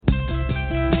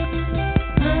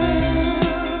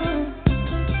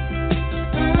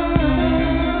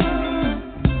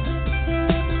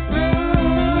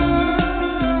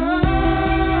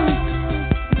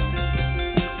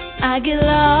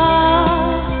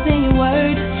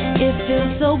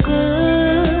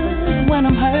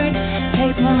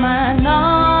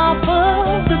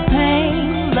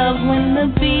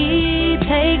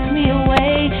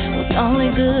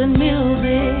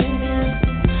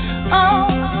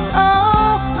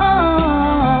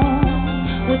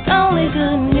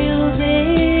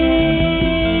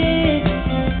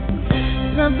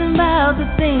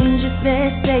things you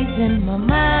said stays in my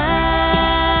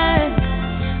mind.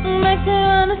 Makes me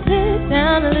wanna sit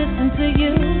down and listen to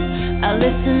you. I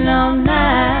listen all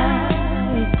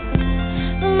night.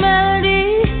 The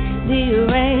melody, the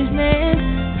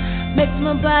arrangement makes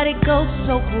my body go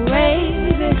so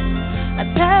crazy. I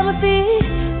tap my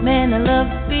feet, man, I love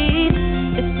the beat.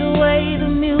 It's the way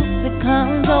the music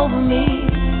comes over me.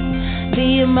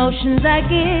 The emotions I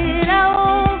get, I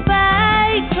won't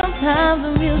fight. Sometimes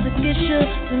the music is sure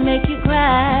to make you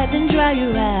cry, then dry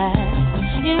your eyes.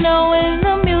 You know when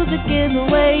the music is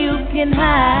away, you can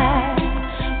hide.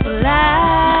 But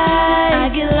I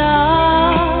get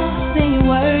lost in your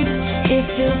words. It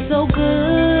feels so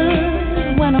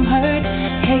good when I'm hurt.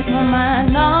 Take my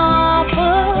mind off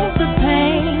of the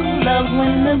pain. Love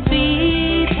when the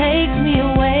beat takes me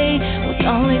away with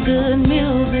only good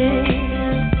music.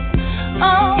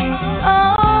 Oh,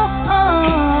 oh,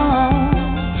 oh,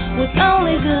 with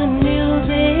only good music.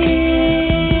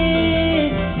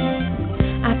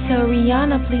 I tell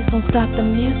Rihanna, please don't stop the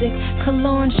music.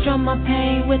 Lauren strum my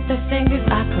pain with her fingers.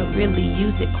 I could really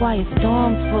use it. Quiet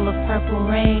storms full of purple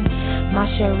rain. My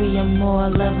Sharia more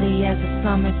lovely as a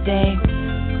summer day.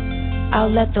 I'll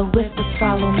let the whispers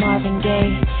follow Marvin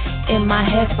Gaye in my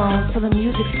headphones till the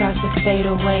music starts to fade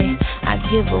away. I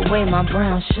give away my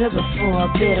brown sugar for a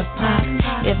bit of pop.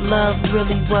 If love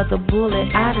really was a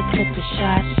bullet, I'd have took the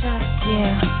shot.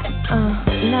 Yeah,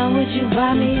 now would you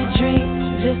buy me a drink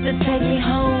just to take me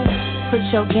home? Put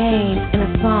your game in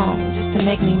a song just to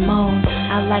make me moan.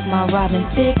 I like my Robin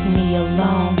Thicke, me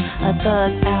alone. A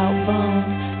thug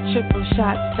album. Triple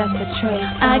shots, that's a trace.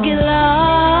 I get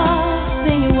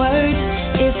lost in your words.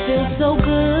 It feels so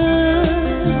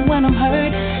good when I'm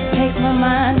hurt. Take my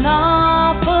mind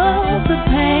off of the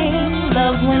pain.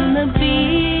 Love when the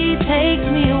beat takes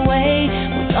me away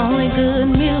with only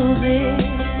good music.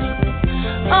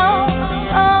 Oh,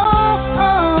 oh,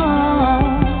 oh,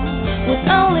 with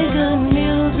only good music.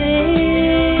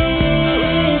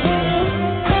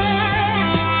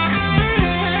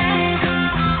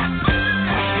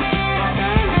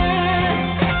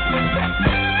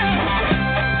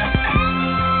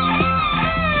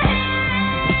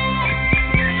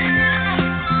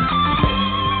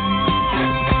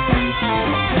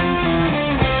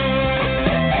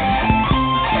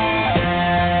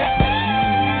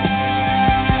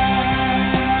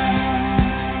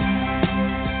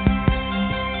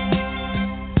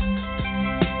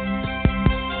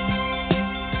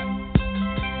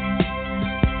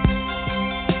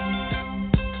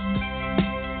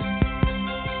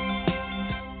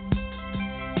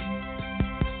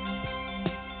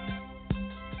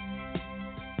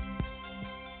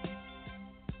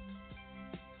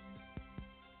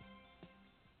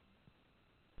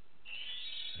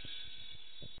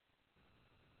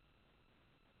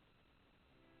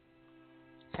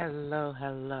 Hello,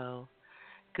 hello.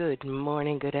 Good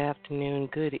morning, good afternoon,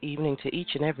 good evening to each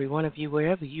and every one of you,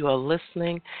 wherever you are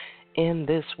listening in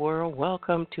this world.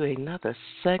 Welcome to another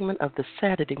segment of the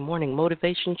Saturday Morning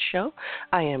Motivation Show.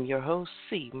 I am your host,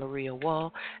 C. Maria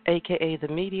Wall, a.k.a.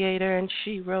 The Mediator, and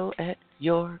Shiro at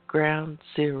your ground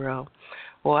zero.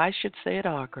 Or I should say at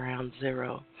our ground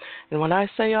zero. And when I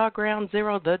say our ground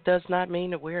zero, that does not mean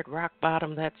that we're at rock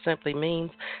bottom. That simply means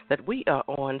that we are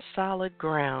on solid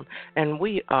ground and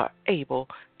we are able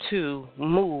to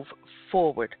move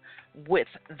forward with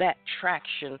that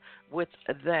traction, with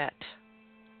that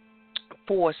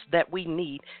force that we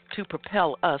need to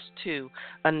propel us to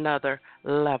another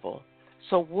level.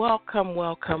 So welcome,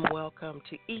 welcome, welcome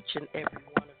to each and every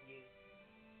one of you,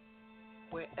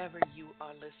 wherever you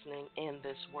are listening in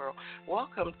this world.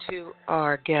 Welcome to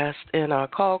our guest in our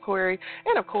call query,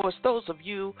 and of course those of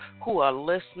you who are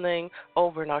listening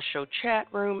over in our show chat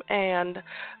room, and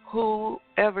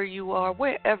whoever you are,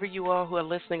 wherever you are, who are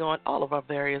listening on all of our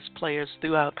various players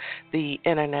throughout the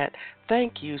internet.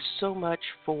 Thank you so much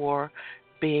for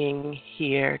being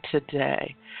here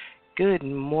today. Good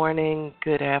morning,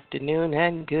 good afternoon,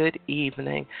 and good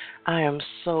evening. I am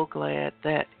so glad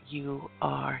that you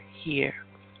are here.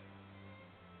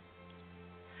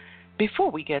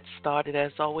 Before we get started,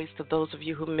 as always, to those of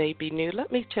you who may be new,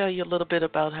 let me tell you a little bit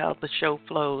about how the show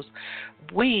flows.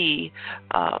 We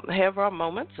have our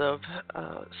moments of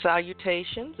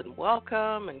salutations and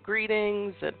welcome and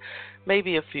greetings and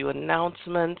maybe a few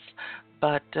announcements.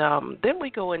 But then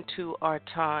we go into our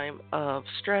time of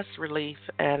stress relief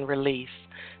and release.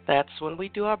 That's when we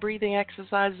do our breathing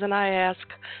exercises, and I ask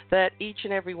that each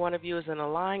and every one of you is in a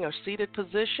lying or seated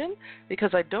position,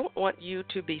 because I don't want you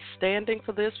to be standing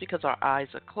for this because our eyes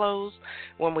are closed.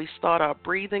 When we start our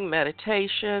breathing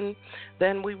meditation,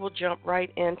 then we will jump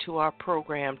right into our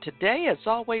program. Today, as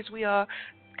always, we are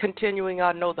continuing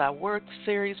our Know Thy Worth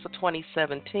series for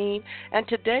 2017, and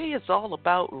today is all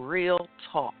about real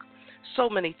talk. So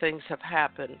many things have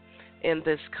happened in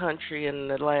this country in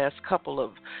the last couple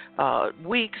of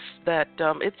weeks that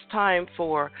it's time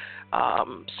for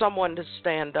someone to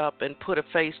stand up and put a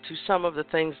face to some of the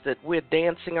things that we're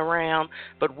dancing around,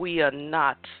 but we are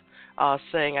not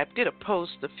saying. I did a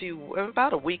post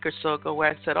about a week or so ago where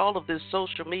I said all of this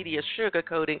social media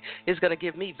sugarcoating is going to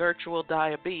give me virtual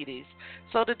diabetes.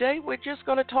 So today we're just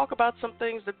going to talk about some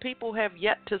things that people have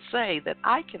yet to say that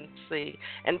I can see.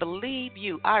 And believe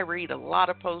you, I read a lot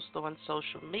of posts on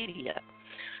social media.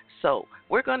 So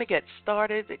we're going to get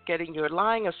started at getting your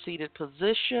lying or seated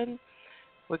position.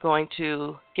 We're going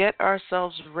to get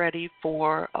ourselves ready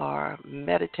for our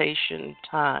meditation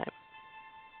time.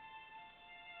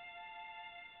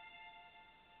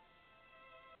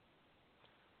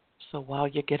 So while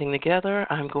you're getting together,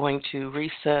 I'm going to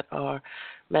reset our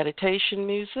meditation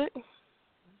music.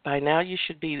 By now you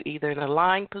should be either in a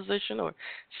lying position or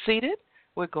seated.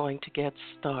 We're going to get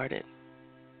started.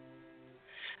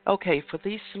 Okay, for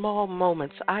these small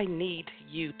moments, I need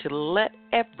you to let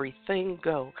everything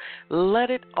go. Let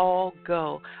it all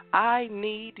go. I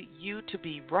need you to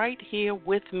be right here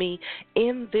with me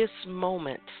in this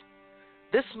moment.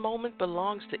 This moment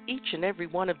belongs to each and every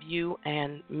one of you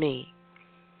and me.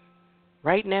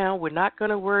 Right now, we're not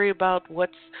going to worry about what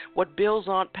bills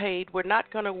aren't paid. We're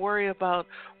not going to worry about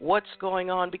what's going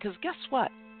on, because guess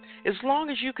what? As long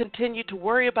as you continue to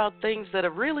worry about things that are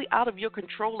really out of your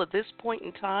control at this point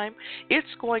in time, it's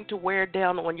going to wear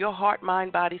down on your heart,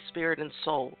 mind, body, spirit, and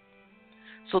soul.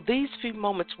 So these few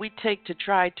moments we take to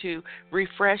try to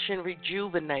refresh and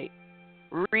rejuvenate,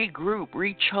 regroup,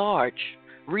 recharge,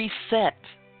 reset,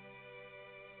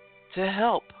 to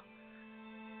help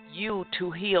you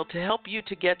to heal, to help you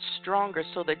to get stronger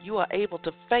so that you are able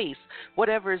to face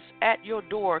whatever is at your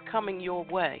door coming your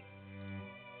way.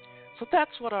 So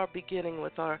that's what our beginning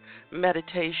with our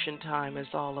meditation time is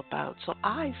all about. So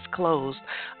eyes closed,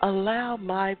 allow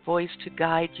my voice to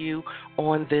guide you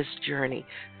on this journey.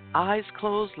 Eyes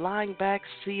closed, lying back,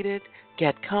 seated,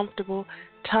 get comfortable.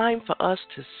 Time for us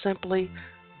to simply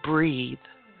breathe.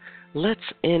 Let's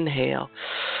inhale.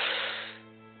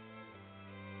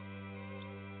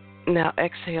 Now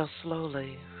exhale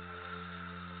slowly.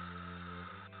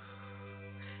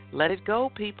 Let it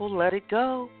go, people. Let it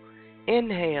go.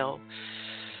 Inhale.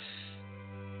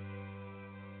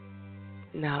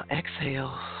 Now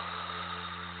exhale.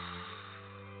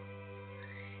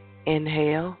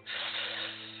 Inhale.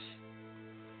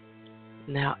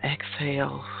 Now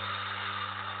exhale.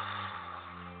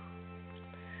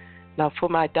 Now, for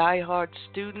my diehard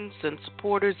students and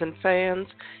supporters and fans,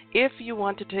 if you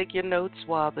want to take your notes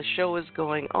while the show is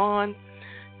going on,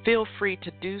 feel free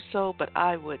to do so, but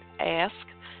I would ask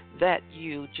that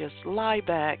you just lie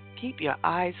back, keep your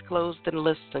eyes closed, and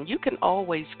listen. You can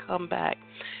always come back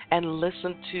and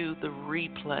listen to the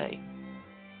replay.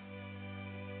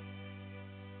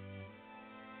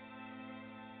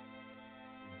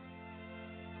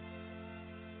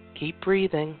 Keep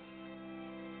breathing.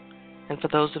 And for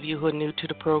those of you who are new to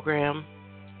the program,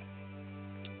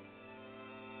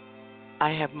 I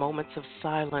have moments of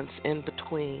silence in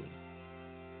between.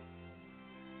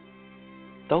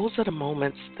 Those are the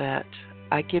moments that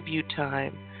I give you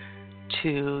time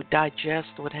to digest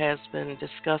what has been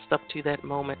discussed up to that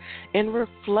moment and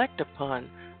reflect upon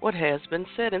what has been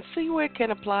said and see where it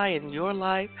can apply in your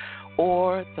life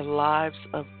or the lives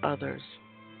of others.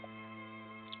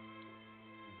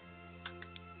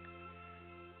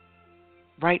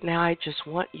 Right now, I just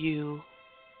want you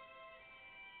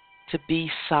to be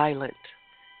silent,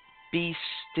 be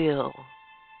still.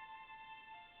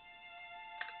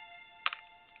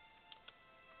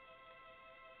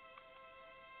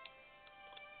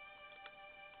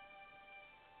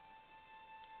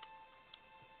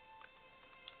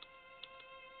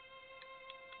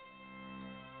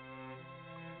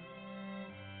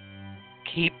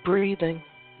 Keep breathing.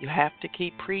 You have to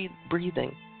keep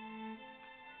breathing.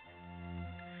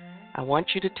 I want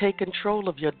you to take control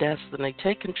of your destiny.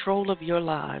 Take control of your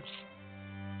lives.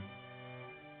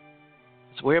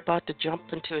 So we're about to jump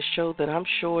into a show that I'm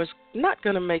sure is not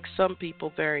going to make some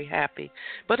people very happy,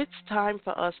 but it's time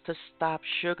for us to stop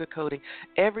sugarcoating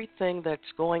everything that's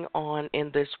going on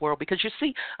in this world. Because you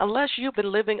see, unless you've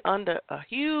been living under a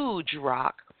huge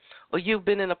rock, or you've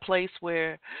been in a place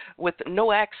where with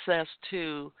no access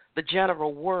to the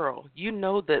general world, you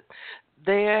know that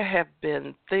there have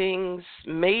been things,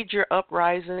 major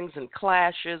uprisings and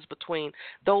clashes between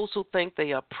those who think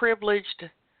they are privileged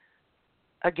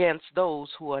against those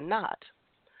who are not.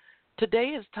 Today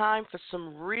is time for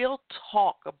some real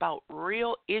talk about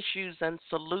real issues and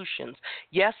solutions.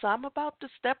 Yes, I'm about to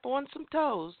step on some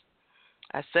toes.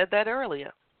 I said that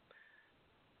earlier.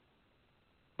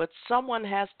 But someone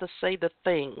has to say the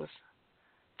things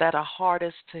that are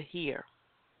hardest to hear.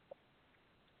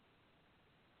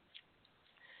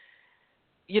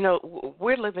 You know,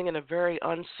 we're living in a very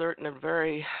uncertain and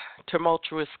very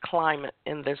tumultuous climate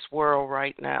in this world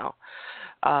right now.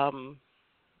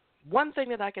 One thing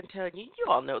that I can tell you, you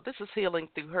all know, this is Healing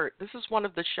Through Hurt. This is one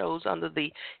of the shows under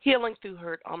the Healing Through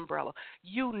Hurt umbrella.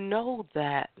 You know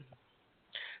that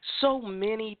so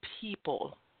many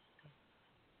people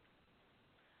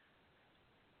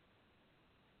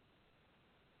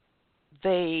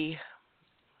let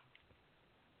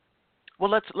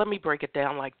me break it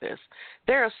down like this.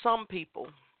 There are some people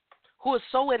who are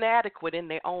so inadequate in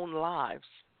their own lives.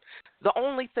 The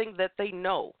only thing that they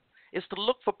know is to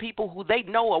look for people who they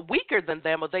know are weaker than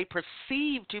them or they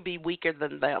perceive to be weaker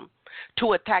than them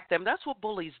to attack them. That's what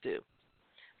bullies do.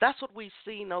 That's what we've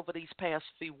seen over these past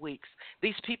few weeks.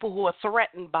 These people who are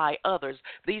threatened by others.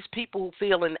 These people who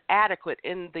feel inadequate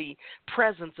in the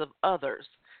presence of others.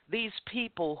 These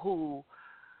people who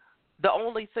the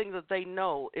only thing that they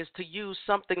know is to use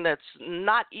something that's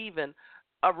not even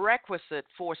a requisite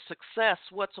for success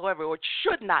whatsoever, or it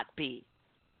should not be.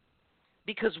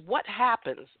 Because what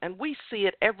happens, and we see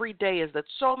it every day, is that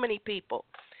so many people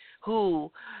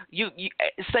who, you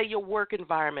say your work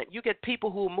environment, you get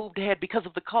people who moved ahead because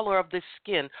of the color of their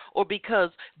skin, or because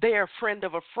they're a friend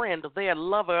of a friend, or they're a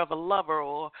lover of a lover,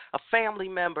 or a family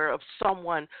member of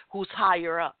someone who's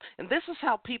higher up. And this is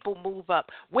how people move up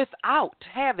without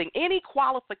having any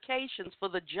qualifications for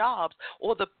the jobs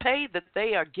or the pay that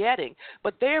they are getting,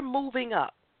 but they're moving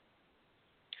up.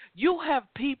 You have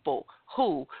people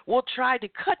who will try to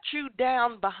cut you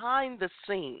down behind the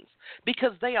scenes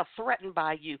because they are threatened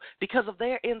by you, because of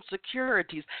their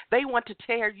insecurities. They want to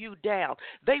tear you down.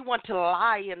 They want to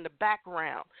lie in the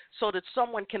background so that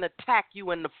someone can attack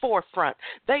you in the forefront.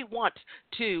 They want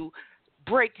to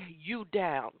break you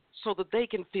down so that they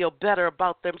can feel better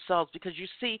about themselves, because you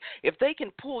see, if they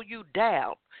can pull you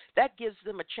down, that gives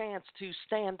them a chance to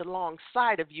stand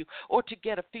alongside of you or to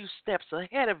get a few steps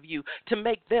ahead of you to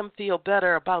make them feel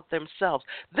better about themselves.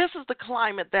 This is the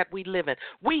climate that we live in.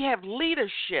 We have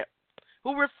leadership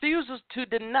who refuses to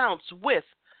denounce with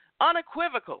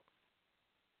unequivocal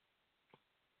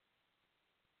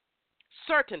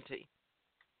certainty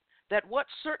that what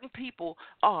certain people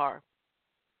are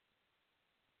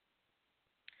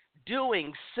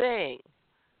doing, saying,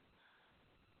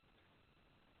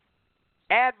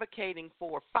 advocating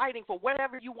for, fighting for,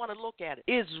 whatever you want to look at it,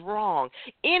 is wrong.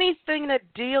 Anything that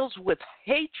deals with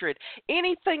hatred,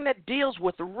 anything that deals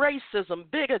with racism,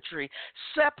 bigotry,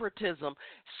 separatism,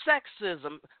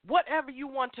 sexism, whatever you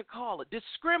want to call it,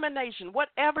 discrimination,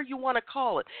 whatever you want to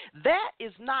call it, that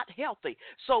is not healthy.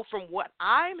 So from what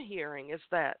I'm hearing is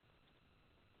that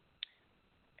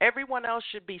everyone else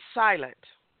should be silent.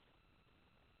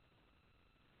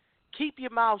 Keep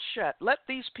your mouth shut. Let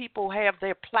these people have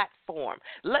their platform.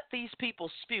 Let these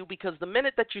people spew, because the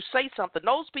minute that you say something,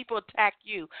 those people attack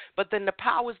you, but then the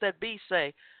powers that be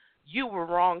say, you were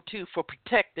wrong too for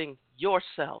protecting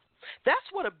yourself.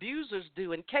 That's what abusers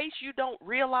do. In case you don't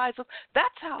realize it,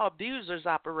 that's how abusers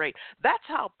operate. That's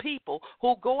how people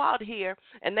who go out here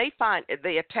and they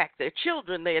attack their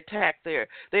children, they attack their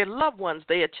loved ones,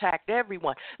 they attack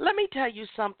everyone. Let me tell you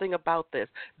something about this.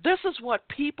 This is what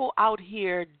people out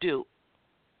here do.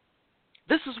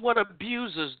 This is what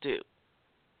abusers do.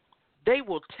 They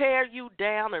will tear you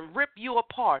down and rip you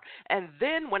apart. And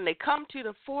then when they come to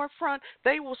the forefront,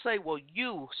 they will say, well,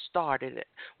 you started it.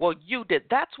 Well, you did.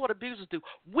 That's what abusers do.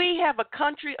 We have a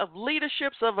country of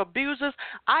leaderships of abusers.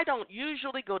 I don't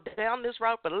usually go down this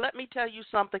route, but let me tell you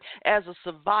something. As a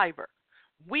survivor,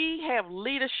 we have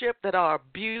leadership that are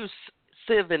abusive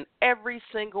in every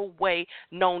single way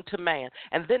known to man.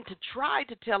 And then to try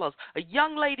to tell us a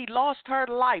young lady lost her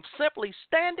life simply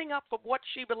standing up for what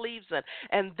she believes in,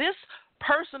 and this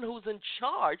person who's in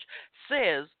charge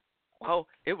says, well,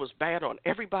 it was bad on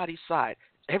everybody's side,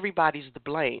 everybody's to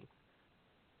blame.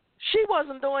 She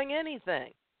wasn't doing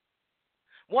anything.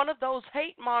 One of those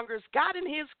hate mongers got in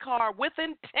his car with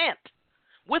intent,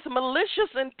 with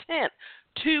malicious intent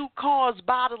to cause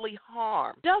bodily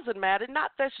harm. Doesn't matter,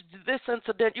 not this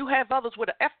incident. You have others where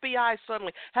the FBI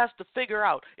suddenly has to figure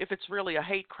out if it's really a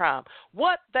hate crime.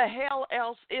 What the hell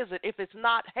else is it if it's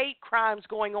not hate crimes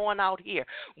going on out here?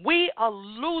 We are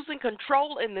losing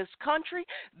control in this country.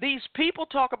 These people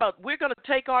talk about we're going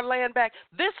to take our land back.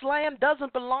 This land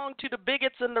doesn't belong to the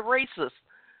bigots and the racists.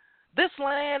 This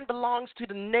land belongs to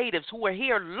the natives who were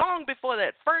here long before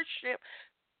that first ship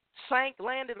sank,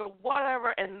 landed, or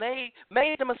whatever, and they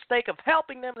made the mistake of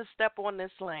helping them to step on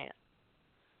this land.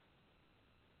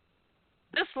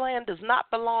 This land does not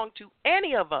belong to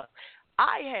any of us.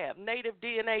 I have native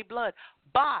DNA blood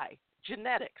by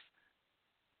genetics.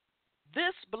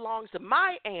 This belongs to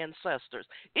my ancestors.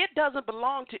 It doesn't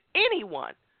belong to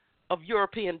anyone of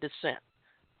European descent,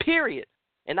 period.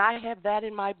 And I have that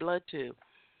in my blood too.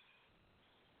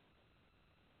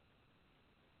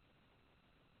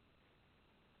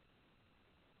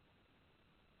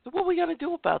 So what are we going to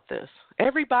do about this?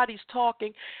 Everybody's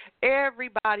talking.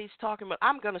 But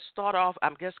I'm going to start off.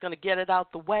 I'm just going to get it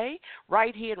out the way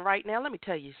right here and right now. Let me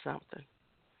tell you something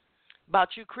about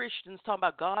you Christians talking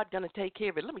about God going to take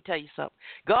care of it. Let me tell you something.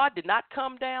 God did not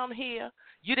come down here.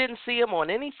 You didn't see him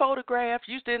on any photographs.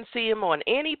 You didn't see him on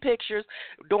any pictures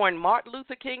during Martin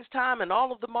Luther King's time and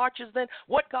all of the marches then.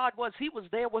 What God was, he was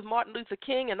there with Martin Luther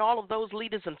King and all of those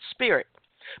leaders in spirit.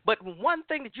 But one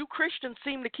thing that you Christians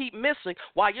seem to keep missing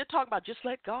while you're talking about just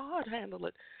let God handle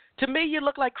it. To me, you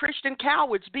look like Christian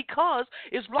cowards because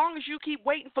as long as you keep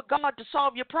waiting for God to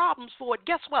solve your problems for it,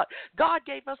 guess what? God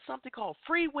gave us something called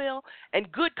free will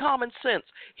and good common sense.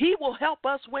 He will help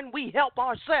us when we help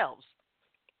ourselves.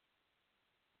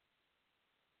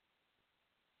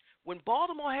 When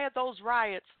Baltimore had those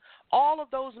riots, all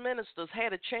of those ministers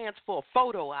had a chance for a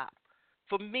photo op,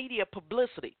 for media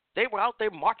publicity. They were out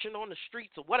there marching on the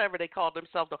streets or whatever they called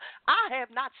themselves. I have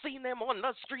not seen them on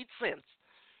the street since.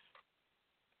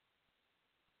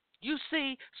 You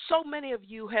see, so many of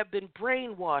you have been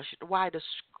brainwashed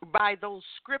by those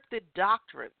scripted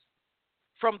doctrines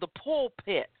from the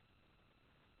pulpit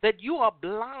that you are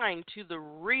blind to the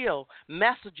real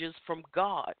messages from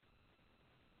God.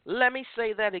 Let me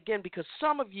say that again because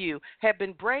some of you have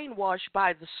been brainwashed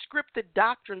by the scripted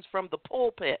doctrines from the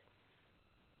pulpit,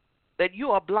 that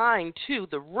you are blind to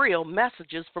the real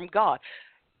messages from God.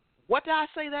 What did I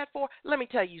say that for? Let me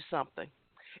tell you something.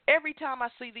 Every time I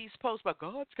see these posts about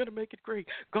God's going to make it great,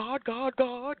 God, God,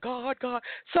 God, God, God,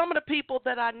 some of the people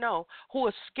that I know who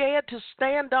are scared to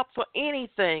stand up for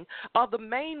anything are the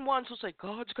main ones who say,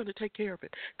 God's going to take care of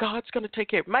it. God's going to take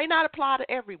care of it. It may not apply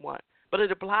to everyone, but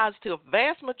it applies to a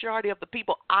vast majority of the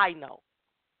people I know.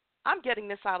 I'm getting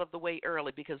this out of the way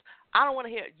early because I don't want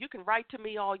to hear it. You can write to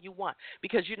me all you want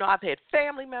because, you know, I've had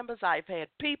family members, I've had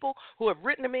people who have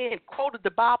written to me and quoted the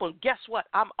Bible, and guess what?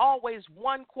 I'm always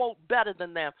one quote better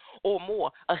than them or more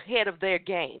ahead of their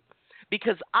game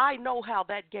because I know how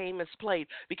that game is played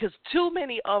because too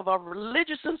many of our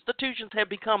religious institutions have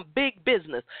become big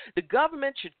business. The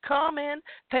government should come in,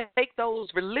 take those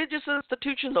religious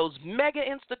institutions, those mega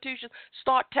institutions,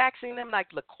 start taxing them like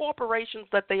the corporations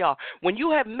that they are. When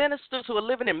you have ministers who are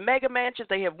living in mega mansions,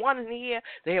 they have one in here,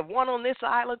 they have one on this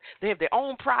island, they have their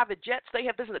own private jets, they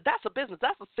have business. That's a business.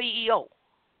 That's a CEO.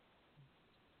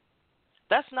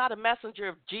 That's not a messenger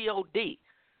of God.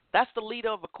 That's the leader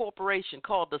of a corporation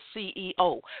called the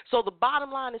CEO. So the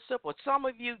bottom line is simple. Some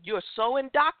of you, you're so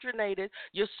indoctrinated,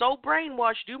 you're so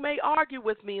brainwashed, you may argue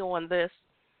with me on this.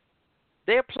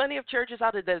 There are plenty of churches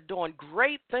out there that are doing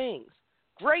great things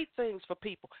for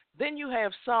people. Then you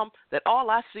have some that all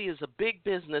I see is a big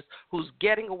business who's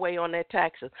getting away on their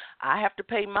taxes. I have to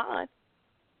pay mine.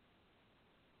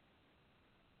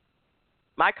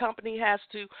 My company has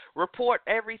to report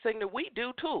everything that we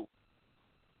do, too.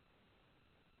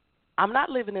 I'm not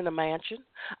living in a mansion.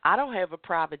 I don't have a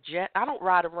private jet. I don't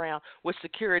ride around with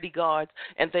security guards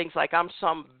and things like I'm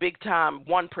some big-time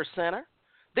one-percenter.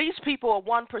 These people are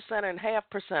 1% and half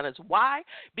percenters. Why?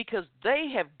 Because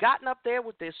they have gotten up there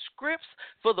with their scripts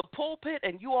for the pulpit,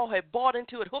 and you all have bought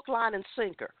into it hook, line, and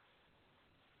sinker.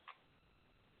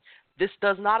 This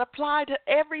does not apply to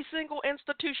every single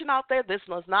institution out there. This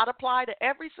does not apply to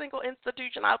every single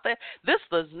institution out there. This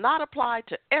does not apply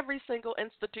to every single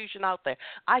institution out there.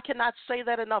 I cannot say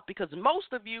that enough because most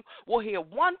of you will hear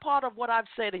one part of what I've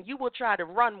said and you will try to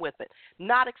run with it.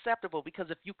 Not acceptable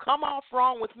because if you come off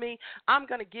wrong with me, I'm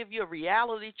going to give you a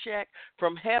reality check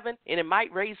from heaven and it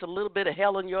might raise a little bit of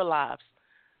hell in your lives.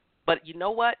 But you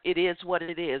know what? It is what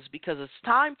it is because it's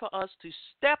time for us to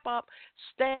step up,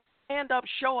 stand stand up,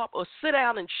 show up, or sit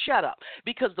down and shut up.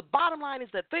 Because the bottom line is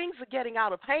that things are getting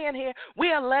out of hand here.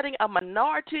 We are letting a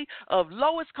minority of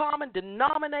lowest common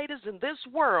denominators in this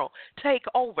world take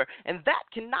over. And that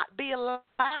cannot be allowed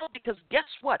because guess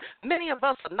what? Many of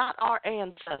us are not our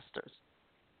ancestors.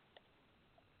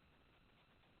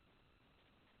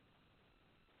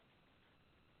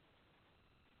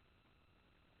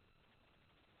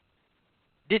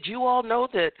 Did you all know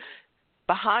that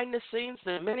behind the scenes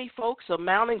that many folks are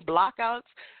mounting blackouts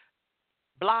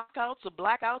or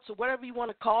blackouts or whatever you want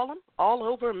to call them all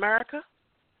over America?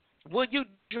 Will you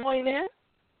join in?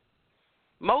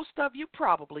 Most of you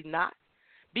probably not,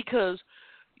 because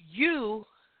you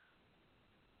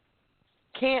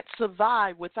can't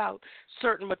survive without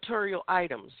certain material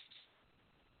items,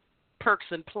 perks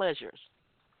and pleasures.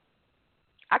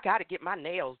 I got to get my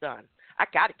nails done. I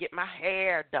got to get my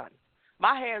hair done.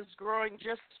 My hair is growing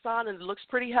just fine and it looks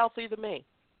pretty healthy to me.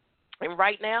 And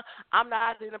right now, I'm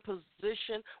not in a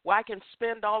position where I can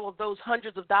spend all of those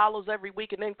hundreds of dollars every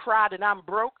week and then cry that I'm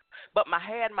broke, but my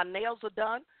hair and my nails are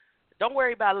done. Don't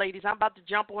worry about it, ladies. I'm about to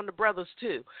jump on the brothers,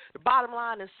 too. The bottom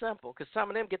line is simple, because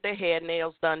some of them get their hair and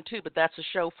nails done, too, but that's a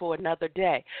show for another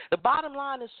day. The bottom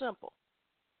line is simple.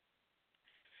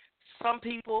 Some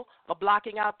people are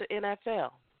blocking out the NFL.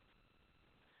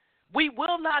 We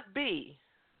will not be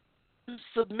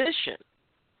submission.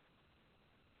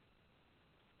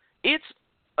 It's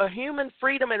a human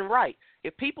freedom and right.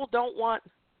 If people don't want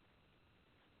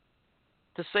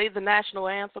to say the national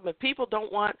anthem, if people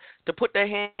don't want to put their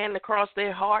hand across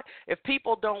their heart, if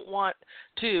people don't want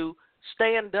to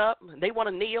stand up and they want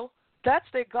to kneel, that's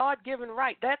their God-given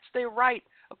right. That's their right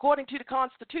according to the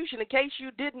Constitution, in case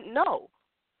you didn't know.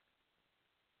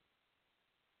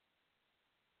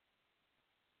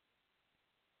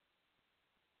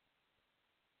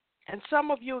 And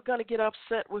some of you are going to get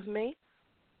upset with me.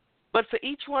 But for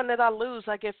each one that I lose,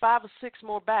 I get 5 or 6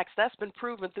 more backs. That's been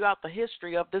proven throughout the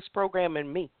history of this program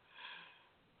and me.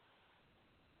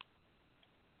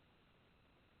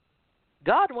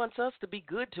 God wants us to be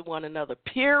good to one another,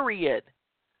 period.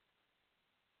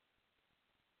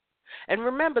 And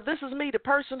remember, this is me, the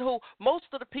person who, most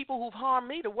of the people who've harmed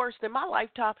me the worst in my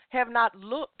lifetime have not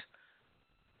looked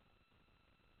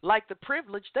like the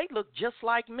privileged. They look just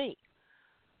like me.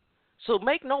 So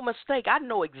make no mistake, I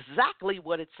know exactly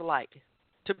what it's like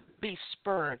to be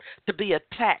spurned, to be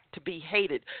attacked, to be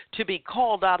hated, to be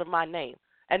called out of my name.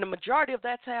 And the majority of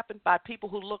that's happened by people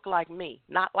who look like me,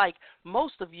 not like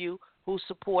most of you who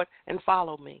support and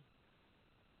follow me.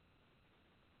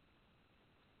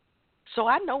 So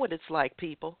I know what it's like,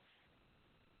 people.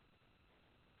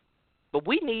 But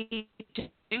we need to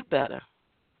do better.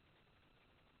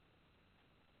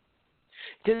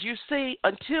 Because you see,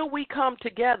 until we come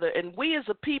together and we as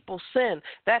a people send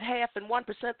that 0.5% and 1%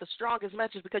 the strongest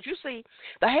message, because you see,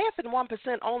 the 0.5% and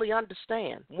 1% only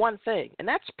understand one thing, and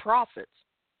that's profits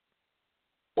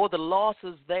or the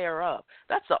losses thereof.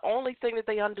 That's the only thing that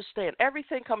they understand.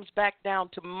 Everything comes back down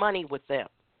to money with them.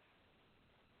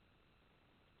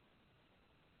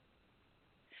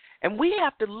 And we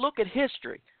have to look at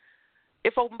history.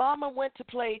 If Obama went to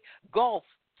play golf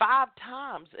 5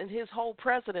 times in his whole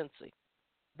presidency,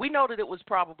 we know that it was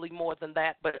probably more than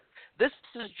that, but this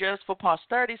is just for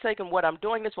posterity's sake and what I'm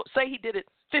doing this for. Say he did it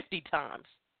 50 times,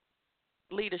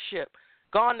 leadership,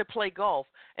 gone to play golf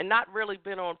and not really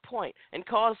been on point and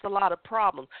caused a lot of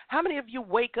problems. How many of you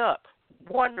wake up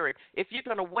wondering if you're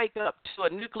going to wake up to a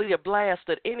nuclear blast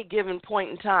at any given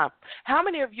point in time? How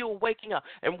many of you are waking up?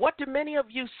 And what do many of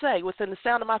you say within the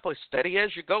sound of my voice? Steady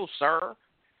as you go, sir.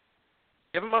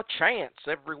 Give him a chance,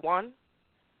 everyone.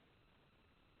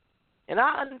 And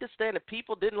I understand that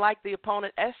people didn't like the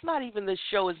opponent. That's not even, this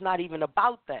show is not even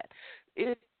about that.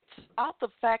 It's about the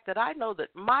fact that I know that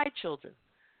my children,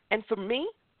 and for me,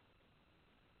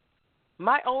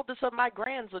 my oldest of my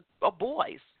grands are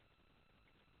boys.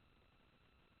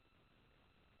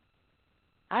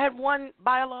 I had one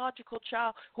biological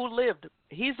child who lived.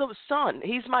 He's a son.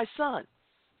 He's my son.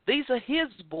 These are his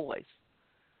boys.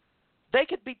 They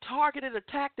could be targeted,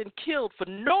 attacked, and killed for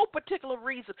no particular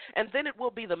reason, and then it will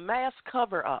be the mass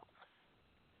cover-up.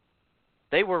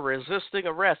 They were resisting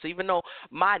arrest, even though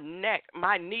my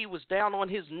knee was down on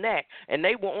his neck, and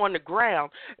they were on the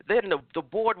ground. Then the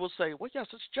board will say, well, yes,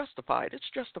 it's justified. It's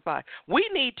justified. We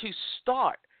need to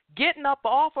start getting up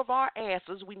off of our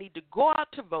asses. We need to go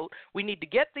out to vote. We need to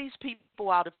get these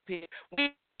people out of here.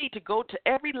 We need to go to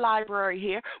every library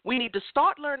here. We need to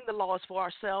start learning the laws for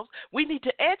ourselves. We need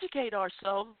to educate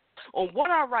ourselves on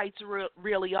what our rights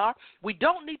really are. We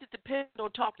don't need to depend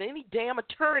on talking to any damn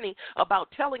attorney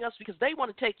about telling us because they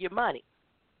want to take your money.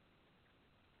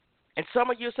 And some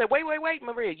of you say, wait,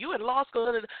 Maria, you in law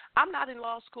school. I'm not in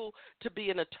law school to be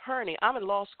an attorney. I'm in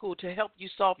law school to help you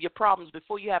solve your problems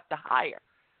before you have to hire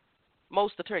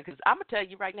most attorneys. Because I'm going to tell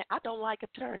you right now, I don't like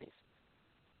attorneys.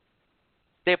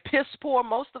 They're piss poor.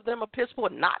 Most of them are piss poor.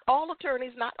 Not all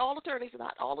attorneys.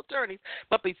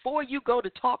 But before you go to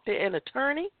talk to an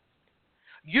attorney,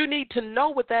 you need to know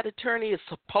what that attorney is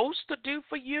supposed to do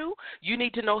for you. You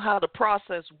need to know how the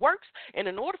process works. And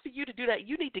in order for you to do that,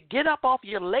 you need to get up off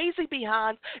your lazy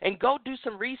behinds and go do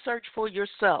some research for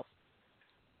yourself.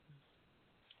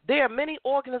 There are many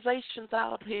organizations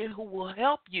out here who will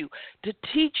help you, to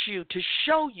teach you, to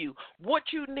show you what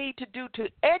you need to do to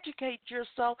educate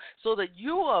yourself so that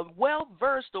you are well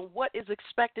versed on what is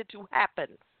expected to happen.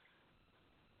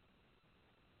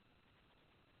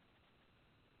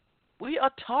 We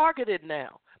are targeted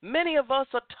now. Many of us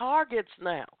are targets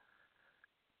now.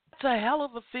 It's a hell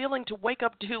of a feeling to wake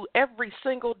up to every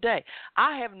single day.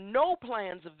 I have no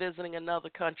plans of visiting another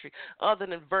country other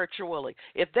than virtually.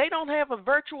 If they don't have a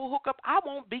virtual hookup, I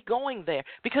won't be going there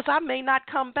because I may not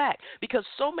come back, because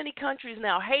so many countries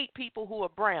now hate people who are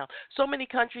brown. So many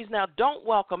countries now don't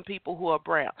welcome people who are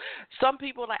brown. Some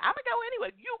people are like, I'm going to go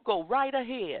anyway. You go right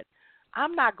ahead.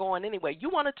 I'm not going anywhere. You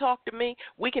want to talk to me?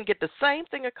 We can get the same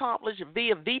thing accomplished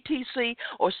via VTC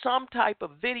or some type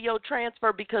of video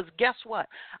transfer, because guess what?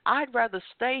 I'd rather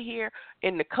stay here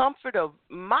in the comfort of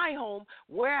my home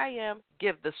where I am,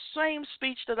 give the same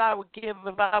speech that I would give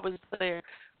if I was there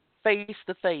face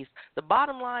to face. The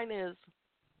bottom line is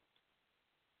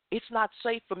it's not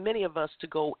safe for many of us to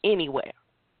go anywhere.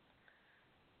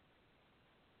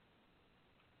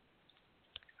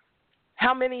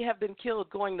 How many have been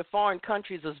killed going to foreign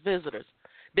countries as visitors,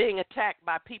 being attacked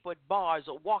by people at bars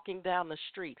or walking down the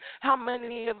street? How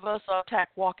many of us are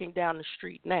attacked walking down the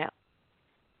street now?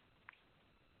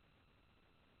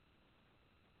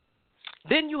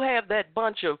 Then you have that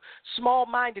bunch of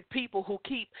small-minded people who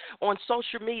keep on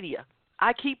social media.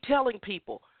 I keep telling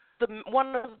people,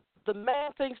 one of the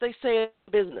main things they say in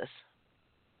business,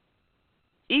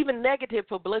 even negative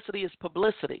publicity is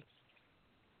publicity.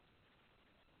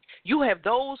 You have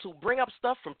those who bring up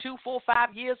stuff from 2, 4,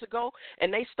 5 years ago,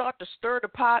 and they start to stir the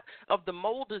pot of the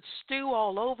molded stew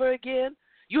all over again.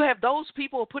 You have those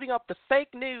people who are putting up the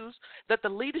fake news that the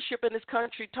leadership in this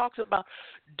country talks about.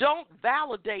 Don't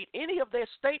validate any of their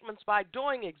statements by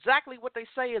doing exactly what they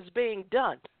say is being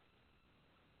done.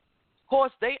 Of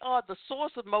course, they are the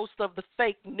source of most of the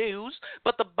fake news,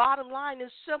 but the bottom line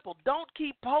is simple. Don't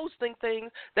keep posting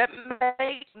things that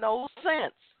make no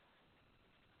sense.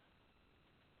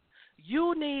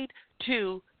 You need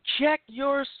to check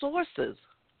your sources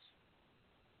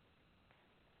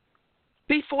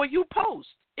before you post.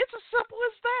 It's as simple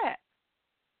as that.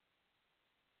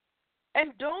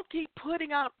 And don't keep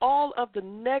putting out all of the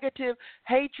negative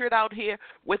hatred out here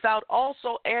without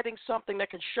also adding something that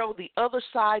can show the other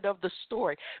side of the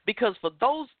story. Because for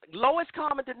those lowest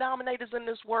common denominators in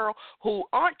this world who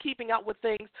aren't keeping up with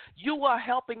things, you are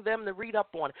helping them to read up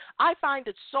on it. I find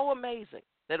it so amazing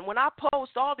that when I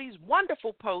post all these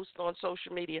wonderful posts on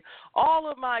social media, all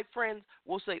of my friends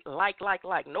will say, like.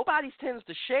 Nobody tends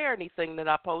to share anything that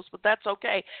I post, but that's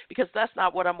okay, because that's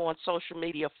not what I'm on social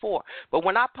media for. But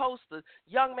when I post the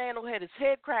young man who had his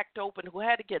head cracked open, who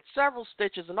had to get several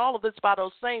stitches, and all of this by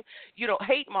those same,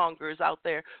 hate mongers out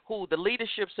there who the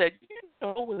leadership said,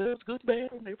 there's good man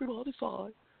on everybody's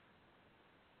side.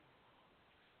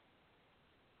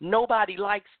 Nobody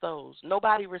likes those.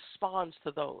 Nobody responds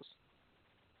to those.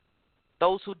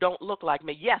 Those who don't look like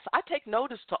me. Yes, I take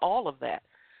notice to all of that.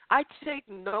 I take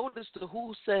notice to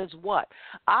who says what.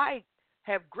 I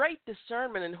have great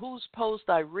discernment in whose post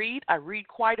I read. I read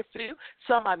quite a few.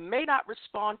 Some I may not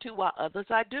respond to, while others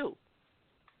I do.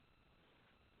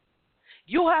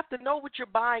 You have to know what you're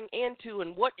buying into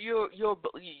and what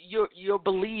you're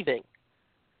believing.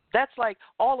 That's like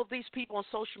all of these people on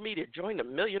social media. Join the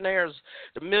Millionaires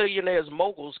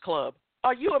Moguls Club.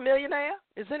 Are you a millionaire?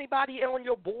 Is anybody on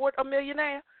your board a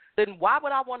millionaire? Then why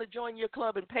would I want to join your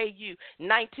club and pay you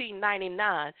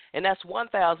 $19.99, and that's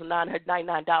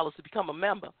 $1,999 to become a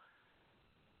member?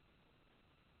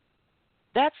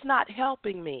 That's not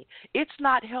helping me. It's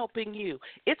not helping you.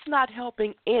 It's not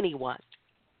helping anyone.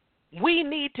 We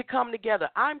need to come together.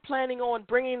 I'm planning on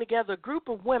bringing together a group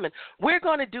of women. We're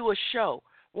going to do a show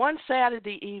one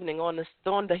Saturday evening on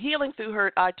the Healing Through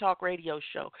Hurt iTalk radio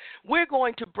show.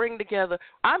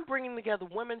 I'm bringing together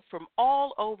women from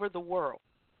all over the world.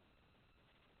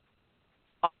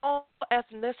 All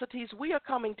ethnicities, we are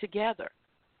coming together.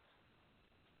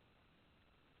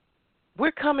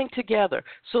 We're coming together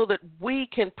so that we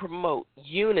can promote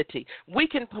unity. We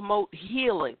can promote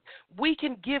healing. We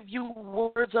can give you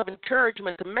words of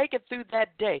encouragement to make it through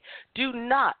that day. Do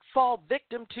not fall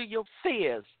victim to your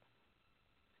fears.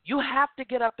 You have to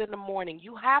get up in the morning.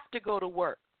 You have to go to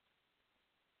work.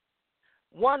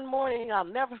 One morning, I'll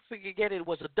never forget it,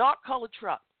 was a dark-colored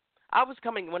truck. I was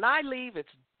coming. When I leave, it's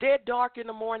dead dark in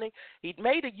the morning. He'd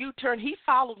made a U-turn. He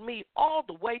followed me all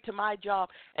the way to my job,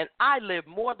 and I lived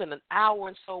more than an hour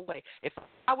and so away. If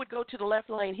I would go to the left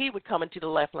lane, he would come into the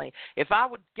left lane. If I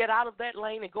would get out of that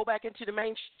lane and go back into the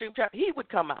mainstream traffic, he would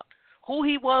come out. Who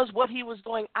he was, what he was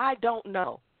doing, I don't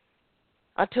know,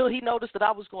 until he noticed that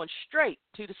I was going straight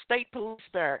to the state police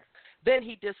barracks. Then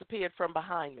he disappeared from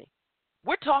behind me.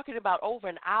 We're talking about over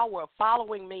an hour of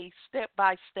following me step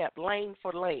by step, lane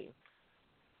for lane.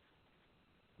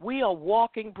 We are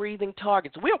walking, breathing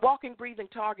targets. We're walking, breathing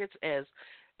targets as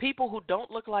people who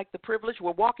don't look like the privileged.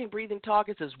 We're walking, breathing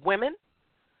targets as women.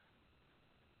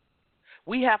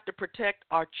 We have to protect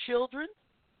our children.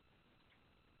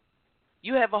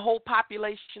 You have a whole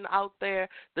population out there,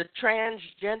 the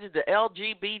transgender, the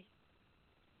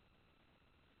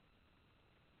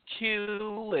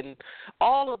LGBTQ, and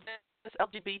all of this,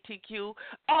 LGBTQ,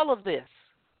 all of this.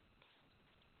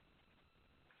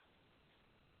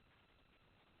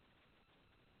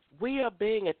 We are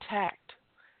being attacked.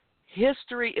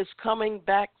 History is coming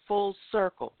back full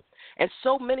circle. And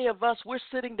so many of us, we're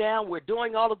sitting down, we're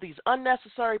doing all of these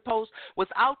unnecessary posts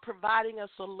without providing a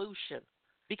solution,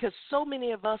 because so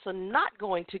many of us are not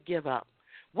going to give up.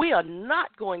 We are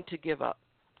not going to give up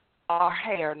our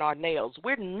hair and our nails.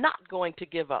 We're not going to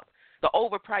give up the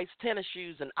overpriced tennis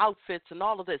shoes and outfits and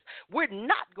all of this. We're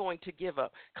not going to give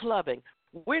up clubbing.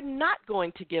 We're not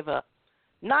going to give up.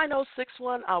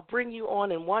 9061, I'll bring you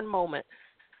on in one moment.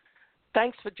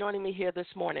 Thanks for joining me here this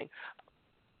morning.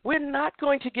 We're not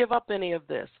going to give up any of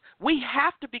this. We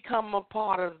have to become a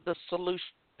part of the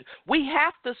solution. We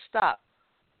have to stop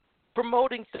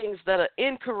promoting things that are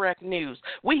incorrect news.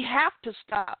 We have to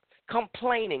stop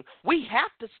complaining. We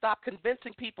have to stop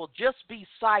convincing people just be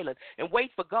silent and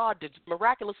wait for God to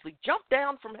miraculously jump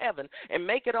down from heaven and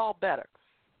make it all better.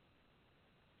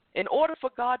 In order for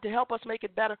God to help us make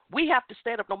it better, we have to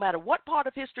stand up no matter what part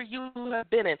of history you have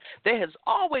been in. There has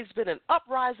always been an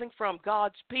uprising from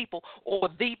God's people, or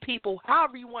the people,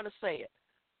 however you want to say it.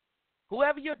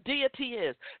 Whoever your deity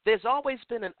is, there's always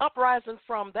been an uprising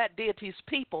from that deity's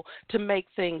people to make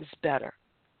things better.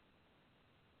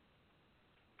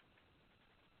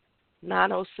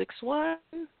 9061.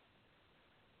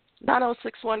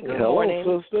 9061, good morning.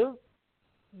 Hello, sister.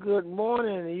 Good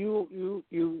morning.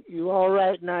 You all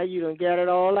right now? You done got it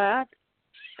all out?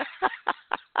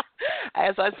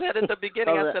 As I said at the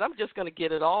beginning, I said I'm just going to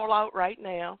get it all out right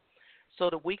now so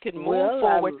that we can move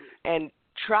forward and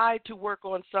try to work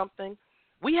on something.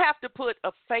 We have to put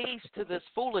a face to this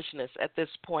foolishness at this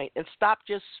point and stop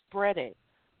just spreading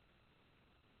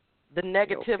the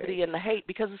negativity and the hate,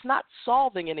 because it's not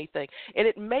solving anything. And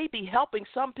it may be helping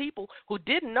some people who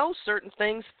didn't know certain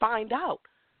things find out.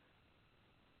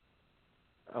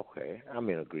 Okay, I'm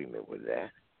in agreement with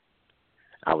that.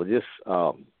 I was just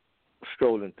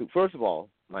strolling through. First of all,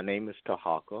 my name is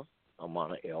Tahaka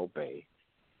Amana El Bay,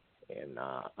 and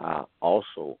I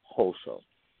also host an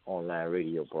online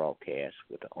radio broadcast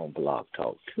with the On Blog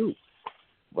Talk too.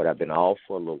 But I've been off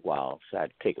for a little while, so I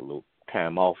had to take a little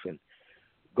time off and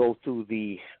go through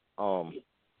the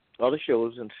other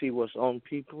shows and see what's on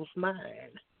people's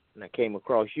mind. And I came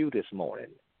across you this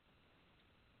morning,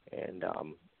 and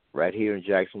right here in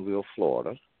Jacksonville,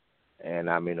 Florida, and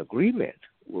I'm in agreement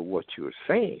with what you're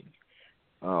saying.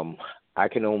 I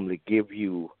can only give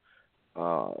you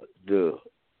the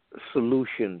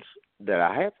solutions that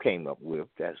I have came up with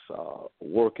that's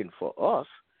working for us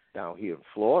down here in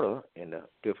Florida and the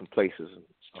different places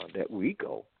that we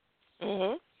go.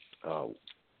 Mm-hmm.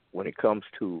 When it comes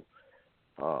to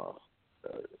my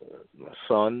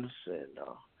sons, and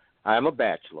I am a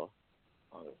bachelor.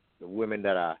 The women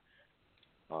that I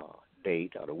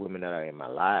date, or the women that are in my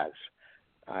lives,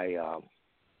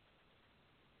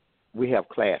 we have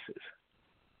classes,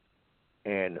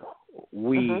 and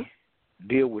we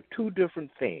deal with two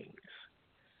different things.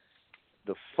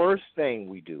 The first thing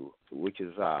we do, which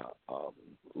is our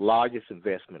largest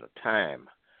investment of time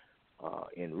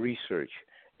in research,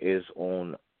 is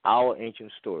on our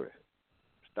ancient story,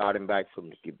 starting back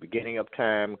from the beginning of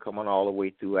time, coming all the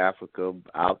way through Africa,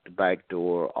 out the back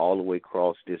door, all the way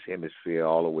across this hemisphere,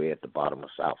 all the way at the bottom of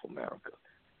South America.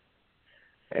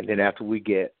 And then after we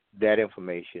get that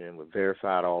information and we've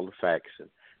verified all the facts, and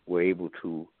we're able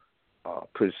to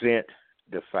present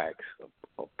the facts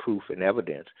of proof and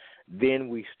evidence, then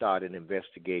we start an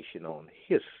investigation on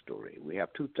his story. We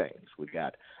have two things. We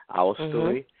got our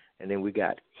story, and then we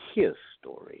got his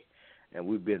story. And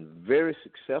we've been very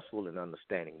successful in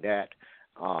understanding that.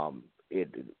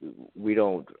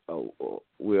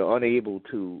 We're unable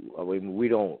to, we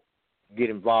don't get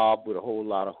involved with a whole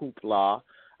lot of hoopla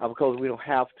because we don't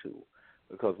have to,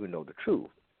 because we know the truth.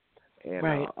 And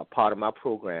right. A part of my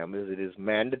program is it is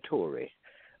mandatory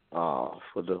for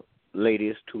the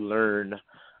ladies to learn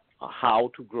how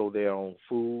to grow their own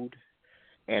food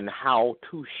and how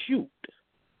to shoot.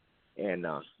 And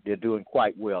they're doing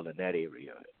quite well in that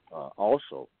area.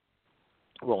 Also,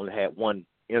 we only had one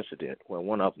incident where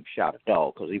one of them shot a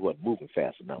dog because he wasn't moving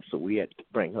fast enough, so we had to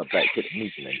bring her back to the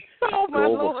meeting and go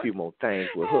over a few more things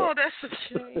with her. Oh, that's a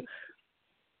shame.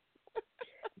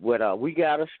 But we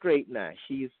got her straight now.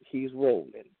 He's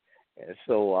rolling, and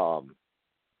so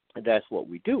that's what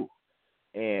we do.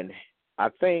 And I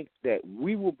think that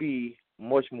we will be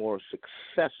much more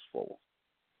successful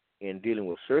in dealing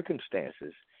with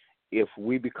circumstances if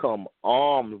we become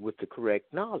armed with the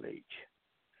correct knowledge.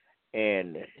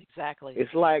 And exactly,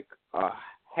 it's like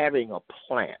having a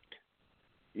plant.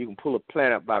 You can pull a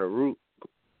plant up by the root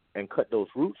and cut those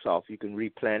roots off. You can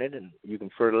replant it, and you can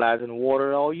fertilize and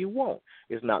water it all you want.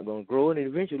 It's not going to grow, and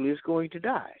eventually it's going to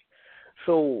die.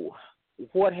 So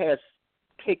what has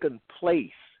taken place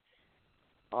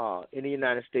in the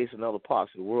United States and other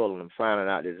parts of the world, and I'm finding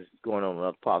out that it's going on in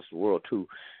other parts of the world too,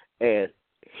 as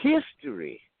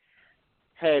history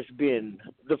has been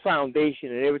the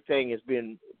foundation, and everything has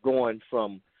been going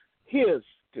from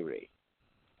history.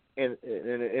 And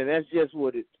that's just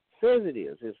what it says it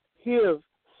is. It's his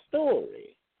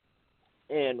story.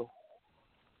 And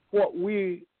what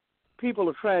we people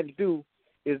are trying to do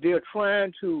is they're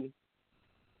trying to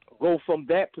go from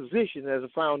that position as a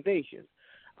foundation.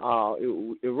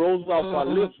 It rolls off our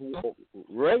lips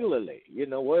regularly. You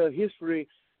know, well, history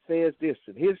says this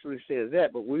and history says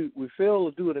that, but we fail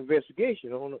to do an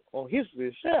investigation on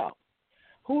history itself.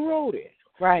 Who wrote it?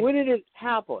 Right. When did it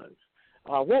happen?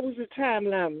 What was the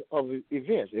timeline of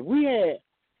events? If we had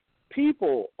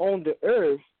people on the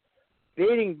earth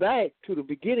dating back to the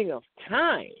beginning of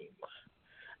time,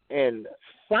 and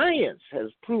science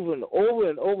has proven over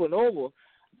and over and over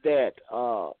that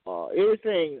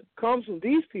everything comes from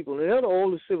these people, and they're the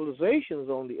oldest civilizations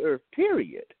on the earth,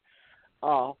 period.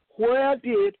 Where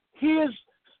did his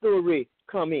story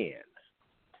come in?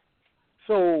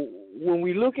 So when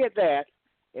we look at that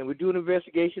and we do an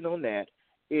investigation on that,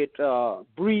 it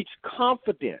breeds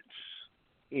confidence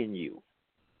in you,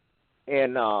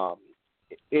 and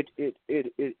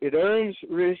it earns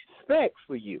respect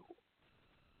for you.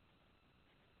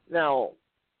 Now,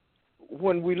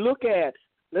 when we look at,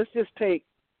 let's just take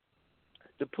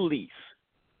the police.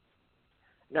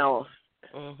 Now,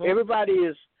 everybody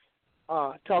is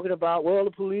talking about, well,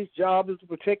 the police job is to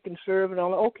protect and serve and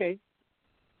all that. Okay,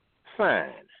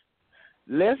 fine.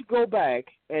 Let's go back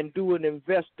and do an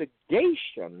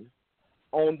investigation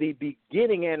on the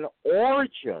beginning and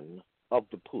origin of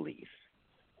the police.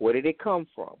 Where did it come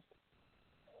from?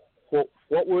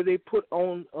 What were they put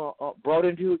on, brought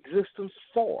into existence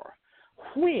for?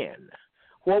 When?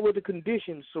 What were the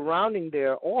conditions surrounding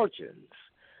their origins?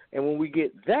 And when we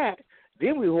get that,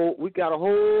 then we got a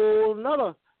whole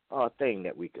another thing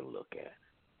that we can look at.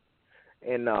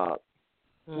 And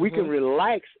we can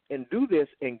relax and do this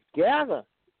and gather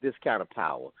this kind of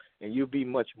power, and you'll be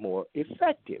much more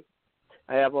effective.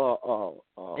 I have a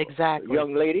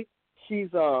young lady. She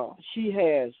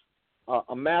has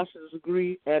a master's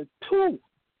degree and 2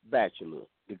 bachelor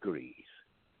degrees.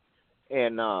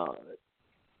 And I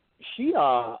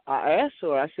asked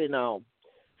her, I said, now,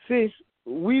 since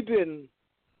we've been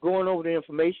going over the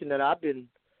information that I've been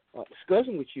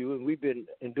discussing with you, and we've been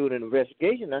doing an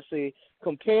investigation, I say,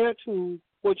 compared to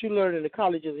what you learn in the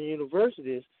colleges and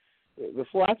universities,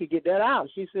 before I could get that out,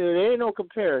 she said, there ain't no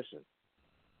comparison.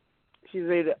 She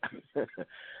said,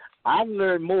 I've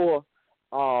learned more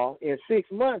in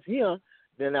 6 months here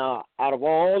than out of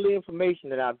all the information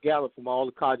that I've gathered from all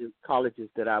the colleges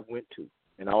that I went to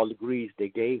and all the degrees they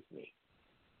gave me.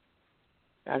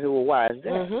 I said, well, why is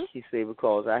that? She said,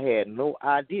 because I had no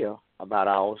idea about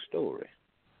our story.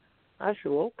 I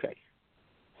said, well, okay.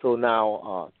 So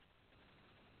now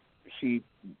she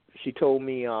told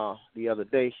me the other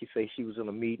day, she said she was in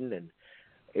a meeting and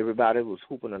everybody was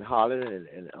hooping and hollering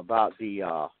and about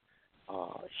the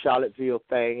Charlottesville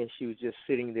thing, and she was just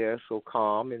sitting there so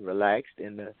calm and relaxed.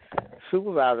 And the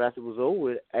supervisor, after it was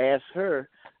over, asked her,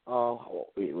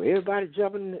 everybody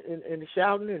jumping and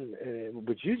shouting,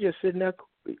 but you just sitting there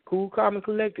cool, calm, and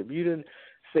collective. You didn't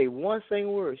say one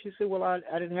single word. She said, well,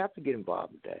 I didn't have to get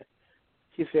involved with that.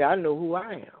 She said, I know who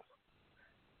I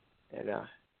am. And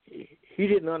he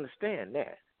didn't understand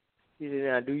that. He said,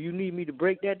 now, do you need me to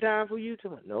break that down for you?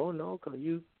 No, because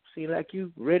you seem like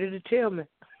you ready to tell me.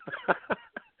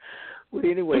 Well,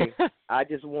 anyway, I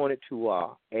just wanted to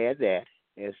add that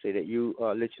and say that you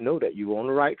let you know that you're on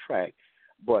the right track.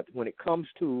 But when it comes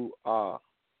to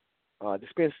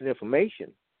dispensing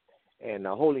information and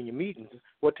holding your meetings,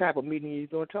 what type of meeting are you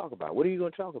going to talk about? What are you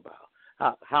going to talk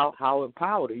about? How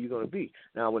empowered are you going to be?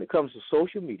 Now, when it comes to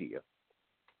social media,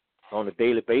 on a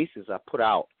daily basis, I put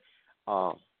out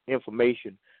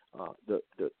information,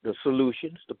 the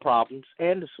solutions, the problems,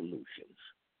 and the solutions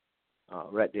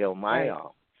right there on my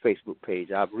Facebook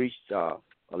page. I've reached a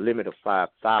limit of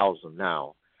 5,000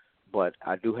 now, but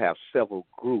I do have several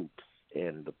groups,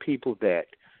 and the people that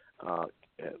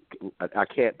I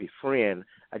can't befriend,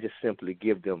 I just simply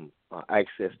give them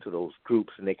access to those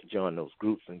groups, and they can join those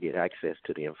groups and get access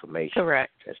to the information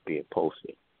that's being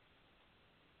posted.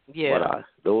 Yeah. But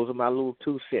those are my little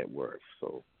 2-cent words.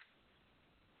 So.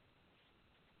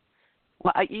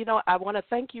 Well, I want to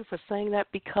thank you for saying that,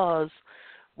 because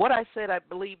what I said, I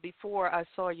believe, before I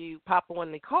saw you pop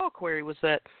on the call query was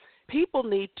that people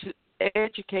need to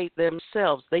educate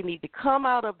themselves. They need to come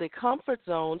out of their comfort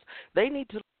zones. They need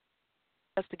to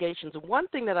investigations. And one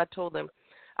thing that I told them,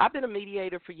 I've been a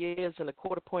mediator for years and a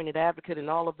court-appointed advocate and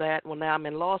all of that. Well, now I'm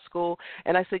in law school.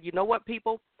 And I said, you know what,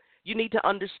 people? You need to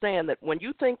understand that when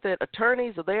you think that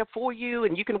attorneys are there for you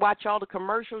and you can watch all the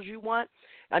commercials you want,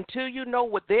 until you know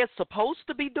what they're supposed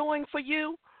to be doing for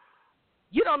you,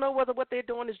 you don't know whether what they're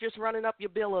doing is just running up your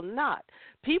bill or not.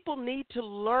 People need to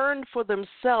learn for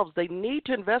themselves. They need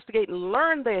to investigate and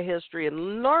learn their history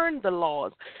and learn the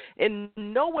laws and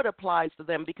know what applies to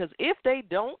them, because if they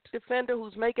don't, the defender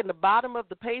who's making the bottom of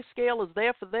the pay scale is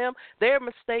there for them, they're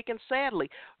mistaken, sadly.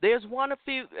 There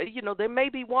may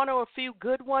be one or a few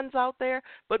good ones out there,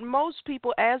 but most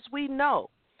people, as we know,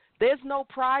 there's no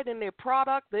pride in their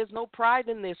product. There's no pride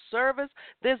in their service.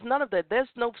 There's none of that. There's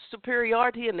no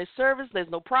superiority in their service. There's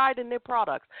no pride in their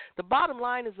products. The bottom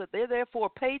line is that they're there for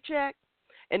a paycheck,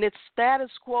 and it's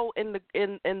status quo in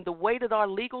the way that our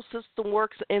legal system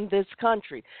works in this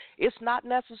country. It's not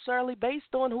necessarily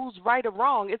based on who's right or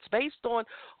wrong. It's based on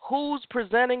who's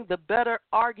presenting the better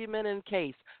argument in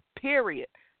case, period.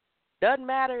 Doesn't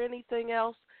matter anything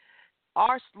else.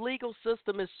 Our legal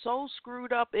system is so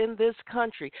screwed up in this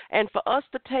country. And for us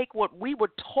to take what we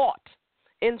were taught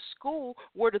in school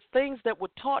were the things that were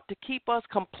taught to keep us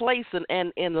complacent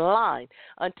and in line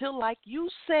until, like you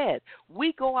said,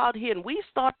 we go out here and we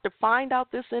start to find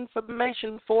out this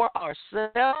information for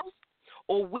ourselves,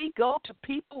 or we go to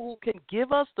people who can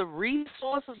give us the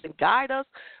resources and guide us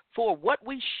for what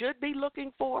we should be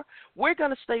looking for. We're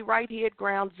going to stay right here at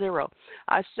ground zero.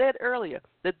 I said earlier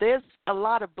that there's a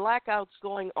lot of blackouts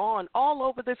going on all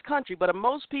over this country, but are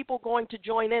most people going to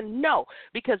join in? No,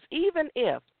 because even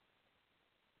if,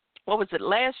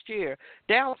 last year,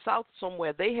 down south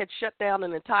somewhere, they had shut down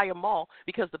an entire mall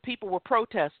because the people were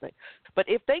protesting. But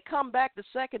if they come back the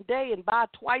second day and buy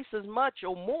twice as much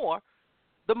or more,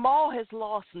 the mall has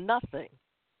lost nothing.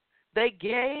 They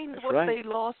gained they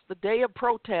lost the day of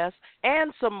protest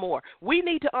and some more. We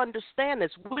need to understand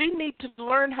this. We need to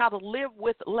learn how to live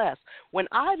with less. When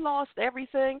I lost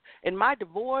everything in my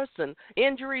divorce and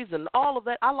injuries and all of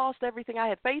that, I lost everything. I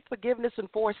had faith, forgiveness, and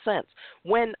 4 cents.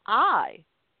 When I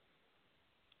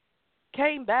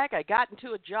came back, I got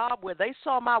into a job where they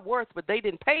saw my worth, but they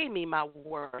didn't pay me my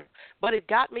worth. But it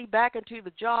got me back into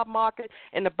the job market,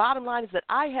 and the bottom line is that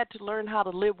I had to learn how to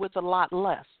live with a lot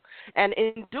less. And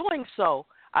in doing so,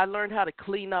 I learned how to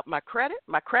clean up my credit.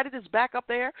 My credit is back up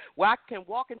there where I can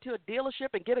walk into a dealership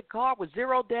and get a car with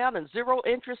 0 down and 0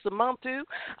 interest a month too.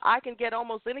 I can get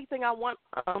almost anything I want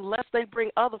unless they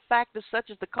bring other factors such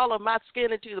as the color of my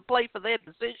skin into the play for their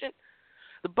decision.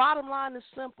 The bottom line is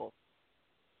simple.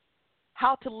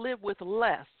 How to live with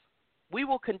less. We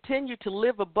will continue to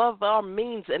live above our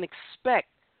means and expect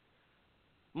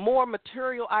more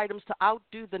material items to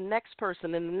outdo the next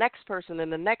person and the next person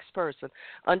and the next person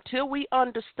until we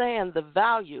understand the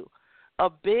value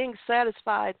of being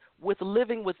satisfied with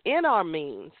living within our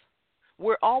means.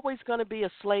 We're always going to be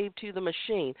a slave to the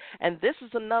machine. And this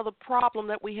is another problem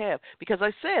that we have. Because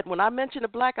I said, when I mentioned a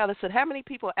blackout, I said, how many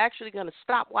people are actually going to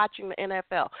stop watching the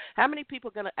NFL? How many people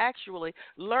are going to actually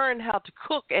learn how to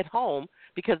cook at home?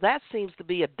 Because that seems to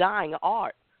be a dying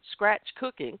art, scratch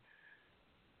cooking.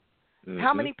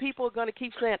 How many people are going to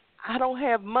keep saying, I don't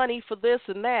have money for this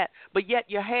and that, but yet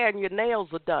your hair and your nails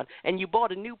are done, and you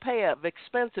bought a new pair of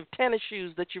expensive tennis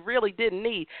shoes that you really didn't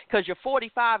need because you're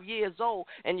 45 years old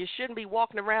and you shouldn't be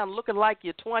walking around looking like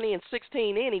you're 20 and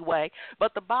 16 anyway.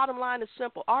 But the bottom line is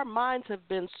simple. Our minds have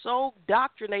been so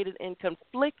indoctrinated and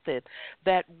conflicted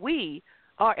that we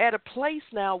are at a place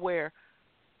now where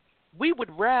we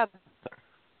would rather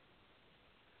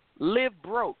live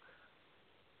broke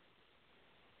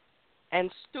and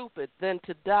stupid than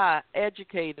to die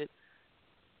educated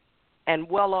and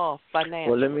well off financially.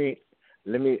 Well,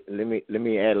 let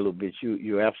me add a little bit.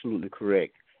 You're absolutely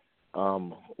correct. Let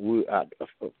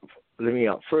me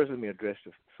address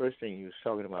the first thing you was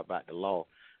talking about the law.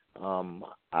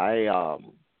 I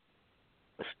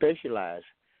specialize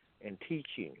in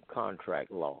teaching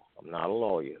contract law. I'm not a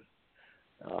lawyer,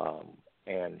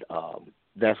 and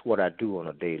that's what I do on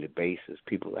a daily basis.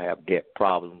 People have debt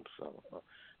problems.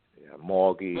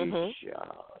 Mortgage,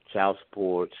 child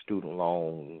support, student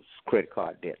loans, credit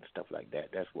card debt, and stuff like that.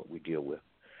 That's what we deal with.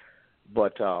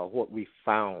 But what we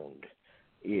found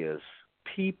is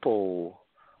people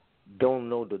don't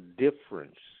know the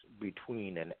difference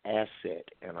between an asset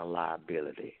and a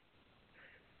liability.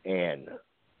 And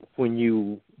when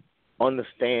you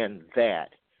understand that,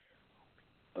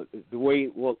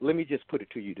 let me just put it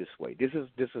to you this way. This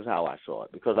is how I saw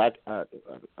it, because I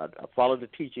followed the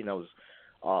teaching. I was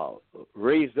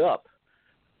raised up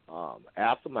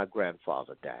after my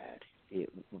grandfather died.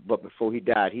 But before he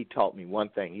died, he taught me one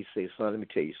thing. He said, son, let me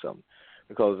tell you something.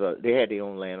 Because they had their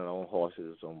own land and their own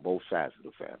horses on both sides of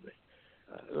the family.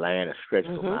 Land that stretched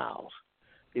for miles.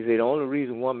 He said, the only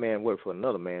reason one man worked for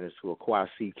another man is to acquire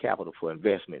seed capital for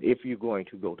investment if you're going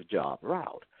to go the job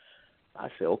route. I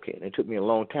said, okay. And it took me a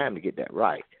long time to get that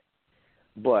right.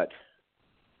 But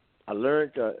I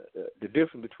learned the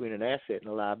difference between an asset and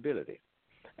a liability.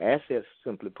 Assets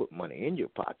simply put money in your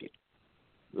pocket.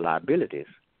 Liabilities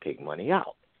take money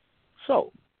out.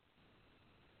 So,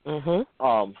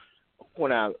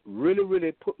 when I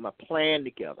really put my plan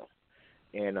together,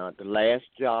 and the last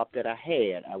job that I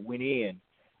had, I went in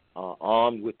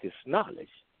armed with this knowledge.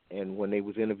 And when they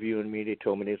was interviewing me, they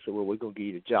told me, they said, well, we're going to give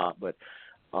you the job. But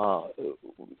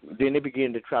then they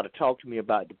began to try to talk to me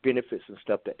about the benefits and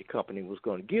stuff that the company was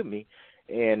going to give me.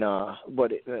 And I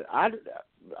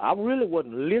really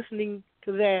wasn't listening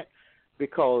to that,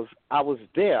 because I was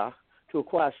there to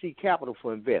acquire seed capital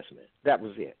for investment. That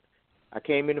was it. I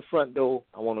came in the front door.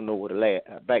 I want to know where the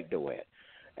back door at.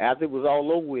 After it was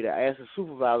all over with, I asked the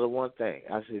supervisor one thing.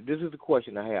 I said, this is the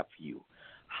question I have for you.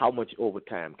 How much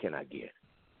overtime can I get?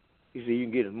 He said, you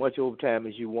can get as much overtime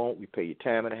as you want. We pay you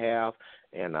time and a half,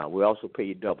 and we also pay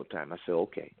you double time. I said,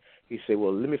 okay. He said,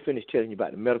 well, let me finish telling you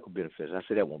about the medical benefits. I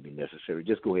said, that won't be necessary.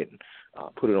 Just go ahead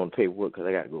and put it on the paperwork, because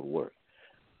I got to go to work.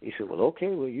 He said, well, okay,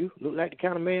 well, you look like the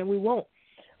kind of man we want.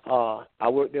 I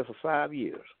worked there for 5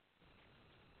 years.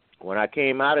 When I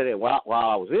came out of there, while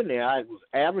I was in there, I was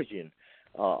averaging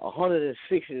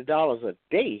 $160 a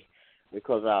day,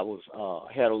 because I was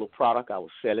had a little product I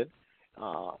was selling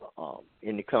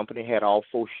in the company, had all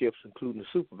 4 shifts, including the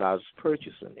supervisors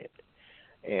purchasing it.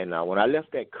 And when I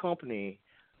left that company,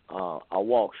 I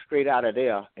walked straight out of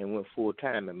there and went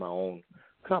full-time in my own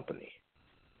company,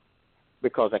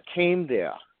 because I came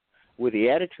there with the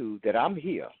attitude that I'm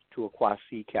here to acquire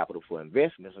seed capital for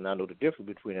investments, and I know the difference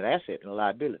between an asset and a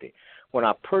liability. When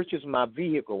I purchased my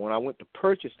vehicle, when I went to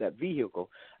purchase that vehicle,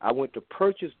 I went to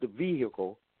purchase the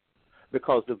vehicle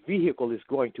because the vehicle is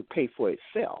going to pay for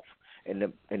itself, and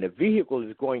the vehicle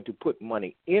is going to put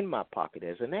money in my pocket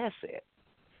as an asset.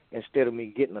 Instead of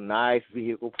me getting a nice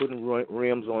vehicle, putting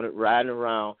rims on it, riding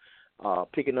around,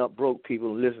 picking up broke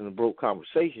people, listening to broke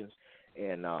conversations,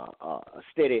 and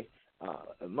steady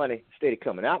money steady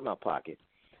coming out my pocket,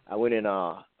 I went and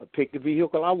picked the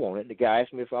vehicle I wanted. The guy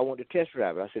asked me if I wanted to test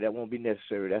drive it. I said, that won't be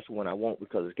necessary. That's the one I want,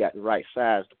 because it's got the right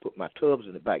size to put my tubs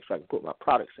in the back so I can put my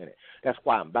products in it. That's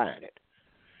why I'm buying it.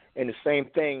 And the same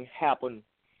thing happened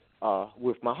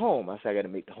with my home. I said, I got to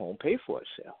make the home pay for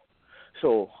itself.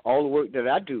 So all the work that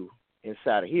I do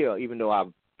inside of here, even though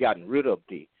I've gotten rid of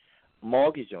the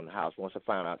mortgage on the house, once I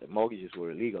found out that mortgages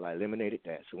were illegal, I eliminated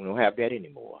that. So we don't have that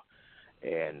anymore.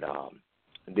 And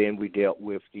then we dealt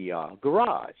with the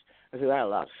garage. I said, I had a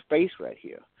lot of space right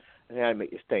here. And I had to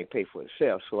make this thing pay for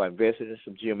itself. So I invested in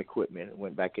some gym equipment and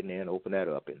went back in there and opened that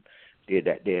up and did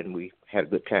that there, and we had a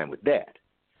good time with that.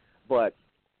 But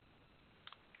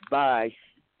by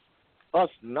us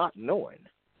not knowing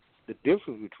the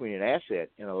difference between an asset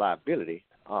and a liability,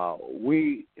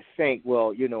 we think,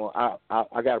 well, you know,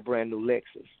 I got a brand new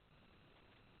Lexus.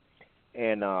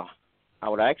 And I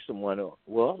would ask someone,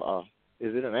 well,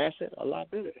 is it an asset or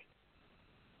liability?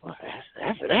 Well,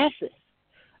 that's an asset.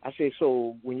 I said,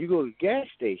 so when you go to the gas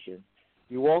station,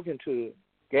 you walk into the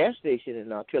gas station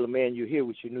and tell a man you're here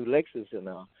with your new Lexus and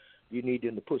you need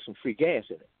them to put some free gas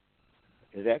in it.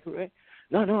 Is that correct?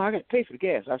 No, I got to pay for the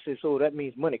gas. I said, so that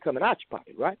means money coming out your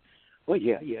pocket, right? Well,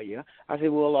 yeah. I said,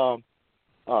 well,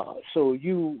 so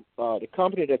you, the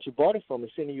company that you bought it from is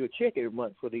sending you a check every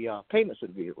month for the payments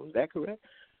of the vehicle. Is that correct?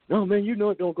 No, man, you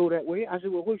know it don't go that way. I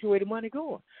said, well, where's your way the money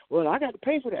going? Well, I got to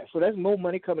pay for that. So that's more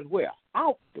money coming where?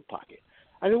 Out the pocket.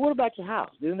 I said, what about your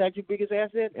house? Isn't that your biggest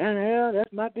asset? Yeah,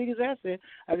 that's my biggest asset.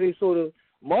 I said, so the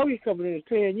mortgage company is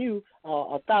paying you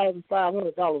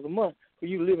 $1,500 a month for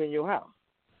you to live in your house.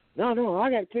 No, I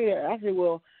got to pay that. I said,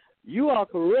 well, you are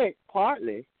correct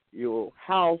partly. Your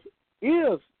house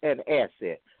is an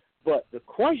asset. But the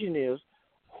question is,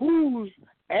 whose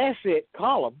asset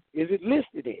column is it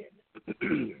listed in?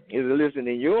 Is it listed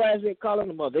in your asset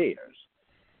column or theirs?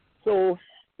 So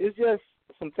it's just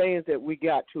some things that we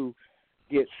got to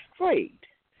get straight.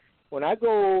 When I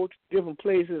go to different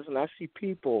places and I see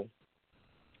people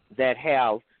that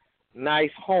have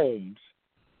nice homes,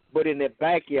 but in their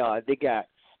backyard they got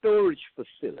storage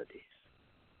facilities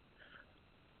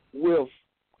with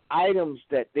items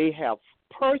that they have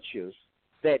purchased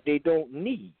that they don't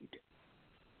need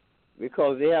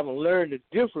because they haven't learned the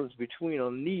difference between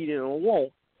a need and a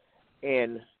want,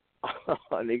 and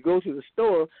they go to the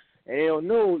store and they don't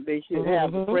know they should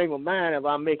have the frame of mind of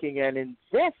I'm making an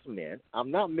investment. I'm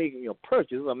not making a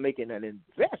purchase. I'm making an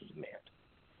investment.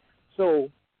 So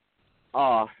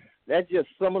that's just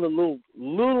some of the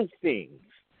little things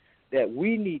that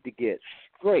we need to get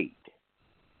straight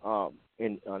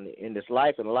in this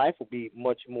life, and life will be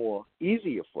much more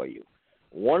easier for you.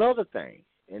 One other thing,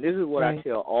 and this is what I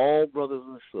tell all brothers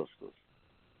and sisters.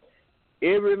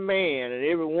 Every man and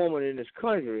every woman in this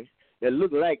country that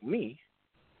look like me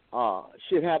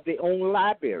should have their own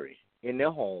library in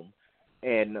their home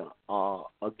and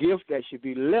a gift that should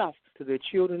be left to their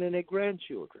children and their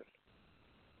grandchildren.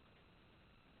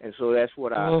 And so that's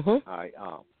what I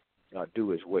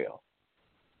do as well.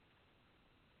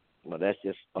 Well, that's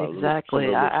just exactly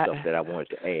some of the stuff that I wanted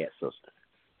to add, sister.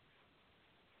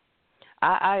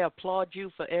 I applaud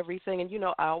you for everything. And,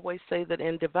 I always say that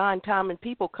in divine time, and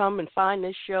people come and find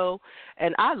this show,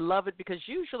 and I love it because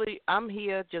usually I'm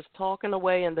here just talking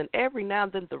away, and then every now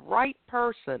and then the right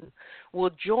person will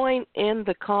join in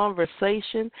the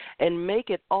conversation and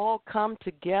make it all come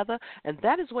together. And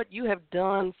that is what you have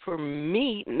done for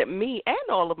me and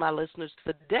all of my listeners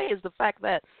today, is the fact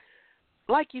that,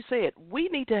 like you said, we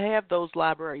need to have those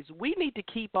libraries. We need to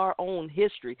keep our own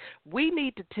history. We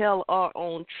need to tell our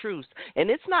own truths. And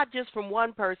it's not just from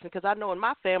one person, because I know in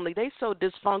my family, they so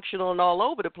dysfunctional and all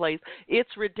over the place, it's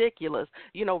ridiculous.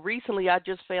 Recently I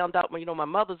just found out, my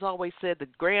mother's always said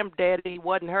that granddaddy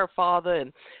wasn't her father,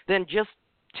 and then just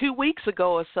 2 weeks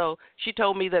ago or so, she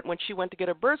told me that when she went to get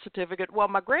her birth certificate, well,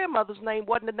 my grandmother's name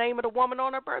wasn't the name of the woman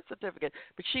on her birth certificate,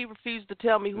 but she refused to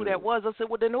tell me who that was. I said,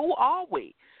 well, then who are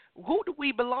we? Who do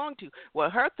we belong to? Well,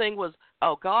 her thing was,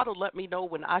 oh, God will let me know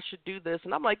when I should do this.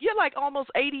 And I'm like, you're like almost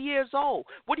 80 years old.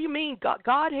 What do you mean?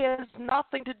 God has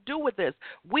nothing to do with this.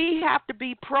 We have to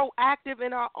be proactive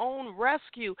in our own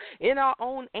rescue, in our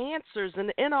own answers,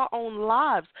 and in our own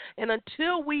lives. And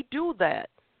until we do that,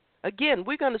 again,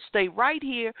 we're going to stay right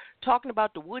here talking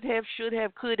about the would have, should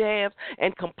have, could have,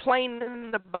 and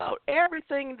complaining about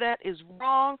everything that is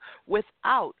wrong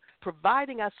without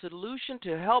providing a solution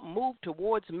to help move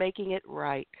towards making it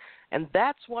right. And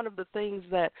that's one of the things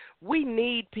that we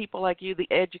need, people like you, the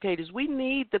educators. We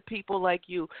need the people like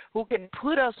you who can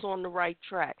put us on the right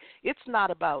track. It's not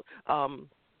about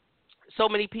so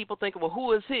many people thinking, well,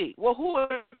 who is he? Well, who are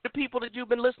the people that you've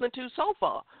been listening to so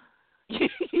far?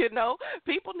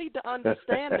 People need to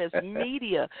understand this.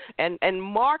 Media and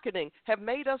marketing have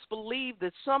made us believe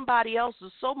that somebody else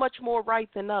is so much more right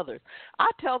than others. I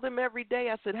tell them every day,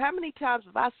 I said, how many times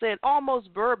have I said almost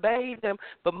verbatim,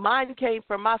 but mine came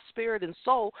from my spirit and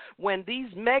soul, when these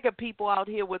mega people out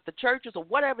here with the churches or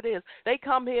whatever it is, they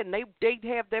come here and they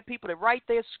have their people that write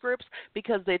their scripts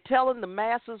because they're telling the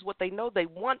masses what they know they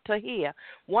want to hear.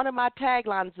 One of my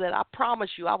taglines is that I promise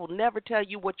you, I will never tell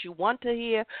you what you want to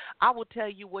hear. I will tell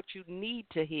you what you need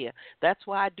to hear. That's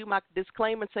why I do my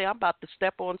disclaimer and say I'm about to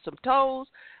step on some toes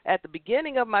at the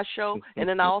beginning of my show, and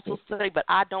then I also say, but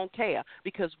I don't care,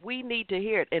 because we need to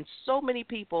hear it. And so many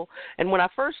people, and when I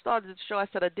first started the show, I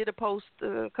said I did a post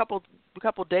a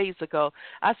couple days ago.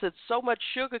 I said so much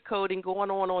sugarcoating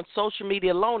going on social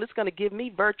media alone, it's going to give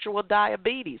me virtual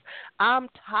diabetes. I'm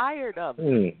tired of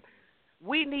it.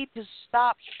 We need to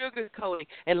stop sugarcoating.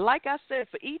 And like I said,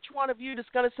 for each one of you that's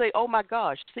going to say, oh, my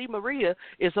gosh, see, Maria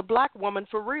is a black woman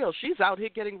for real. She's out here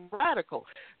getting radical.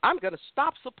 I'm going to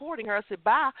stop supporting her. I said,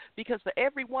 bye, because for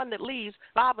every one that leaves,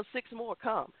 5 or 6 more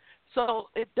come. So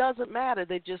it doesn't matter.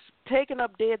 They're just taking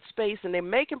up dead space, and they're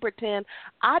making pretend.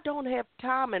 I don't have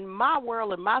time in my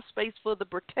world and my space for the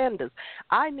pretenders.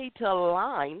 I need to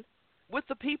align with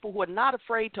the people who are not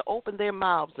afraid to open their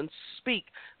mouths and speak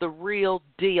the real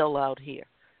deal out here.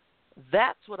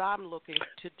 That's what I'm looking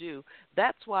to do.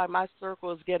 That's why my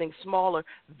circle is getting smaller.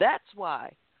 That's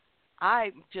why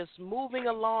I'm just moving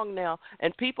along now.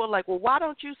 And people are like, well, why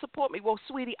don't you support me? Well,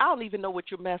 sweetie, I don't even know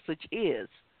what your message is.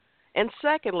 And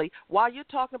secondly, while you're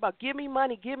talking about give me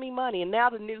money, and now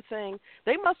the new thing,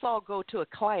 they must all go to a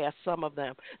class, some of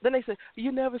them. Then they say,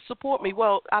 you never support me.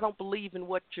 Well, I don't believe in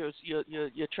what you're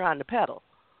trying to peddle.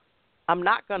 I'm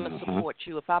not going to support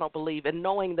you if I don't believe in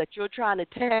knowing that you're trying to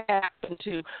tap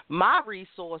into my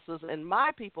resources and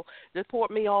my people that support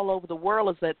me all over the world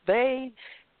is that they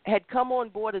had come on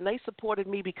board and they supported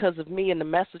me because of me and the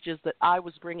messages that I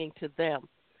was bringing to them.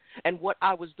 And what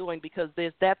I was doing, because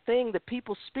there's that thing that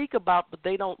people speak about, but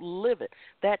they don't live it,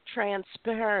 that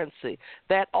transparency,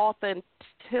 that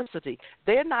authenticity.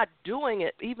 They're not doing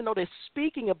it, even though they're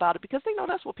speaking about it, because they know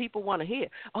that's what people want to hear.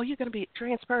 Oh, you're going to be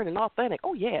transparent and authentic.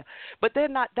 Oh, yeah. But they're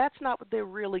not. That's not what they're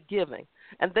really giving.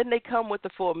 And then they come with the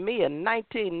for me in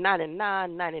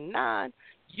 $19.99.99.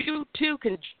 You, too,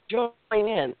 can join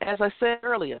in. As I said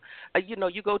earlier,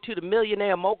 you go to the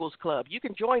Millionaire Moguls Club. You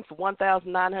can join for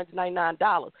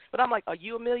 $1,999. But I'm like, are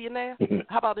you a millionaire?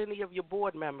 How about any of your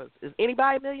board members? Is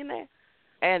anybody a millionaire?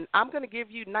 And I'm going to give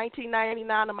you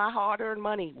 $19.99 of my hard-earned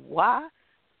money. Why?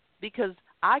 Because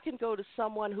I can go to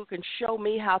someone who can show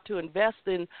me how to invest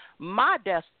in my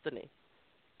destiny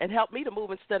and help me to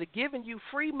move instead of giving you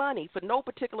free money for no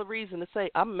particular reason to say,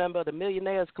 I'm a member of the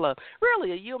Millionaires Club.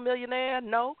 Really, are you a millionaire?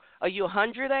 No. Are you a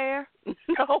hundred-aire?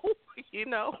 No.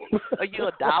 Are you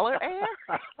a dollar-aire?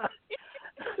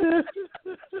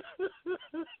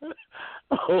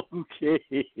 Okay.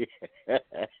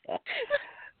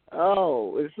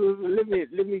 So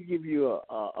let me give you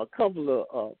a couple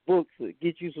of books to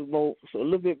get you a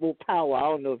little bit more power. I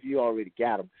don't know if you already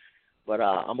got them. But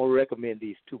I'm going to recommend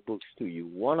these 2 books to you.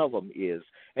 One of them is,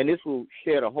 and this will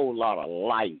shed a whole lot of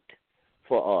light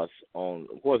for us on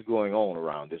what's going on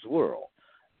around this world.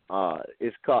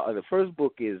 It's called, the first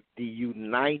book is The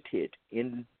United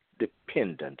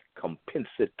Independent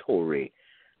Compensatory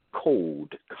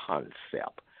Code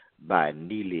Concept by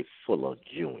Neely Fuller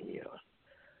Jr.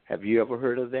 Have you ever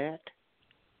heard of that?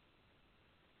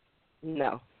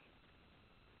 No.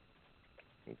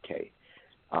 Okay.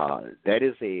 That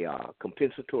is a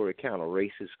compensatory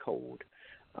counter-racist code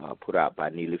put out by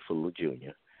Neely Fuller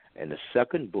Jr. And the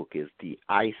second book is The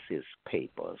ISIS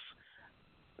Papers,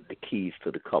 The Keys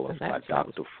to the Colors by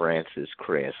Dr. Francis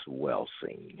Cress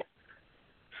Welsing.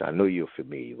 So I know you're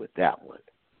familiar with that one.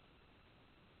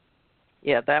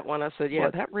 Yeah, that one I said,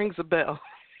 that rings a bell.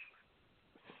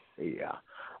 Yeah,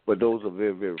 but those are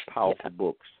very, very powerful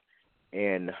books.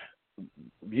 And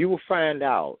you will find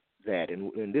out that,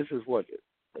 and this is what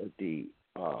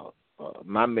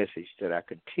my message that I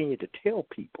continue to tell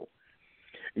people.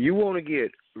 You want to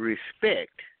get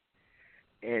respect,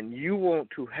 and you want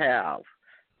to have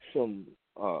some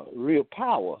real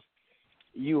power.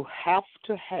 You have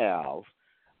to have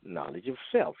knowledge of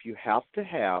self. You have to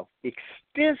have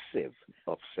extensive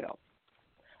of self.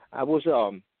 I was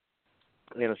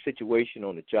in a situation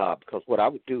on the job because what I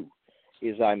would do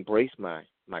is I embrace my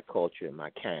culture and my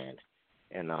kind,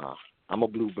 and I'm a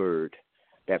bluebird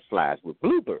that flies with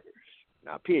bluebirds,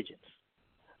 not pigeons.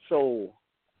 So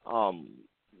on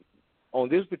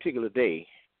this particular day,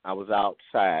 I was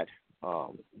outside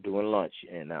doing lunch,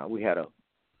 and we had a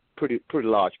pretty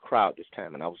large crowd this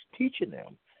time, and I was teaching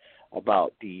them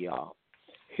about the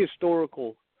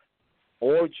historical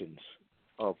origins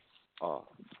of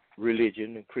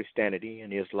religion and Christianity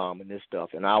and Islam and this stuff,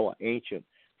 and our ancient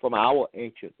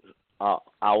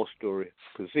story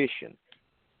position.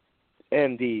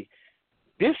 And the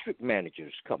district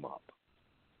managers come up,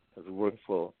 because we're working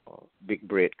for a big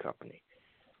bread company,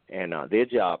 and their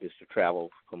job is to travel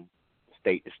from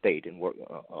state to state and work,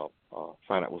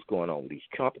 find out what's going on with each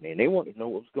company, and they wanted to know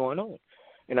what was going on.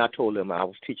 And I told them I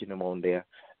was teaching them on their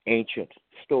ancient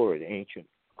story, the ancient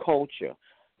culture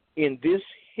in this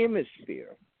hemisphere.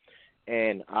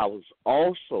 And I was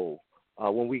also,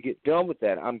 when we get done with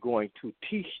that, I'm going to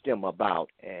teach them about,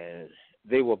 and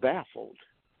they were baffled.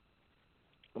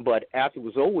 But after it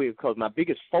was over with, because my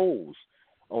biggest foes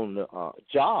on the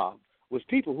job was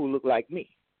people who look like me.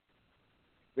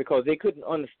 because they couldn't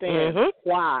understand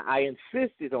why I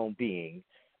insisted on being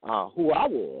who I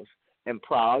was, and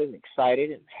proud and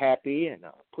excited and happy, and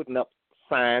putting up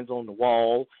signs on the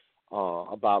wall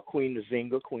about Queen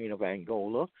Nzinga, Queen of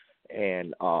Angola,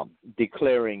 and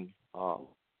declaring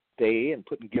day and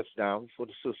putting gifts down for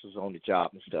the sisters on the job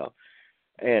and stuff.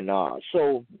 And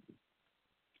so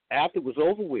after it was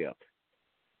over with,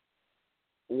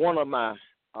 one of my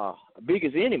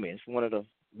biggest enemies, one of the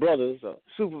brothers,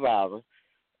 supervisor,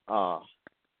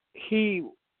 he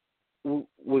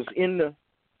was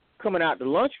coming out the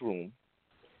lunchroom,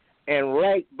 and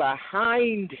right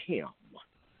behind him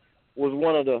was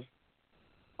one of the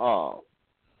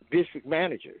district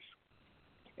managers.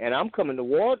 And I'm coming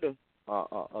toward the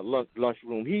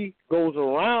lunchroom. He goes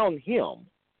around him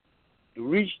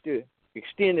to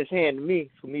extend his hand to me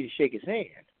for me to shake his hand.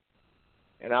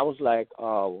 And I was like,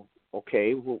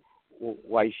 okay,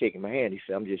 why are you shaking my hand? He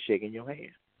said, I'm just shaking your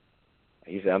hand.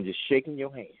 He said, I'm just shaking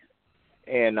your hand.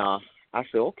 And I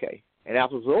said, okay. And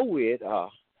after it was over with,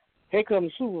 here come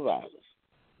the supervisors,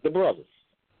 the brothers,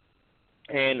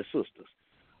 and the sisters.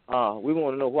 We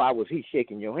want to know why was he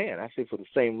shaking your hand. I said, for the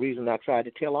same reason I tried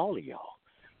to tell all of y'all.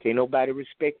 Can't nobody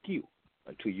respect you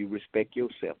until you respect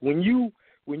yourself. When you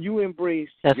embrace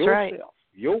yourself,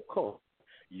 your culture,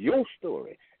 your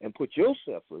story, and put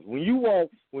yourself first. When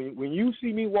you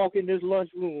see me walk in this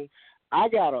lunchroom, I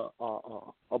got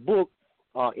a book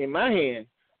in my hand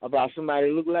about somebody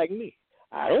that look like me.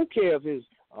 I don't care if it's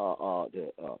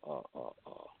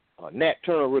Nat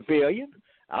Turner Rebellion.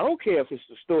 I don't care if it's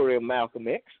the story of Malcolm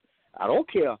X. I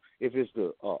don't care if it's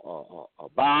the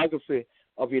biography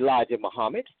of Elijah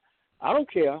Muhammad. I don't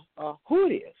care who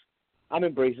it is. I'm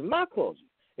embracing my culture.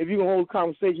 If you're going to hold a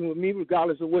conversation with me,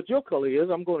 regardless of what your color is,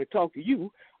 I'm going to talk to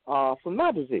you from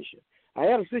my position. I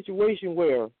had a situation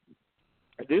where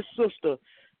this sister,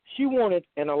 she wanted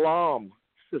an alarm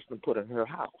system put in her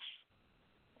house.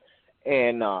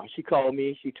 And she called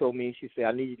me. She told me, she said,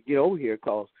 I need you to get over here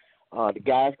because the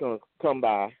guy's going to come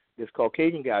by, this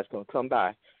Caucasian guy's going to come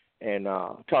by and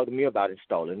talk to me about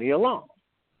installing the alarm.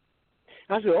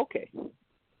 I said, okay.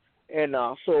 And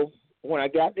so when I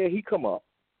got there, he come up,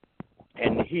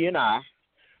 and he and I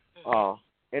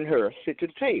and her sit to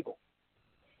the table.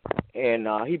 And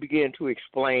he began to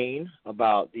explain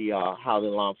about the how the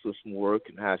alarm system works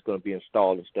and how it's going to be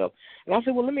installed and stuff. And I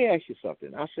said, well, let me ask you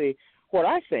something. I say, what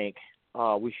I think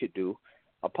we should do,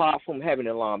 apart from having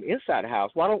an alarm inside the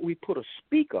house, why don't we put a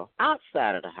speaker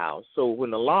outside of the house so when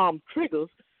the alarm triggers,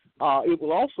 it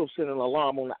will also send an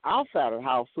alarm on the outside of the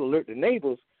house to alert the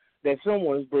neighbors that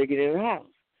someone is breaking in the house.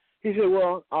 He said,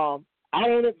 well, I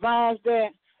don't advise that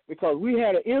because we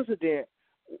had an incident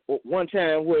one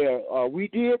time where we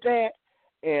did that,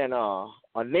 and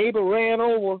a neighbor ran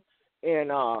over,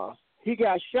 and he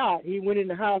got shot. He went in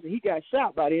the house, and he got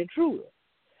shot by the intruder.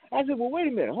 I said, well, wait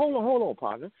a minute. Hold on,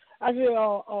 partner. I said,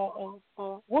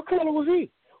 what color was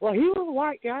he? Well, he was a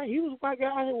white guy. I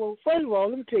said, well, first of all,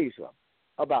 let me tell you something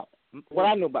about what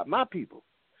I know about my people.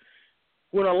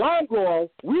 When an alarm goes off,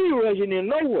 we ain't rushing in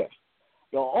nowhere.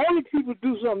 The only people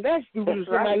do something that stupid is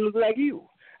somebody look like you.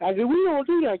 I said, we don't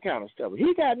do that kind of stuff.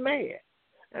 He got mad.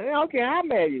 I said, okay, how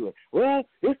mad you were? Well,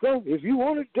 if you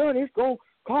want it done, it's going to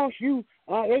cost you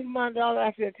 $8 million.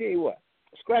 I said, I tell you what,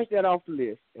 scratch that off the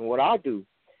list. And what I'll do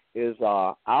is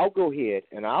I'll go ahead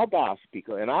and I'll buy a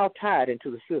speaker and I'll tie it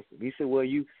into the system. He said, well,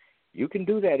 you can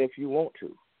do that if you want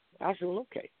to. I said, well,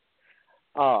 okay.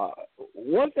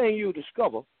 One thing you'll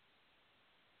discover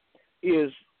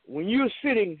is when you're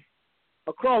sitting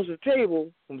across the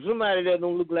table from somebody that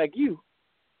don't look like you,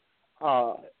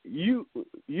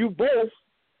 you both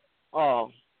are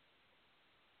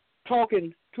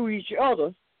talking to each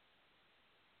other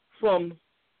from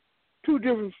two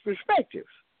different perspectives.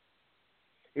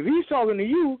 If he's talking to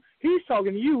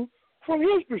you from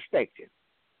his perspective.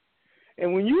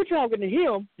 And when you're talking to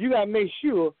him, you got to make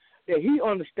sure that he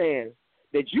understands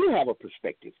that you have a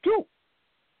perspective too.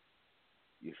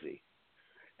 You see.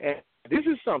 And this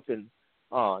is something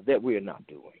that we are not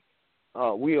doing.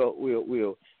 We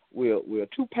are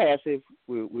too passive.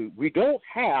 We don't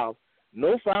have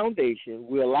no foundation.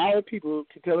 We allow people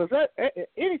to tell us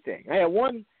anything. I had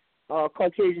one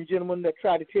Caucasian gentleman that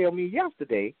tried to tell me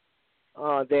yesterday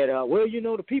that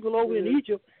well, the people over in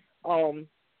Egypt,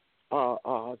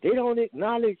 they don't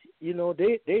acknowledge.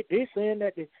 They saying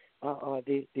that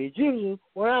the Egyptians.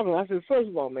 Whatever. I said, first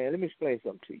of all, man, let me explain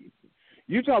something to you.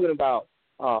 You're talking about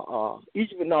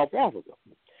Egypt and North Africa.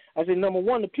 I said, number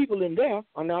one, the people in there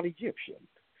are not Egyptian.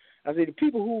 I said, the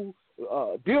people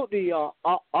who built the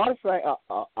artifact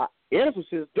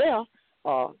edifices there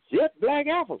are just black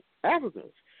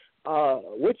Africans.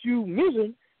 What you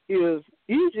missing is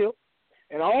Egypt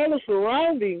and all the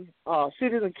surrounding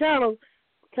cities and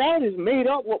counties made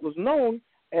up what was known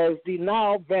as the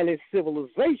Nile Valley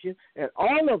Civilization, and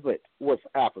all of it was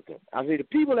African. I say the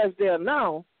people that's there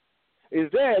now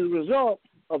is there as a result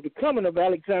of the coming of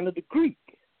Alexander the Greek.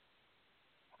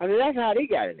 I mean, that's how they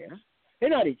got in there. They're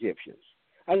not Egyptians.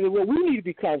 I said, what we need to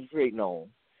be concentrating on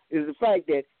is the fact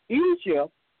that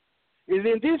Egypt is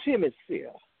in this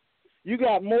hemisphere. You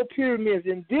got more pyramids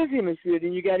in this hemisphere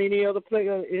than you got any other place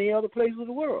of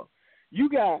the world. You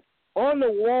got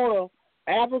underwater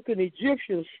African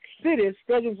Egyptian cities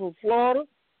stretching from Florida,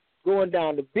 going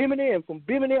down to Bimini, and from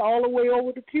Bimini all the way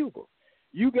over to Cuba.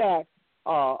 You got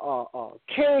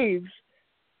caves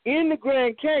in the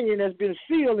Grand Canyon that's been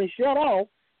sealed and shut off.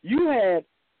 You had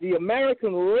the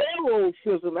American railroad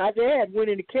system after they had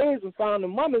went in the caves and found the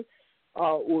mummies,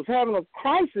 was having a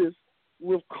crisis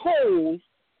with coals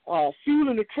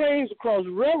fueling the trains across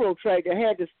the railroad track. They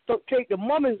had to take the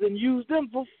mummies and use them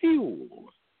for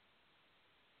fuel.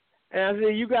 And I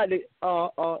said, you got to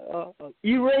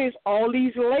erase all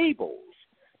these labels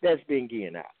that's been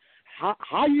given out.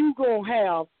 How you going to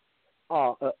have,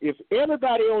 if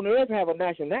everybody on earth have a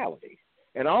nationality,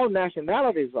 and all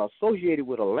nationalities are associated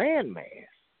with a landmass,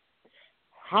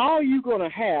 how are you going to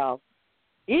have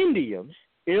Indians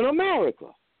in America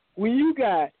when you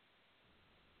got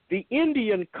the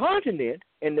Indian continent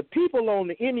and the people on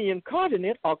the Indian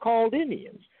continent are called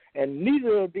Indians? And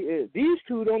neither of these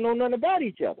two don't know nothing about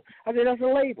each other. I said, that's a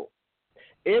label.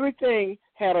 Everything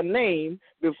had a name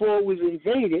before it was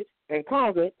invaded and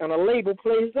conquered, and a label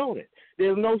placed on it.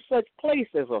 There's no such place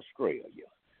as Australia.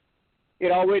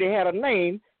 It already had a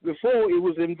name before it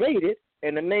was invaded,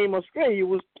 and the name Australia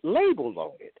was labeled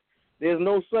on it. There's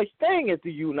no such thing as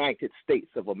the United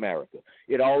States of America.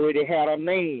 It already had a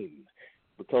name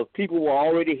because people were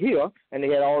already here, and they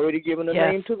had already given a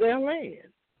name to their land.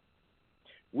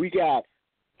 We got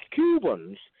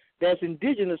Cubans that's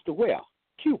indigenous to where?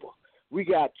 Cuba. We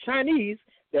got Chinese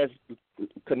that's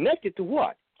connected to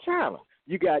what? China.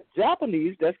 You got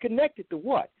Japanese that's connected to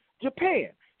what?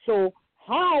 Japan. So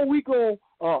how are we going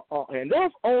and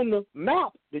that's on the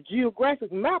map, the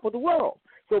geographic map of the world.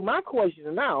 So my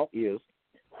question now is,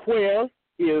 where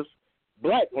is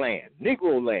black land,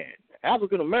 Negro land,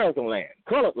 African American land,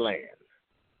 colored land?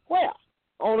 Where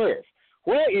on earth?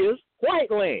 Where is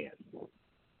white land?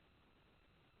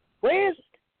 Where is it?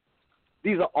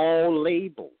 These are all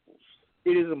labels.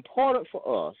 It is important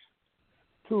for us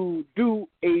to do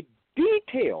a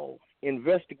detailed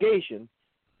investigation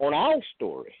on our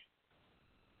story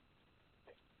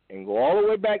and go all the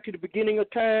way back to the beginning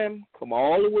of time, come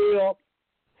all the way up,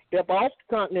 step off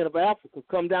the continent of Africa,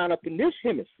 come down up in this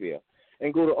hemisphere,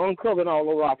 and go to uncovering all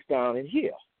the rocks down in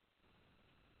here.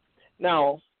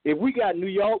 Now, if we got New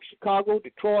York, Chicago,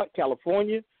 Detroit,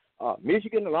 California,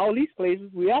 Michigan, and all these places,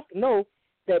 we have to know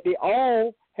that they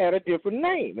all had a different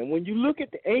name. And when you look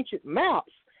at the ancient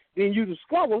maps, then you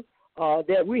discover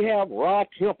that we have Ra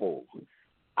Temple,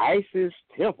 Isis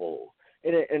Temple,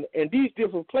 and these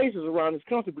different places around this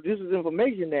country. But this is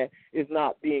information that is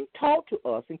not being taught to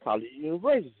us in colleges and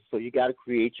universities. So you got to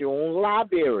create your own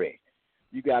library.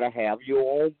 You got to have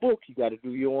your own books. You got to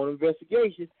do your own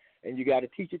investigation, and you got to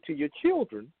teach it to your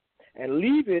children and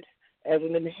leave it as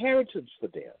an inheritance for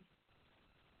them.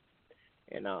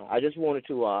 And I just wanted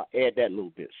to add that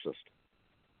little bit, sister.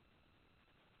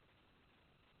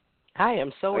 I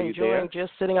am so enjoying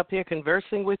just sitting up here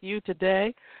conversing with you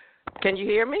today. Can you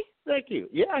hear me? Thank you.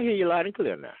 Yeah, I hear you loud and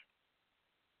clear now.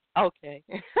 Okay.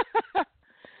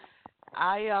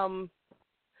 I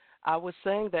was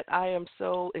saying that I am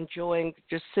so enjoying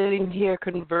just sitting here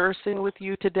conversing with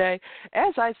you today.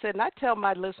 As I said, and I tell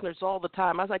my listeners all the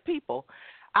time, I was like, people,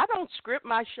 I don't script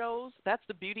my shows. That's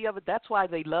the beauty of it. That's why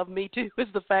they love me too, is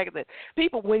the fact that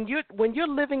people, when you're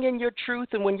living in your truth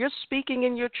and when you're speaking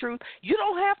in your truth, you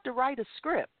don't have to write a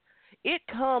script. It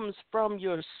comes from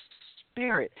your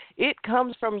spirit. It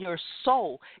comes from your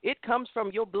soul. It comes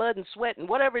from your blood and sweat and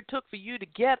whatever it took for you to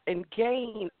get and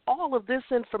gain all of this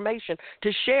information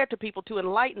to share to people, to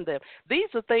enlighten them. These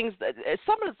are things that,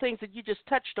 some of the things that you just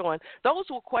touched on, those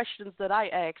were questions that I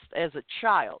asked as a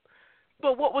child.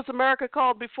 But what was America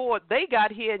called before they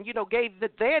got here and, gave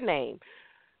their name?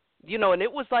 And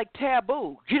it was like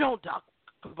taboo. You don't talk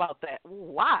about that.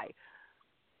 Why?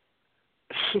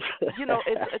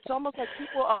 It's almost like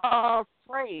people are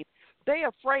afraid. They're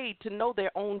afraid to know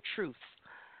their own truth.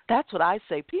 That's what I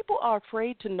say. People are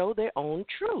afraid to know their own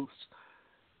truth.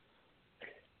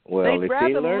 Well, they'd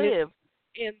rather live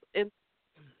in.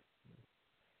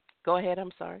 Go ahead.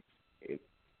 I'm sorry.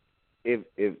 If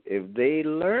they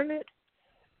learn it,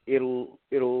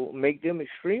 it'll make them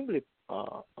extremely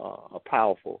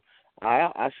powerful.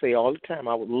 I say all the time,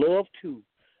 I would love to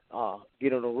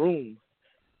get in a room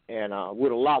and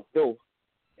with a locked door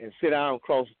and sit down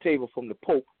across the table from the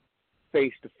Pope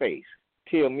face to face.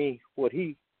 Tell me what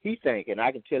he think, and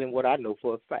I can tell him what I know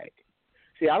for a fact.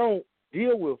 See, I don't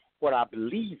deal with what I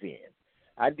believe in.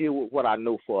 I deal with what I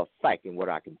know for a fact and what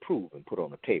I can prove and put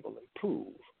on the table and prove.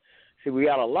 See, we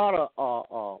got a lot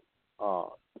of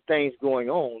things going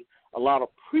on, a lot of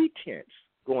pretense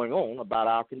going on about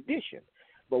our condition.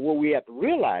 But what we have to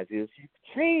realize is you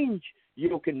change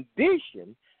your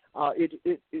condition. We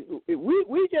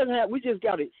just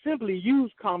got to simply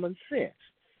use common sense.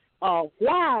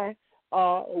 Why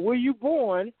were you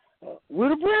born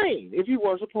with a brain if you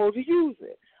weren't supposed to use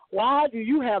it? Why do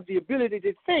you have the ability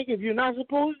to think if you're not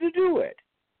supposed to do it?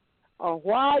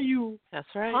 Why are you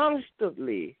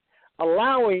constantly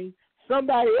allowing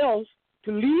somebody else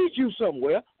to lead you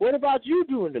somewhere? What about you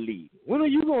doing the leading? When are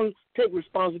you going to take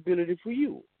responsibility for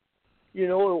you? You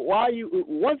know, why you?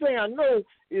 One thing I know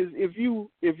is if you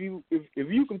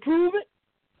can prove it,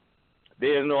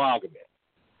 there's no argument,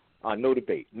 no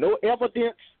debate, no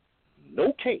evidence,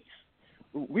 no case.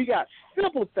 We got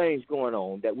simple things going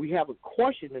on that we haven't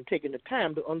questioned and taken the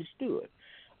time to understand.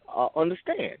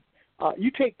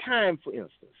 You take time, for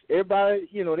instance. Everybody,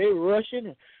 you know, they're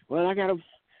rushing. Well, I gotta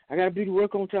be to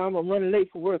work on time. I'm running late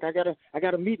for work. I got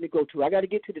a meeting to go to. I got to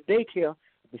get to the daycare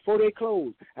before they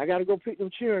close. I got to go pick them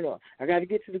children up. I got to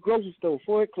get to the grocery store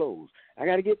before it closes. I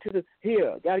got to get to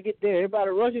got to get there.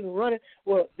 Everybody rushing and running.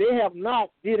 Well, they have not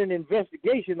did an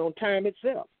investigation on time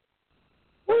itself.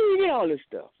 Where do you get all this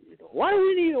stuff? You know, why do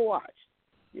we need to watch?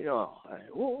 You know,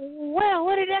 well,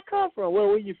 where did that come from?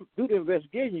 Well, when you do the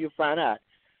investigation, you'll find out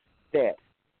that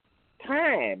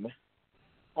time,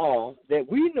 that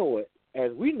we know it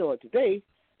as we know it today,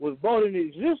 was brought into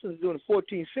existence during the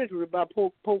 14th century by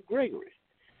Pope Gregory.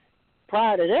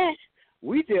 Prior to that,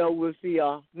 we dealt with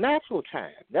the natural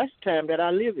time. That's the time that I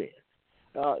live in.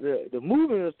 The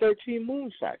movement of 13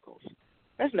 moon cycles.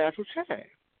 That's natural time.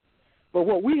 But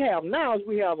what we have now is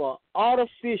we have an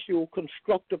artificial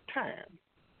constructive time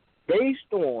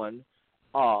based on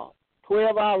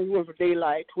 12 hours worth of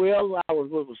daylight, 12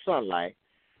 hours worth of sunlight,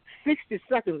 60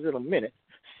 seconds in a minute,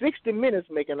 60 minutes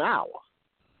make an hour.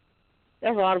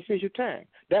 That's artificial time.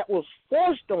 That was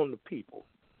forced on the people.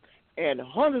 And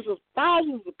hundreds of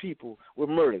thousands of people were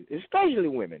murdered, especially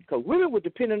women, because women were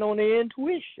dependent on their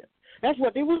intuition. That's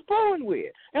what they was born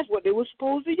with. That's what they were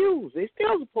supposed to use. They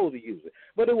still supposed to use it.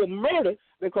 But they were murdered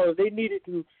because they needed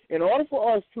to, in order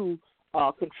for us to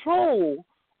control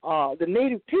the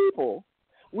native people,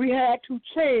 we had to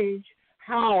change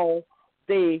how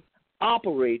they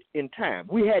operate in time.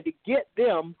 We had to get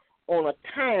them on a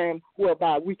time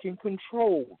whereby we can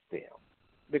control them,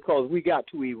 because we got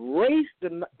to erase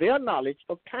their knowledge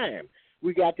of time.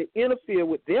 We got to interfere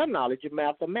with their knowledge of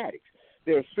mathematics.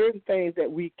 There are certain things that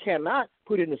we cannot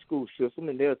put in the school system,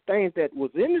 and there are things that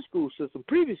was in the school system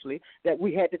previously that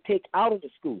we had to take out of the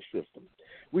school system.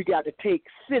 We got to take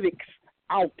civics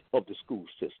out of the school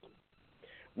system.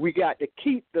 We got to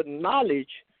keep the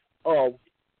knowledge of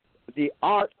the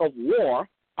art of war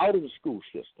out of the school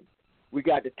system. We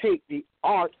got to take the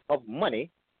art of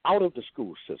money out of the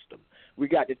school system. We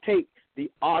got to take the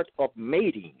art of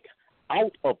mating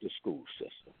out of the school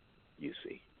system, you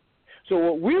see. So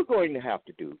what we're going to have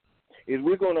to do is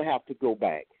we're going to have to go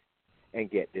back and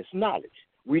get this knowledge.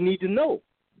 We need to know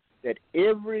that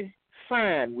every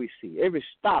sign we see, every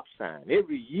stop sign,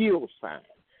 every yield sign,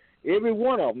 every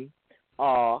one of them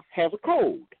has a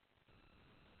code.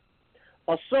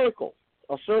 A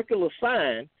circular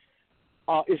sign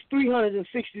is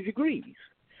 360 degrees.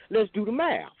 Let's do the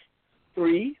math.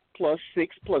 3 plus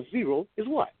 6 plus 0 is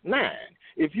what? 9.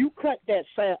 If you cut that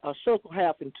circle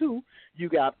half in two, you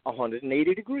got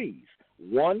 180 degrees.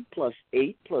 1 plus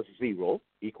 8 plus 0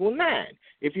 equal 9.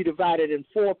 If you divide it in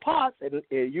 4 parts,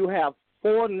 you have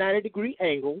 4 90-degree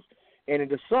angles, and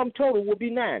the sum total will be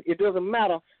 9. It doesn't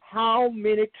matter how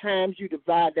many times you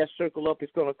divide that circle up,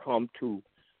 it's going to come to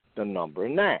the number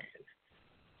 9.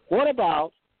 What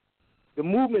about the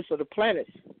movements of the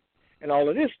planets and all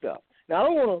of this stuff? Now, I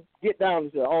don't want to get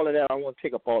down to all of that. I don't want to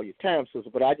take up all your time, sister,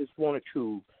 but I just wanted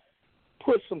to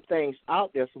put some things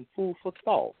out there, some food for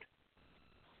thought.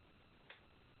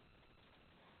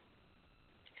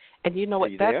 And you know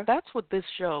what? That's what this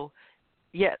show.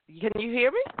 Yeah, can you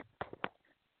hear me?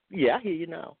 Yeah, I hear you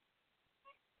now.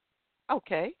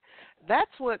 Okay,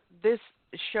 that's what this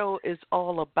show is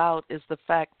all about. Is the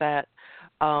fact that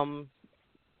I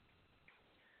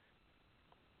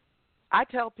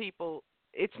tell people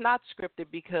it's not scripted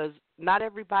because not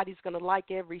everybody's going to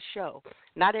like every show.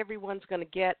 Not everyone's going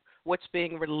to get what's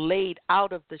being relayed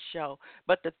out of the show.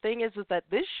 But the thing is that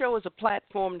this show is a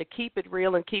platform to keep it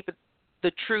real and keep it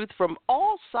the truth from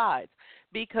all sides,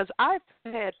 because I've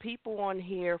had people on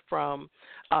here from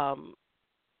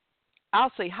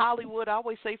I'll say Hollywood. I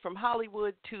always say from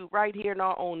Hollywood to right here in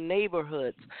our own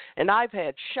neighborhoods. And I've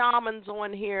had shamans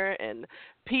on here and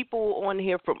people on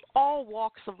here from all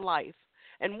walks of life.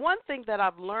 And one thing that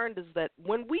I've learned is that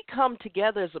when we come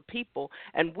together as a people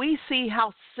and we see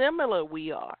how similar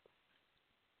we are,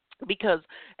 because,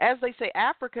 as they say,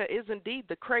 Africa is indeed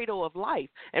the cradle of life.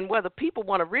 And whether people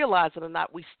want to realize it or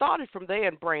not, we started from there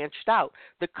and branched out.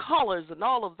 The colors and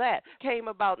all of that came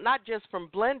about not just from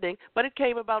blending, but it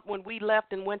came about when we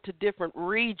left and went to different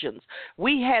regions.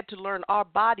 We had to learn our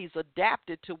bodies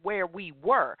adapted to where we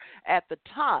were at the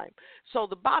time. So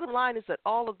the bottom line is that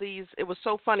all of these, it was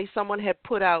so funny, someone had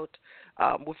put out,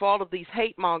 with all of these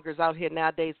hate mongers out here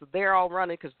nowadays, that they're all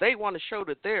running because they want to show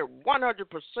that they're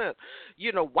 100%,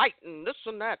 white and this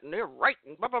and that, and they're right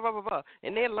and blah, blah, blah, blah, blah.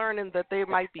 And they're learning that they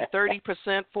might be 30%,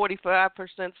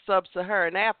 45%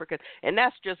 sub-Saharan African, and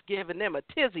that's just giving them a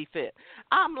tizzy fit.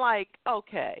 I'm like,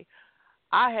 okay,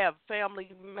 I have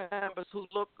family members who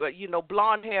look,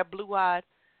 blonde hair, blue-eyed,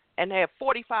 and have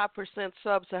 45%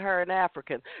 sub-Saharan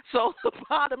African. So the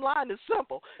bottom line is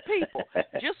simple. People,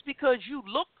 just because you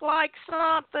look like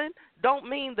something don't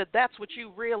mean that that's what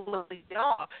you really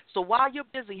are. So while you're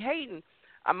busy hating,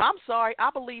 I'm sorry, I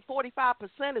believe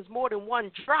 45% is more than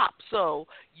one drop. So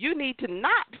you need to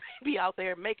not be out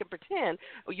there making pretend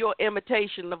your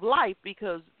imitation of life,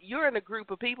 because you're in a group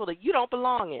of people that you don't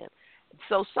belong in.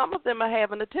 So some of them are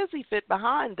having a tizzy fit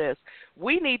behind this.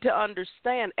 We need to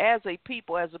understand as a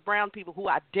people, as a brown people who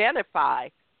identify,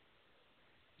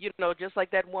 just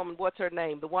like that woman, what's her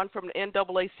name, the one from the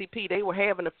NAACP, they were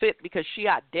having a fit because she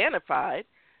identified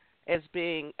as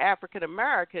being African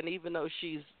American, even though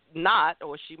she's not,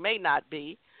 or she may not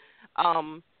be.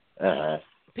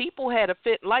 People had a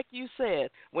fit, like you said,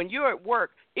 when you're at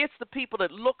work, it's the people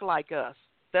that look like us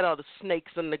that are the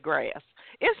snakes in the grass.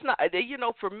 It's not,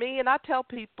 for me, and I tell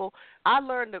people, I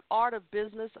learned the art of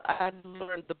business, I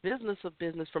learned the business of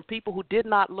business from people who did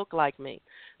not look like me.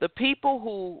 The people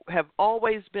who have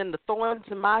always been the thorns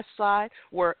in my side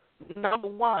were, number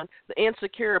one, the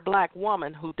insecure black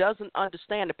woman who doesn't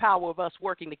understand the power of us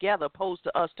working together opposed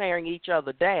to us tearing each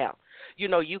other down.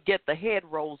 You get the head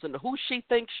rolls and who she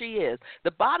thinks she is.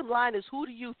 The bottom line is, who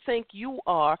do you think you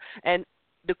are? And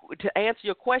to answer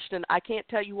your question, I can't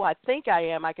tell you who I think I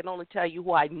am. I can only tell you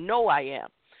who I know I am.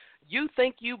 You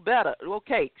think you better.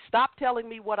 Okay, stop telling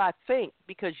me what I think,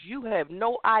 because you have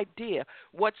no idea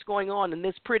what's going on in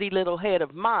this pretty little head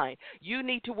of mine. You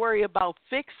need to worry about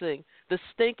fixing the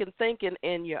stinking thinking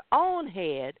in your own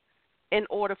head in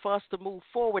order for us to move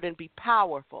forward and be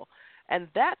powerful. And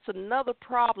that's another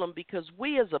problem, because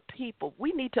we as a people,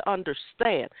 we need to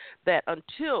understand that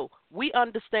until we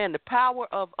understand the power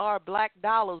of our black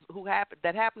dollars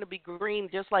that happen to be green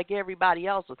just like everybody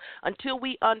else's, until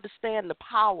we understand the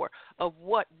power of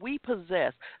what we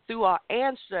possess through our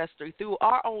ancestry, through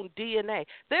our own DNA.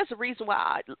 There's a reason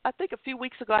why I think a few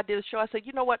weeks ago I did a show. I said,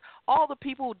 you know what, all the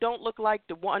people who don't look like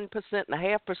the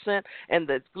 1.5% and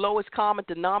the lowest common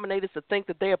denominators that think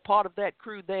that they're part of that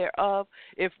crew thereof,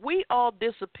 if we all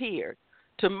disappeared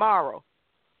tomorrow,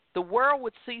 the world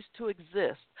would cease to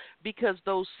exist, because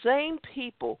those same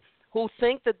people who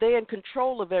think that they're in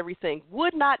control of everything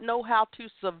would not know how to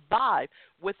survive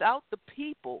without the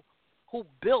people who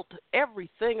built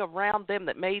everything around them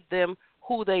that made them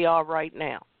who they are right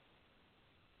now.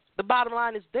 The bottom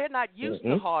line is they're not used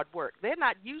to hard work. They're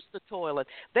not used to toiling.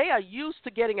 They are used to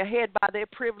getting ahead by their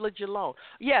privilege alone.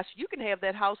 Yes, you can have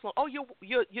that house loan. Oh,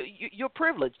 you're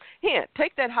privileged. Here,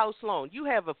 take that house loan. You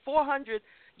have a 400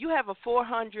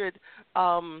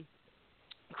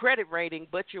 credit rating,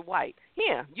 but you're white.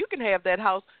 Here, you can have that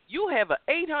house. You have an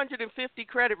 850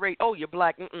 credit rate. Oh, you're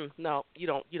black. No, you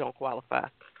don't qualify.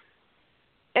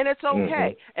 And it's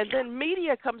okay. And then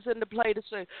media comes into play to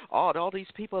say, oh, all these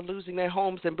people are losing their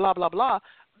homes and blah, blah, blah.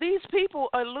 These people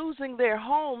are losing their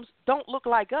homes don't look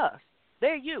like us.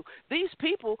 They're you. These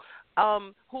people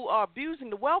who are abusing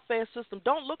the welfare system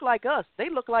don't look like us. They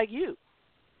look like you.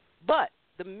 But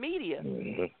the media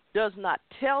does not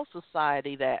tell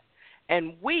society that.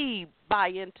 And we buy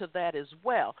into that as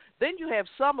well. Then you have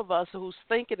some of us whose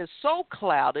thinking is so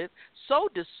clouded, so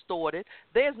distorted,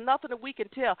 there's nothing that we can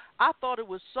tell. I thought it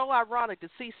was so ironic to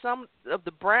see some of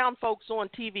the brown folks on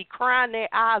TV crying their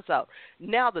eyes out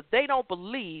now that they don't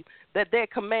believe that their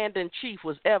commander-in-chief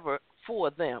was ever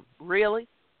for them. Really?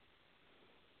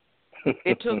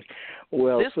 It took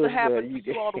this to happen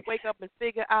for you all to wake up and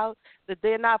figure out that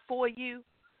they're not for you.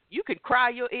 You could cry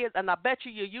your ears, and I bet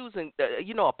you're using,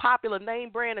 a popular name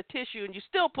brand of tissue, and you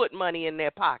still put money in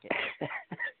their pocket.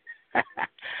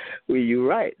 Well, you're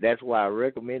right. That's why I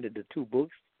recommended the 2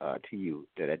 books to you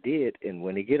that I did. And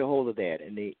when they get a hold of that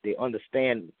and they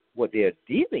understand what they're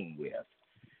dealing with,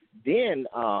 then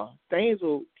things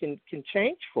can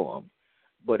change for them.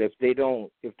 But if they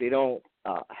don't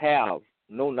have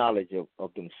no knowledge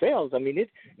of themselves, I mean,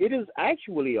 it is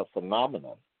actually a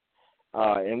phenomenon.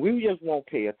 And we just won't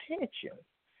pay attention.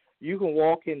 You can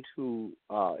walk into,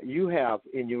 you have,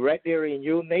 right there in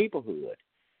your neighborhood,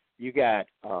 you got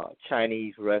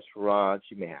Chinese restaurants,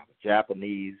 you may have a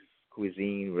Japanese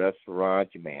cuisine restaurant,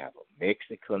 you may have a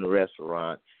Mexican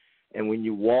restaurant. And when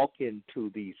you walk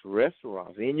into these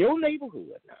restaurants in your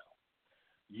neighborhood now,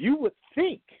 you would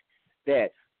think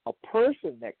that a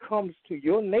person that comes to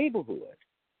your neighborhood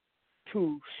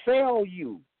to sell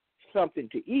you something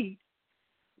to eat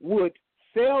would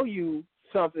sell you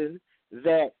something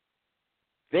that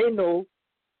they know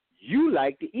you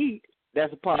like to eat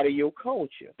that's a part of your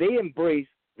culture. They embrace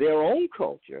their own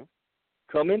culture,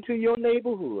 come into your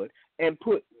neighborhood, and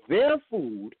put their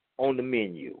food on the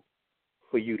menu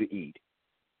for you to eat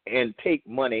and take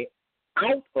money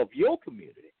out of your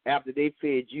community after they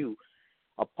fed you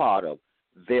a part of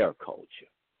their culture.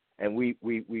 And we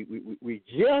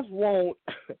just won't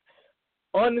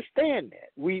understand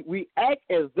that. We act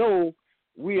as though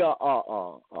we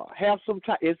have some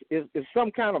type. It's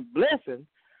some kind of blessing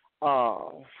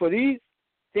for these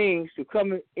things to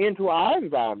come into our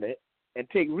environment and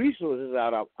take resources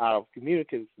out of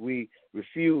communities. We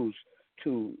refuse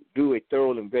to do a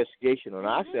thorough investigation on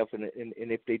ourselves, and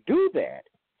if they do that,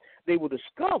 they will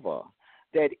discover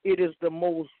that it is the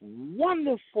most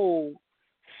wonderful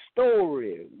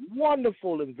story,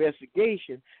 wonderful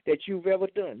investigation that you've ever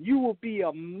done. You will be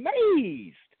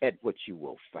amazed at what you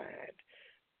will find.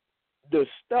 The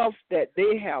stuff that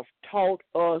they have taught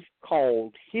us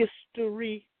called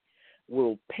history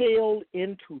will pale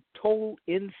into total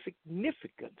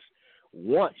insignificance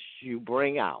once you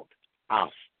bring out our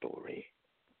story.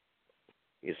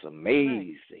 It's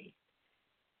amazing. Right.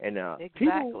 And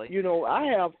exactly. people, I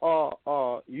have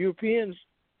Europeans,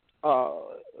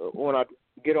 when I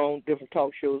get on different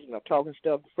talk shows and I'm talking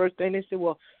stuff, the first thing they say,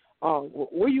 well,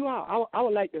 where you are? I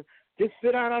would like to just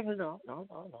sit down. I said, no.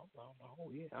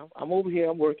 Yeah, I'm over here.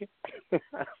 I'm working. I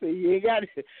said, you ain't got to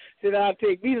sit down and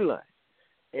take me to lunch.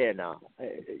 And, I'm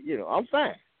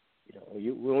fine. We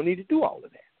don't need to do all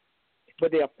of that.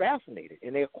 But they are fascinated,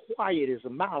 and they're quiet as a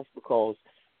mouse because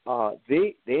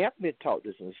they haven't been taught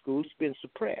this in the school. It's been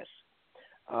suppressed.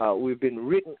 We've been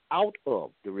written out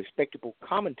of the respectable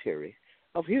commentary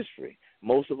of history.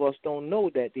 Most of us don't know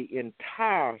that the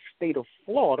entire state of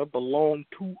Florida belonged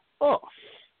to us.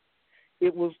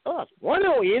 It was us. One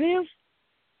of the Indians,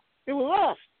 it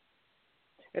was us.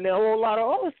 And there are a whole lot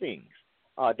of other things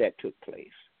that took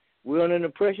place. We're under the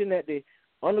impression that the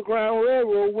Underground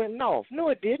Railroad went north. No,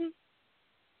 it didn't.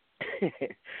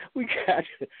 we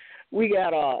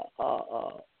got a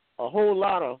whole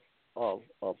lot of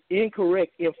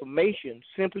incorrect information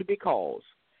simply because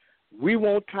we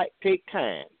won't take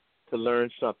time to learn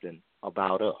something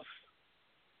about us.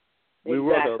 We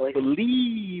rather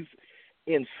believe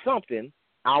in something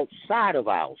outside of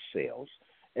ourselves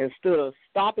instead of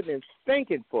stopping and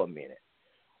thinking for a minute.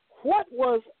 What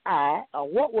was I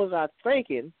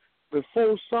thinking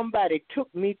before somebody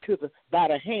took me by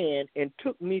the hand and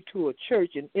took me to a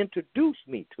church and introduced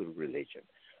me to the religion?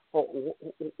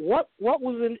 What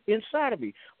was inside of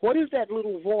me? What is that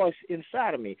little voice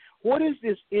inside of me? What is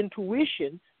this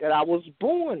intuition that I was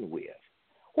born with?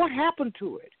 What happened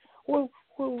to it? Well,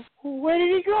 where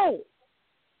did it go?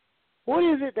 What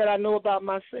is it that I know about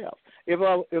myself? If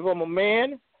I'm a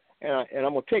man and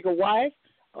I'm going to take a wife,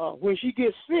 when she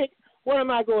gets sick, what am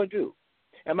I going to do?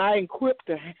 Am I equipped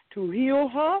to heal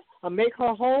her or make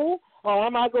her whole, or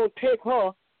am I going to take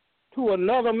her to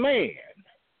another man?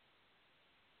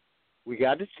 We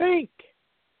got to think.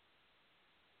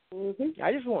 Mm-hmm.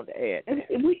 I just wanted to add that.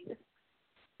 And we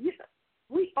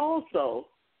also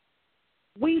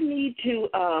need to,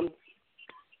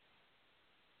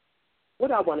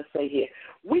 what I want to say here,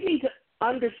 we need to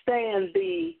understand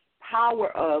the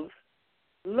power of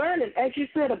learning, as you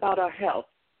said, about our health,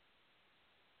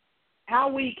 how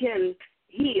we can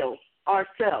heal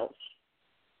ourselves.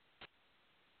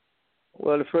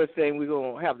 Well, the first thing we're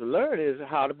going to have to learn is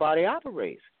how the body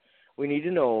operates. We need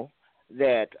to know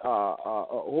that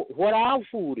what our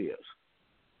food is.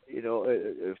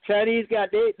 If Chinese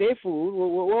got their food,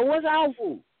 well, what's our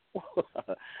food?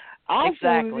 Our food is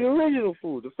Exactly. the original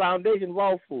food, the foundation of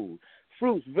all food.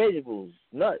 Fruits, vegetables,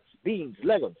 nuts, beans,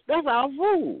 legumes. That's our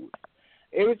food.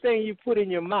 Everything you put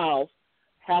in your mouth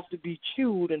has to be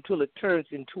chewed until it turns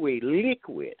into a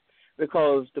liquid,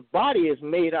 because the body is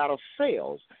made out of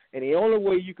cells, and the only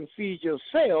way you can feed your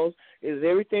cells is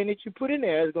everything that you put in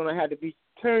there is going to have to be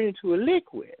turned into a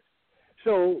liquid.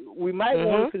 So we might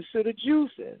want to consider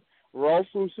juicing raw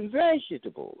fruits and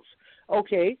vegetables.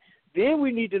 Okay, then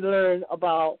we need to learn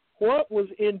about what was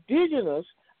indigenous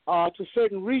to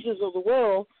certain regions of the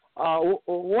world.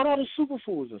 What are the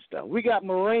superfoods and stuff? We got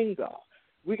moringa.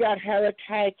 We got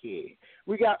haritaki.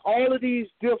 We got all of these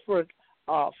different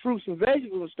fruits and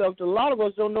vegetables and stuff that a lot of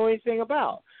us don't know anything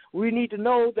about. We need to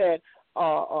know that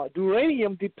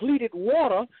uranium depleted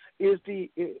water is the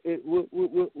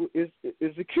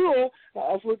cure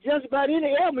for just about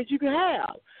any ailment you can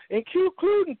have,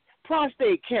 including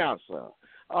prostate cancer,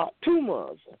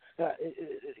 tumors,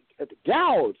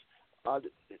 gout,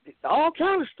 all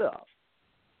kind of stuff.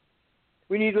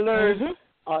 We need to learn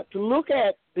to look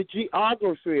at the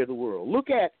geography of the world. Look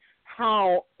at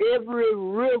how every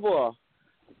river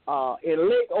and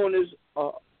lake on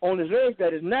this earth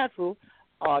that is natural,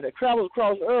 that travels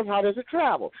across the earth, how does it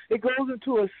travel? It goes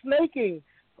into a snaking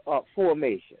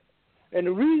formation. And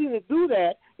the reason to do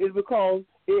that is because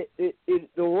the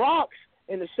rocks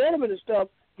and the sediment and stuff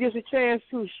gives a chance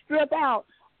to strip out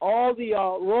all the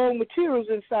wrong materials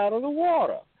inside of the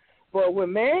water. But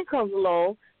when man comes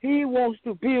along, he wants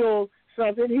to build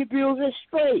something, he builds it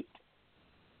straight.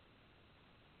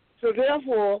 So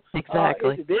therefore,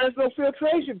 there's no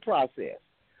filtration process.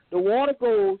 The water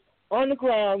goes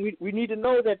underground. We need to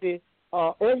know that the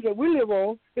earth that we live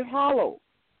on is hollow.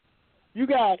 You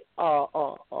got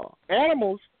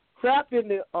animals trapped in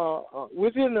the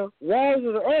within the walls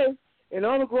of the earth and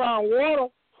underground water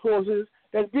sources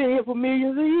that's been here for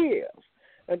millions of years.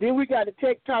 And then we got the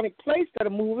tectonic plates that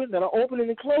are moving, that are opening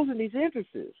and closing these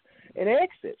entrances and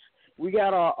exits. We got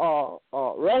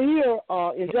right here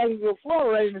in Jacksonville,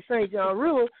 Florida, right in the St. John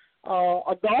River,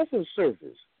 a dolphin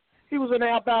surface. He was an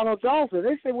albino dolphin.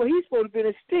 They said, well, he's supposed to have been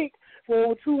extinct for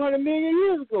over 200 million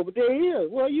years ago, but there he is.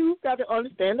 Well, you've got to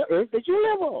understand the earth that you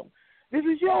live on. This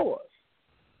is yours.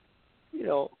 You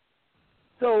know,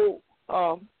 so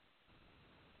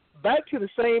back to the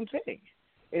same thing.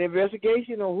 An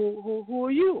investigation on who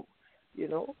are you? You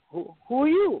know, who are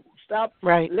you? Stop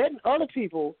letting other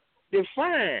people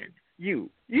define you.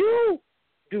 You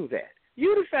do that.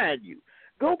 You define you.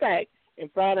 Go back and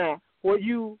find out what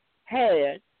you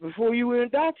had before you were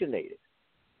indoctrinated.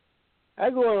 I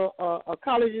go to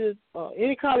colleges,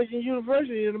 any college and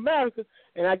university in America,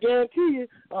 and I guarantee you,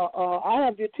 I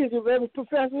have the attention of every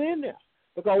professor in there,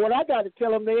 because what I got to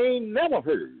tell them they ain't never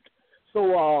heard.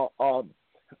 So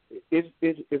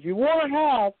if you want to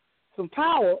have some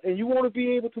power and you want to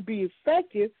be able to be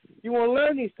effective, you want to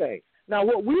learn these things. Now,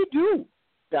 what we do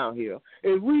down here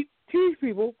is we teach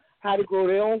people how to grow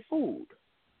their own food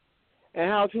and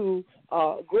how to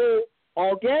grow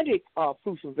organic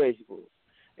fruits and vegetables.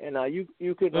 And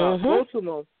you can go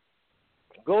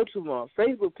to my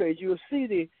Facebook page. You'll see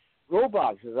the grow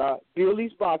boxes. I build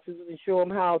these boxes and show them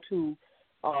how to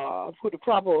put the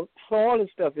proper soil and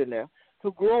stuff in there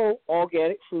to grow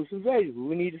organic fruits and vegetables.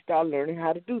 We need to start learning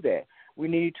how to do that. We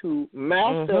need to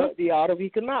master the art of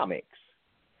economics.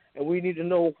 And we need to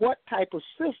know what type of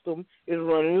system is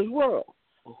running this world.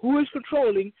 Who is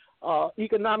controlling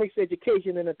economics,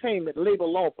 education, entertainment, labor,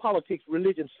 law, politics,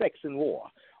 religion, sex, and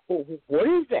war? What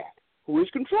is that? Who is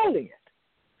controlling it?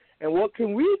 And what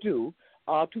can we do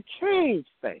to change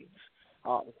things?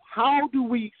 How do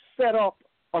we set up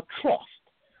a trust?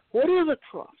 What is a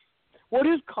trust? What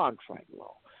is contract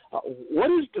law?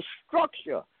 What is the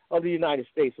structure of the United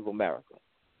States of America?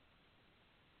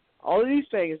 All of these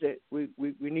things that we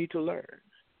need to learn.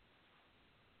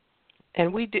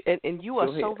 And we do, and you are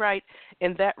so right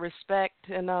in that respect.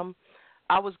 And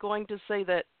I was going to say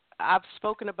that I've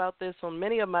spoken about this on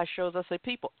many of my shows. I say,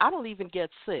 people, I don't even get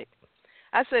sick.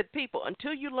 I said, people,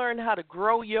 until you learn how to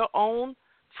grow your own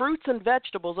fruits and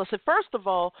vegetables, I said, first of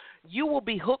all, you will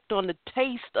be hooked on the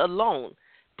taste alone.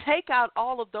 Take out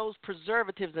all of those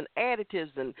preservatives and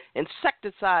additives and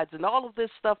insecticides and all of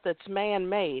this stuff that's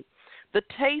man-made. The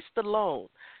taste alone,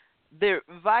 the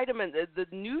vitamin, the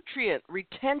nutrient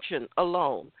retention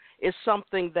alone is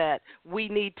something that we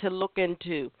need to look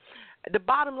into. The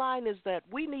bottom line is that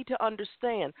we need to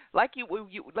understand, like you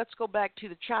let's go back to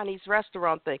the Chinese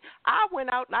restaurant thing. I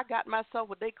went out and I got myself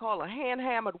what they call a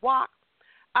hand-hammered wok.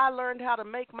 I learned how to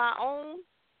make my own.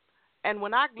 And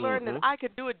when I learned that I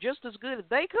could do it just as good as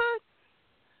they could,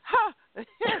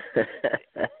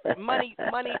 money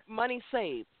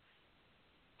saved.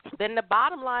 Then the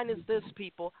bottom line is this,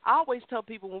 people. I always tell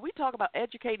people when we talk about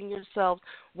educating yourselves,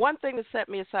 one thing that set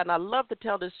me aside, and I love to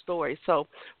tell this story. So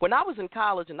when I was in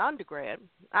college and undergrad,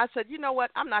 I said, you know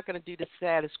what, I'm not going to do the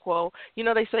status quo. You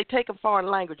know, they say take a foreign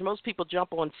language. Most people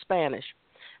jump on Spanish.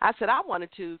 I said I wanted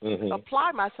to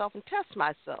apply myself and test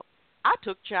myself. I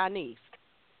took Chinese.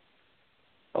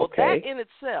 Well, that in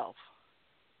itself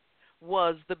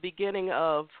was the beginning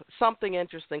of something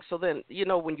interesting. So then, you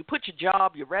know, when you put your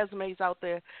job, your resumes out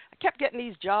there, I kept getting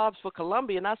these jobs for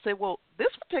Columbia, and I said, well, this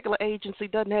particular agency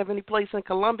doesn't have any place in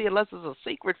Columbia unless it's a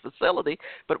secret facility,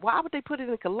 but why would they put it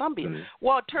in Columbia?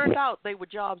 Well, it turned out they were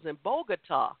jobs in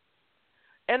Bogota.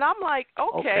 And I'm like,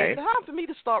 okay, time for me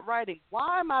to start writing.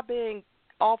 Why am I being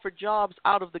offered jobs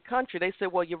out of the country? They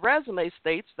said, well, your resume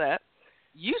states that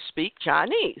you speak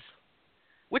Chinese,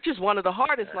 which is one of the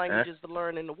hardest languages to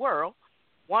learn in the world,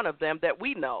 one of them that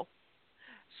we know.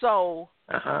 So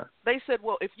they said,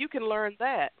 well, if you can learn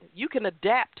that, you can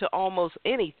adapt to almost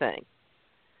anything.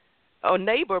 A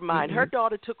neighbor of mine, her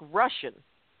daughter took Russian.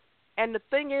 And the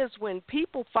thing is, when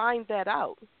people find that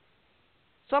out,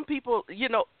 some people, you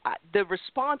know, the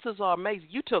responses are amazing.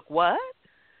 You took what?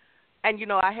 And, you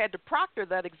know, I had to proctor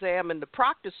that exam, and the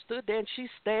proctor stood there, and she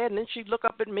stared, and then she'd look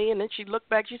up at me, and then she'd look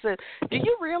back. She said, do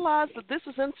you realize that this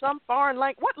is in some foreign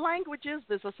language? What language is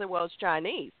this? I said, well, it's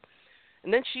Chinese.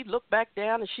 And then she'd look back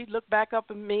down, and she'd look back up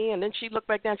at me, and then she'd look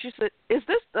back down. She said, is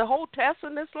this the whole test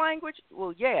in this language?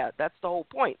 Well, yeah, that's the whole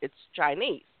point. It's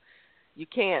Chinese. You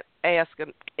can't ask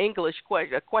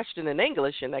a question in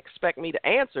English and expect me to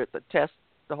answer it.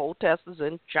 The whole test is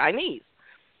in Chinese.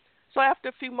 So after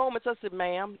a few moments, I said,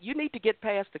 ma'am, you need to get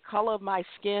past the color of my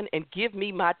skin and give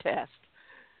me my test.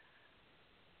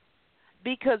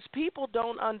 Because people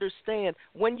don't understand.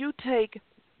 When you take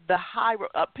the high road,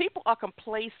 people are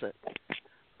complacent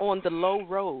on the low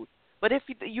road. But if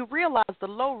you realize the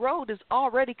low road is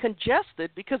already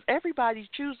congested because everybody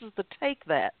chooses to take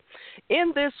that.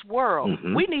 In this world,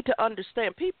 we need to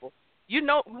understand people. You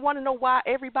want to know why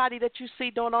everybody that you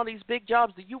see doing all these big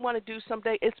jobs that you want to do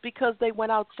someday, it's because they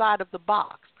went outside of the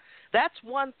box. That's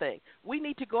one thing. We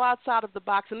need to go outside of the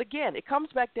box. And, again, it comes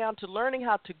back down to learning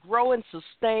how to grow and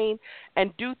sustain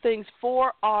and do things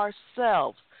for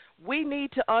ourselves. We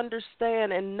need to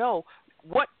understand and know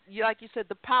what, like you said,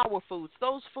 the power foods,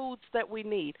 those foods that we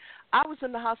need. I was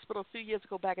in the hospital a few years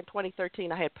ago, back in 2013.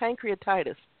 I had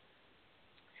pancreatitis.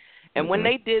 And when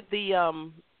they did the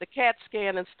CAT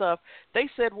scan and stuff, they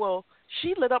said, well,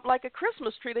 she lit up like a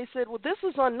Christmas tree. They said, well, this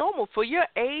is unnormal. For your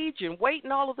age and weight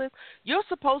and all of this, you're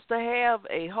supposed to have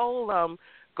a whole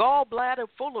gallbladder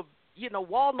full of, you know,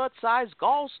 walnut-sized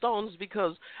gallstones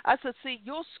because I said, see,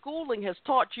 your schooling has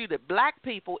taught you that black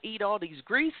people eat all these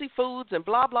greasy foods and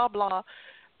blah, blah, blah.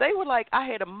 They were like, I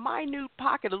had a minute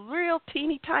pocket of real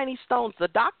teeny tiny stones. The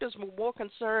doctors were more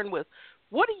concerned with,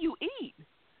 what do you eat?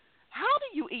 How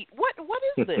do you eat? What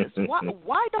is this?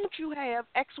 Why don't you have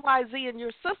XYZ in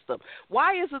your system?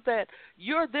 Why is it that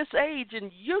you're this age and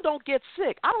you don't get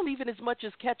sick? I don't even as much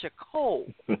as catch a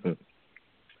cold. The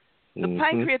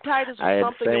pancreatitis was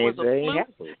something that was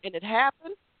a flu, and it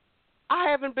happened. I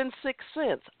haven't been sick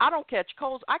since. I don't catch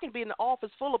colds. I can be in the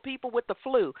office full of people with the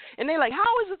flu, and they're like,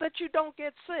 how is it that you don't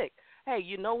get sick? Hey,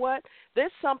 you know what?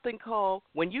 There's something called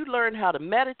when you learn how to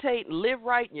meditate and live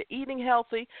right and you're eating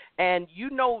healthy and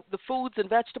you know the foods and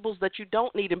vegetables that you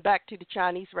don't need, and back to the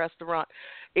Chinese restaurant.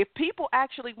 If people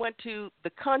actually went to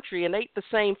the country and ate the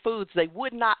same foods, they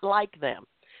would not like them.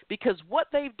 Because what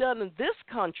they've done in this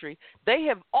country, they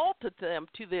have altered them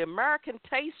to the American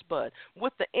taste bud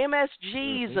with the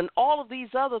MSGs and all of these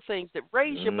other things that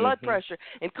raise your blood pressure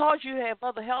and cause you to have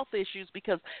other health issues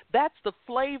because that's the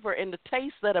flavor and the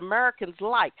taste that Americans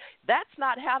like. That's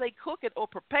not how they cook it or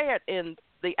prepare it in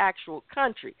the actual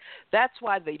country. That's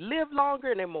why they live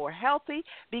longer and they're more healthy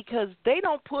because they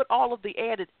don't put all of the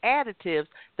added additives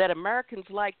that Americans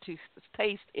like to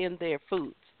taste in their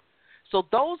foods. So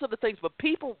those are the things. But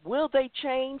people, will they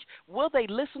change? Will they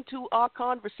listen to our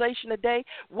conversation today?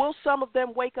 Will some of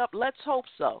them wake up? Let's hope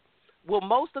so. Will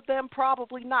most of them?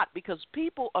 Probably not, because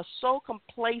people are so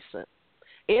complacent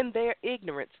in their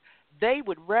ignorance. They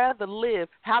would rather live,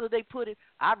 how do they put it?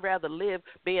 I'd rather live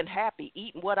being happy,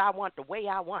 eating what I want the way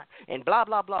I want, and blah,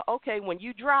 blah, blah. Okay, when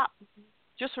you drop,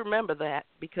 just remember that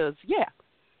because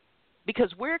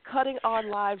we're cutting our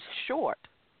lives short.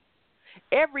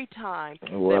 Every time I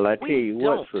tell you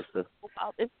what, sister, go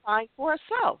out and find for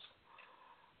ourselves.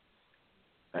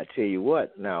 I tell you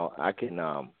what, now I can,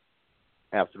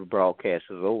 after the broadcast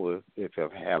is over, if I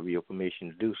have your permission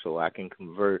to do so, I can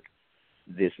convert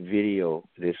this video,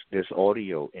 this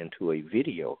audio into a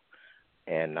video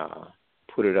and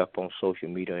put it up on social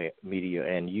media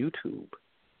and YouTube.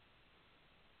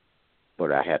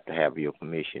 but I have to have your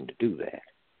permission to do that.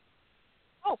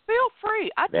 Oh, feel free.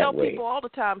 I tell people all the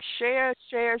time,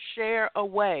 share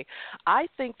away. I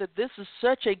think that this is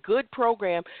such a good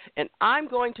program, and I'm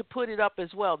going to put it up as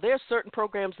well. There are certain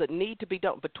programs that need to be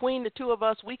done. Between the two of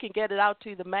us, we can get it out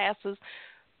to the masses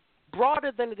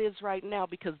broader than it is right now,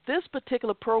 because this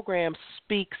particular program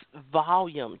speaks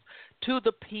volumes to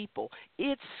the people.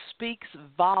 It speaks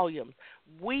volumes.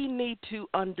 We need to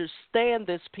understand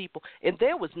this, people. And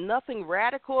there was nothing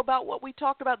radical about what we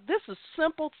talked about. This is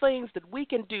simple things that we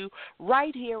can do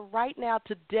right here, right now,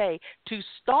 today, to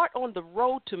start on the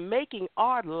road to making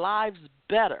our lives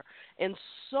better in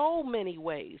so many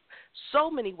ways.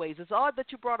 So many ways. It's odd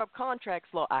that you brought up contracts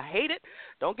law. I hate it.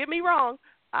 Don't get me wrong.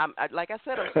 Like I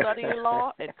said, I'm studying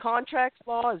law, and contracts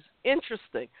law is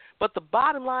interesting. But the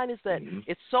bottom line is that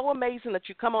it's so amazing that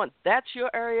you come on. That's your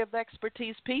area of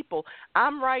expertise, people.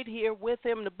 I'm right here with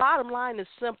him. The bottom line is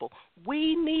simple.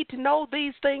 We need to know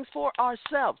these things for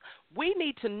ourselves. We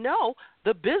need to know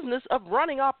the business of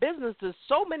running our businesses.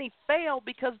 So many fail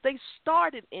because they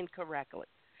started incorrectly.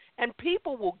 And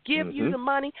people will give you the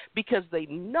money because they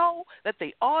know that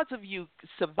the odds of you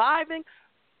surviving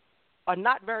are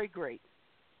not very great.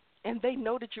 And they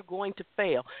know that you're going to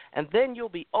fail. And then you'll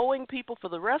be owing people for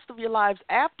the rest of your lives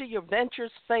after your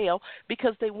ventures fail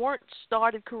because they weren't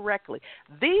started correctly.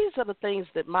 These are the things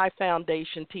that my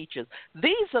foundation teaches.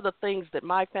 These are the things that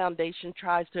my foundation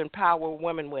tries to empower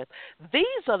women with.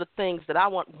 These are the things that I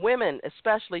want women,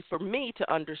 especially for me,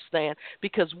 to understand,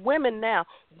 because women now,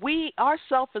 our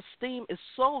self-esteem is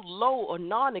so low or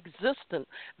non-existent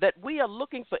that we are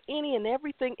looking for any and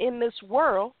everything in this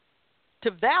world to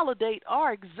validate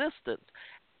our existence.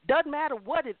 Doesn't matter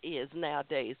what it is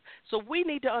nowadays. So we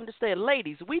need to understand,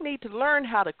 ladies, we need to learn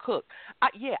how to cook.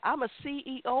 I'm a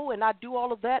CEO and I do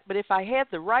all of that, but if I had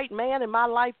the right man in my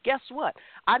life, guess what?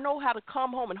 I know how to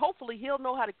come home, and hopefully he'll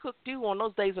know how to cook too on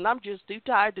those days, and I'm just too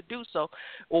tired to do so.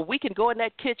 Or we can go in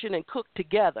that kitchen and cook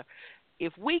together.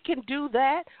 If we can do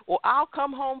that, or I'll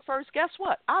come home first, guess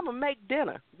what? I'm going to make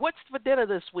dinner. What's for dinner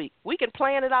this week? We can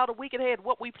plan it out a week ahead,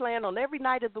 what we plan on every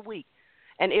night of the week.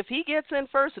 And if he gets in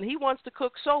first and he wants to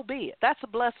cook, so be it. That's a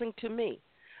blessing to me.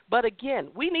 But again,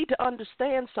 we need to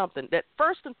understand something, that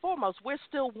first and foremost, we're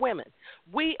still women.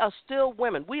 We are still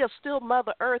women. We are still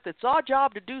Mother Earth. It's our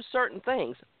job to do certain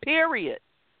things, period.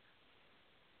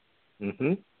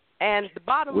 Mm-hmm. And the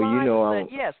bottom line is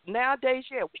that, yes, nowadays,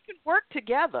 we can work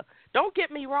together. Don't get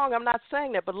me wrong, I'm not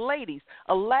saying that. But ladies,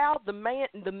 allow the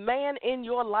man in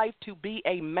your life to be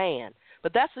a man.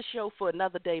 But that's a show for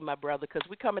another day, my brother, because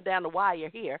we're coming down the wire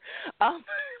here.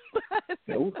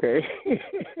 Okay.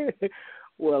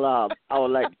 Well, I would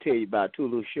like to tell you about two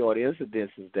little short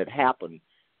incidences that happened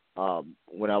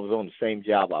when I was on the same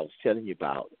job I was telling you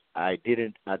about. I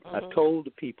told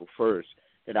the people first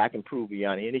that I can prove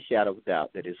beyond any shadow of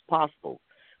doubt that it's possible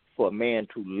for a man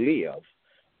to live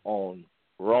on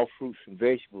raw fruits and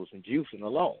vegetables and juicing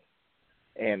alone.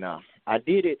 And I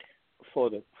did it for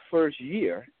the first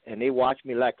year, and they watched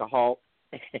me like a hawk.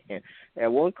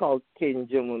 And one Caucasian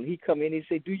gentleman, he come in, he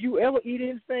said, "Do you ever eat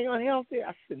anything unhealthy?"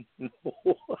 I said, "No."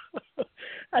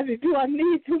 I said, "Do I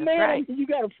need to, man? Right. You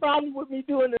got a problem with me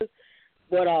doing this?"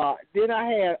 But then I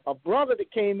had a brother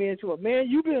that came in to it. "Man,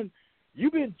 you've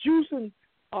been juicing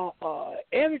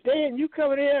every day, and you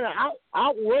coming in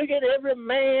out working every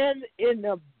man in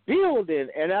the building."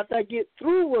 And after I get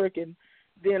through working,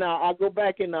 then I'll go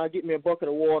back and get me a bucket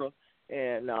of water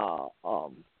and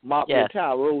mop the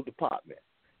entire road department.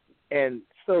 And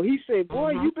so he said,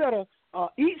 "Boy, you better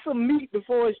eat some meat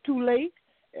before it's too late."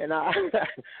 And I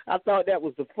thought that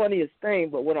was the funniest thing.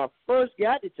 But when I first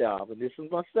got the job, and this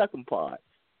is my second part,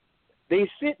 they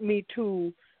sent me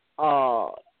to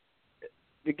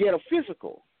get a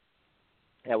physical.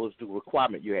 That was the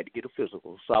requirement. You had to get a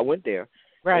physical. So I went there.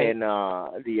 Right. And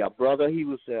the brother, he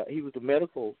was the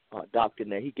medical doctor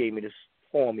there. He gave me this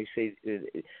form. He said,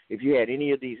 "If you had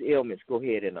any of these ailments, go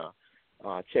ahead and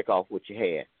check off what you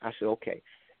had." I said, "Okay."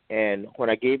 And when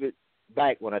I gave it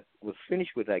back, when I was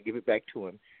finished with it, I gave it back to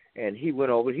him. And he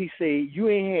went over. He said, "You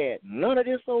ain't had none of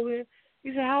this over here?" He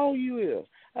said, "How old you is?"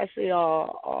 I said,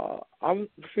 "I'm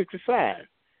 55.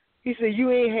 He said,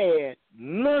 "You ain't had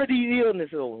none of these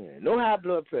illnesses over here. No high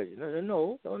blood pressure."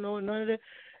 No, none of that.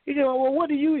 He said, "Well, what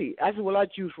do you eat?" I said, "Well, I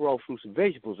juice raw fruits and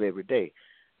vegetables every day."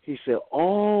 He said,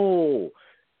 "Oh."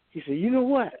 He said, "You know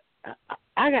what?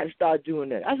 I got to start doing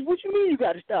that." I said, "What you mean you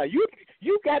got to start? You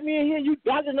got me in here. You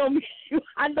dogging on me.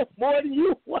 I know more than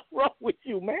you. What's wrong with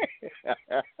you, man?"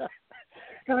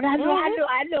 No,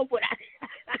 I know, but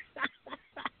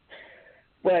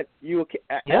But you're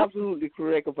Yep. absolutely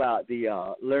correct about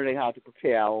the learning how to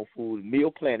prepare our own food. Meal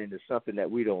planning is something that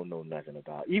we don't know nothing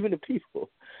about. Even the people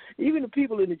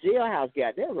in the jailhouse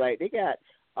got that right. They got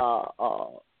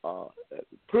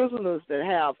prisoners that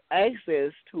have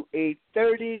access to a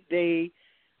 30-day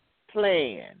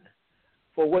plan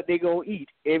for what they're gonna eat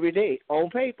every day on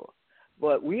paper.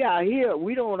 But we out here,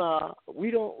 we don't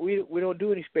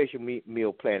do any special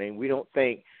meal planning. We don't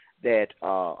think that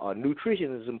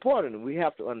nutrition is important, and we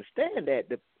have to understand that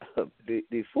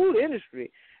the food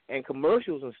industry and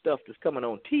commercials and stuff that's coming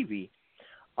on TV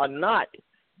are not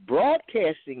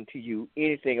broadcasting to you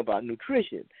anything about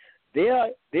nutrition.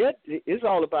 It's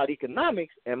all about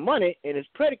economics and money, and it's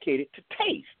predicated to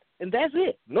taste, and that's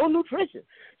it. No nutrition.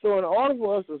 So in order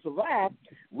for us to survive,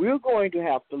 we're going to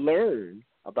have to learn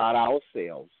about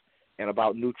ourselves and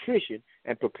about nutrition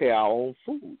and prepare our own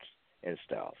foods and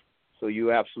stuff. So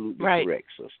you're absolutely correct,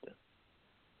 sister.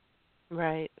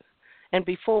 Right. And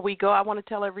before we go, I want to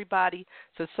tell everybody,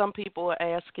 so some people are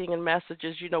asking in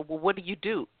messages, well, what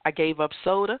do? I gave up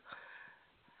soda.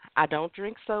 I don't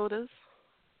drink sodas.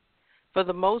 For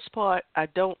the most part, I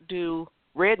don't do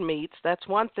red meats. That's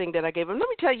one thing that I gave up. Let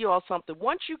me tell you all something.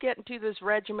 Once you get into this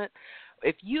regimen,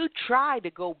 if you try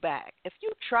to go back, if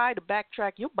you try to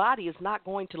backtrack, your body is not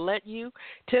going to let you.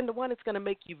 10 to 1, it's going to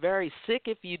make you very sick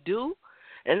if you do.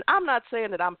 And I'm not saying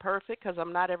that I'm perfect, because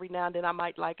I'm not. Every now and then I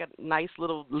might like a nice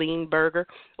little lean burger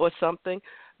or something.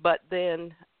 But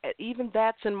then even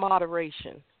that's in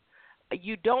moderation.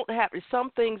 You don't have some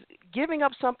things. Giving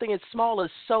up something as small as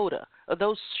soda or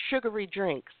those sugary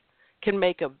drinks can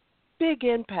make a big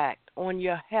impact on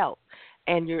your health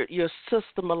and your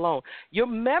system alone. Your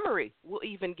memory will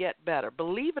even get better.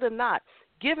 Believe it or not,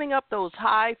 giving up those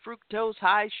high fructose,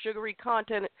 high sugary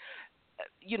content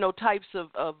types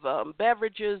of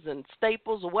beverages and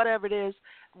staples or whatever it is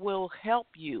will help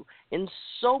you in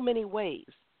so many ways.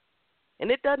 And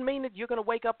it doesn't mean that you're going to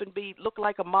wake up and look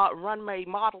like a runway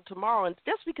model tomorrow. And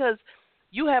just because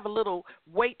you have a little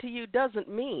weight to you doesn't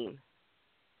mean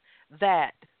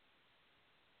that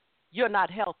you're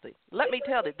not healthy. Let me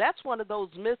tell you, that's one of those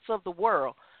myths of the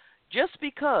world. Just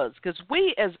because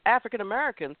we as African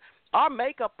Americans, our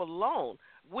makeup alone,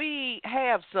 we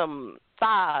have some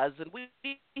thighs and we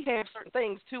have certain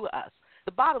things to us.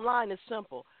 The bottom line is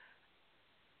simple.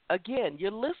 Again,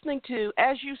 you're listening to,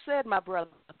 as you said, my brother,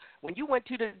 when you went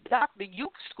to the doctor, you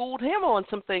schooled him on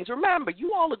some things. Remember,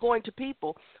 you all are going to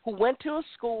people who went to a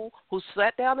school, who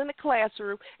sat down in a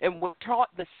classroom and were taught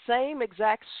the same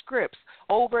exact scripts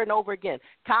over and over again.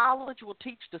 College will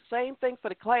teach the same thing for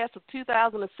the class of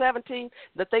 2017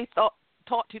 that they taught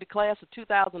to the class of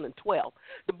 2012.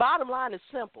 The bottom line is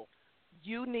simple.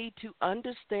 You need to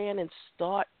understand and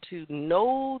start to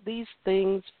know these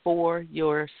things for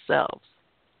yourselves.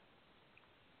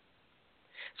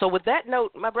 So with that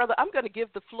note, my brother, I'm going to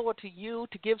give the floor to you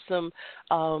to give some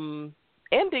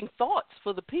ending thoughts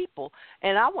for the people.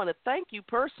 And I want to thank you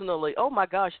personally. Oh, my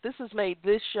gosh, this has made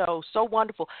this show so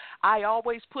wonderful. I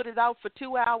always put it out for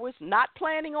 2 hours, not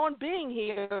planning on being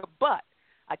here, but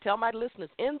I tell my listeners,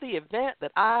 in the event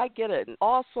that I get an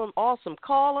awesome, awesome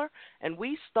caller and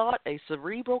we start a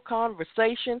cerebral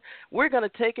conversation, we're going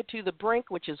to take it to the brink,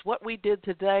 which is what we did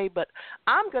today. But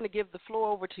I'm going to give the floor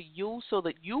over to you so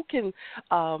that you can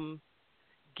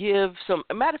give some,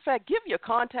 matter of fact, give your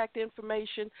contact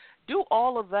information, do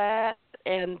all of that,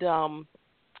 and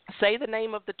say the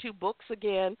name of the 2 books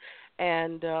again,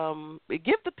 and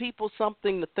give the people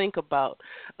something to think about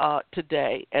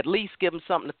today. At least give them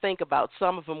something to think about.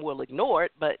 Some of them will ignore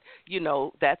it, but,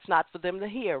 that's not for them to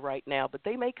hear right now. But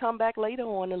they may come back later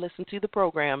on and listen to the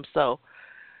program. So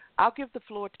I'll give the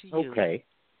floor to you. Okay.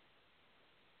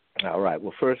 All right.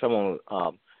 Well, first I want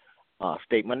to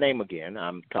state my name again.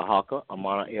 I'm Tahaka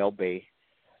Amana L. Bey.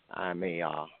 I'm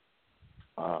a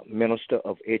Minister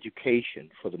of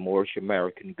Education for the Moorish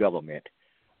American government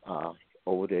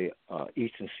over the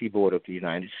eastern seaboard of the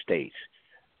United States.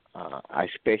 I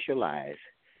specialize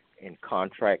in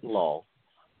contract law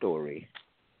story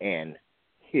and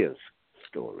his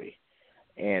story.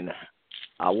 And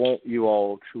I want you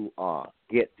all to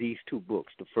get these 2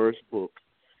 books. The first book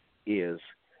is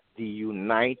The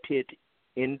United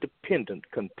Independent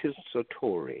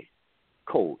Compensatory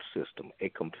Code System, a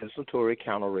compensatory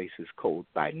counter-racist code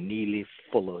by Neely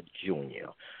Fuller,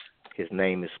 Jr. His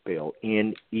name is spelled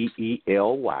Neely.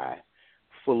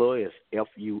 Fuller is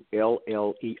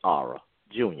Fuller,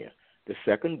 Jr. The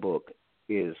second book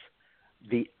is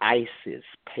The ISIS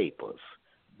Papers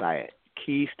by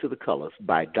Keys to the Colors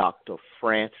by Dr.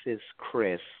 Francis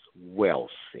Cress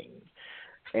Welsing.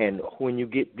 And when you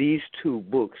get these 2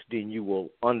 books, then you will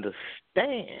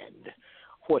understand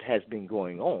what has been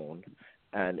going on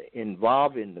and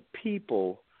involving the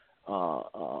people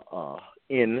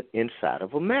inside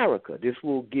of America. This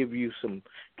will give you some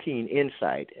keen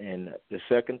insight. And the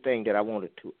second thing that I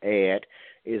wanted to add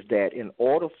is that in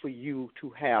order for you to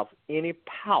have any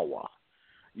power,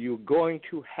 you're going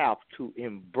to have to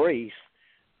embrace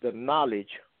the knowledge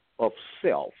of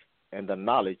self and the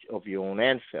knowledge of your own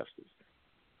ancestors.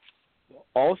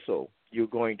 Also, you're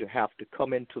going to have to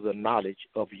come into the knowledge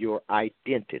of your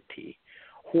identity.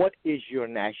 What is your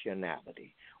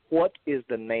nationality? What is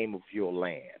the name of your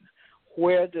land?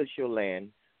 Where does your land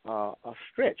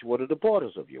stretch? What are the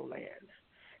borders of your land?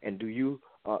 And do you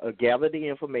gather the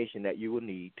information that you will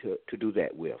need to do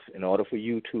that with? In order for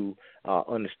you to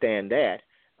understand that,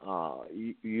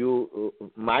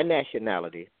 my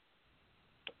nationality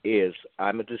is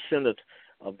I'm a descendant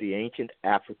of the ancient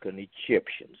African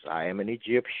Egyptians. I am an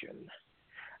Egyptian.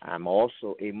 I'm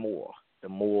also a Moor. The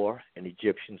Moor and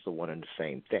Egyptians are one and the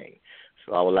same thing.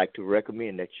 So I would like to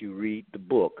recommend that you read the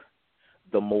book,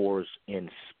 The Moors in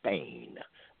Spain,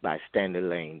 by Stanley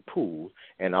Lane Poole,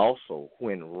 and also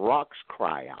When Rocks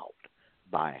Cry Out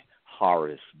by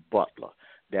Horace Butler.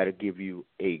 That'll give you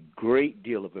a great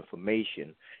deal of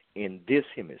information in this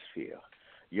hemisphere.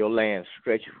 Your land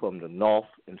stretches from the north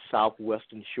and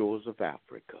southwestern shores of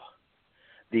Africa,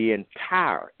 the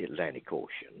entire Atlantic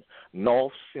Ocean,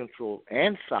 North, Central,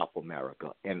 and South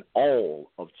America, and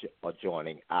all of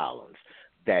adjoining islands.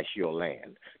 That's your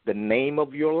land. The name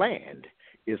of your land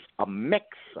is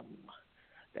Amexem.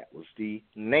 That was the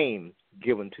name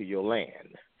given to your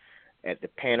land. At the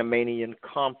Panamanian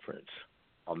Conference,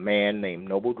 a man named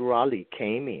Noble Drew Ali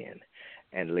came in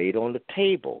and laid on the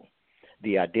table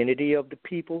the identity of the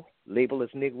people, labeled as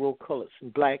Negro, coloreds,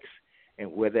 and blacks,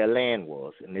 and where their land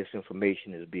was. And this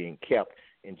information is being kept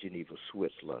in Geneva,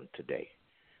 Switzerland today.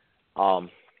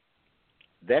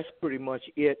 That's pretty much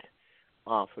it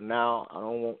for now. I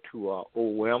don't want to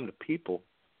overwhelm the people,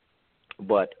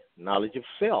 but knowledge of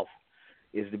self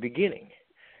is the beginning.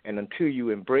 And until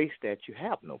you embrace that, you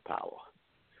have no power.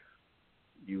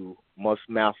 You must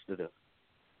master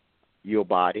your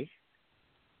body.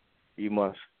 You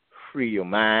must free your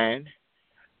mind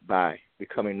by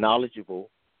becoming knowledgeable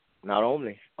not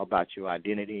only about your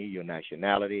identity, your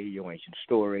nationality, your ancient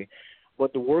story,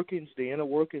 but the inner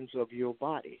workings of your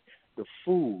body, the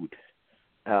food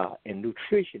and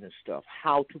nutrition and stuff,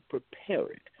 how to prepare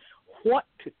it, what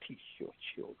to teach your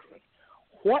children,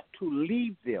 what to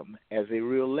leave them as a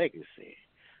real legacy,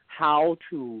 how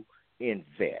to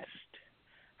invest,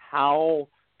 how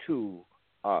to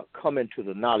come into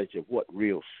the knowledge of what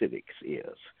real civics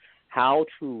is, how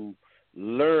to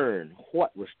learn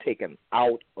what was taken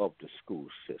out of the school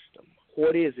system.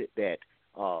 What is it that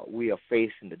we are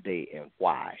facing today and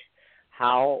why?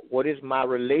 What is my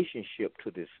relationship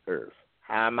to this earth?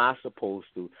 How am I supposed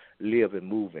to live and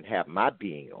move and have my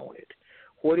being on it?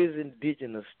 What is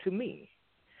indigenous to me?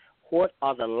 What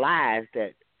are the lies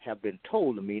that have been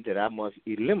told to me that I must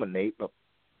eliminate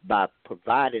by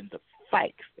providing the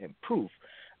facts and proof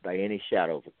by any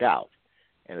shadow of a doubt?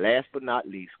 And last but not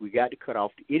least, we got to cut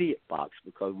off the idiot box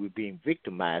because we're being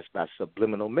victimized by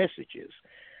subliminal messages.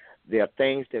 There are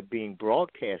things that are being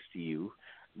broadcast to you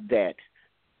that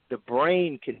the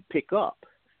brain can pick up,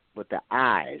 but the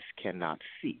eyes cannot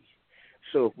see.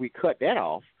 So if we cut that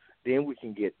off, then we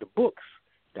can get the books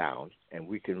down and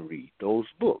we can read those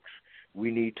books. We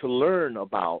need to learn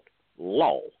about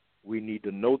law. We need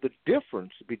to know the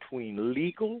difference between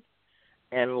legal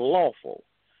and lawful.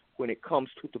 When it comes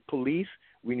to the police,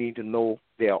 we need to know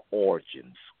their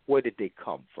origins. Where did they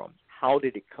come from? How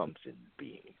did it come into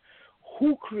being?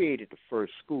 Who created the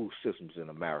first school systems in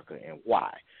America and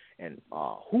why? And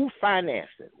who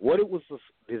financed it? What it was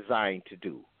designed to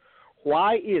do?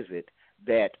 Why is it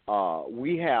that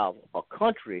we have a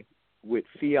country with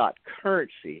fiat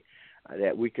currency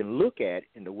that we can look at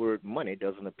and the word money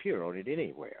doesn't appear on it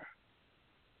anywhere?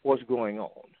 What's going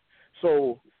on?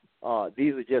 So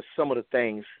these are just some of the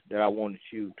things that I wanted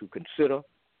you to consider.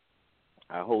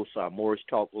 I host Moorish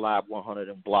Talk Live 100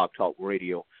 and Blog Talk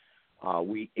Radio.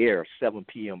 We air 7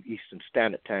 p.m. Eastern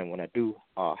Standard Time when I do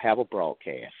have a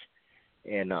broadcast.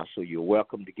 And so you're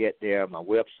welcome to get there. My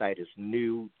website is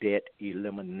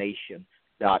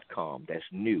newdebtelimination.com. That's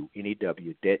new,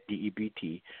 N-E-W, debt,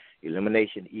 D-E-B-T,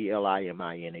 elimination,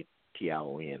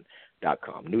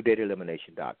 E-L-I-M-I-N-A-T-I-O-N.com,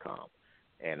 newdebtelimination.com.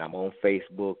 And I'm on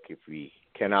Facebook. If you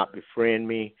cannot befriend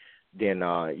me, then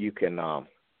you can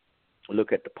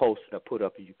look at the posts that I put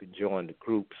up and you can join the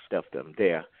group stuff that I'm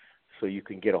there so you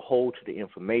can get a hold to the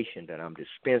information that I'm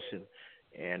dispensing.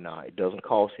 And it doesn't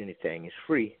cost anything. It's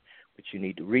free, but you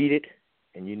need to read it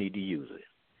and you need to use it.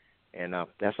 And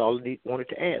that's all I wanted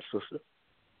to add, sister.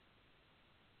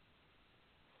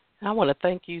 I want to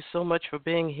thank you so much for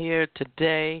being here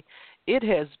today. It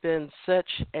has been such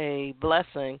a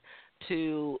blessing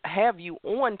to have you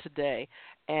on today,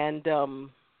 and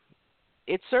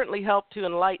it certainly helped to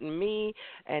enlighten me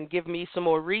and give me some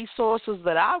more resources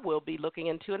that I will be looking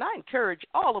into. And I encourage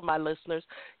all of my listeners,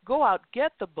 go out,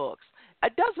 get the books.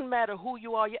 It doesn't matter who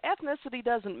you are. Your ethnicity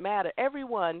doesn't matter.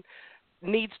 Everyone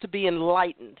needs to be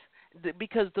enlightened,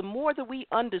 because the more that we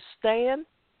understand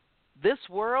this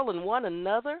world and one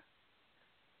another,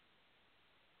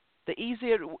 the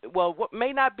easier, well, what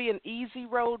may not be an easy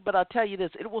road, but I'll tell you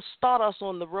this, it will start us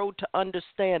on the road to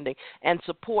understanding and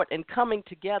support and coming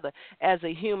together as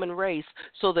a human race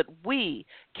so that we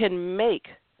can make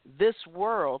this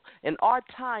world and our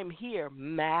time here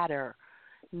matter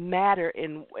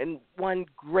in one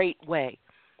great way.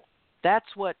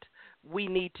 That's what we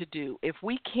need to do. If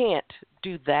we can't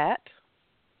do that,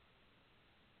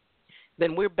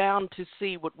 then we're bound to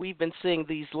see what we've been seeing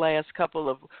these last couple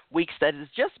of weeks that has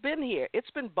just been here.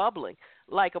 It's been bubbling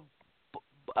like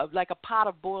a pot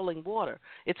of boiling water.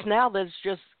 It's now that it's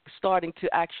just starting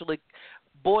to actually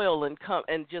boil and come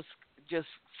and just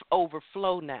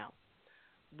overflow now.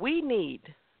 We need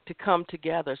to come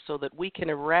together so that we can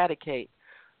eradicate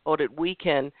or that we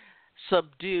can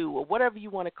subdue or whatever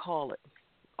you want to call it,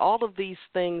 all of these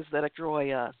things that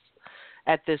destroy us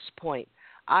at this point.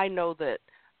 I know that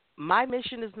my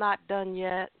mission is not done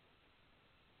yet.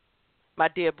 My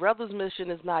dear brother's mission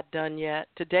is not done yet.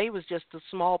 Today was just a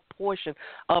small portion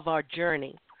of our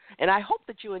journey. And I hope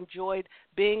that you enjoyed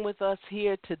being with us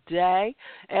here today.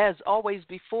 As always,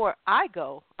 before I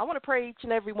go, I want to pray each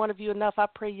and every one of you enough. I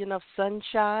pray you enough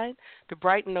sunshine to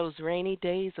brighten those rainy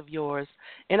days of yours.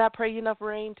 And I pray you enough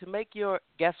rain to make your,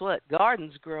 guess what,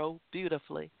 gardens grow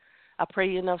beautifully. I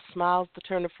pray you enough smiles to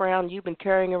turn the frown you've been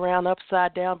carrying around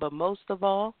upside down. But most of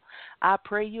all, I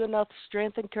pray you enough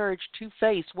strength and courage to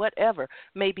face whatever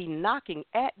may be knocking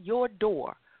at your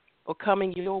door or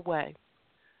coming your way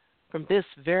from this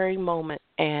very moment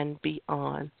and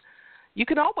beyond. You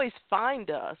can always find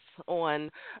us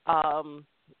on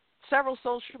several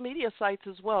social media sites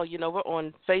as well. You know, we're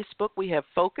on Facebook. We have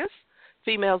Focus,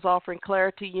 Females Offering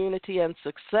Clarity, Unity, and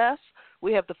Success.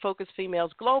 We have the Focus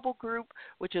Females Global Group,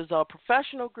 which is our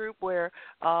professional group where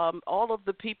all of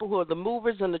the people who are the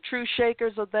movers and the true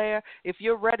shakers are there. If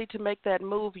you're ready to make that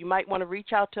move, you might want to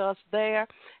reach out to us there.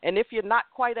 And if you're not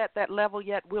quite at that level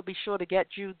yet, we'll be sure to get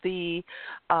you the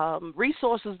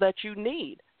resources that you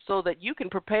need so that you can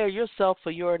prepare yourself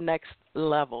for your next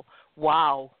level.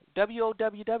 Wow.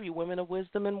 WOWW, Women of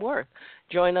Wisdom and Worth.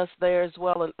 Join us there as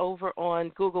well. And over on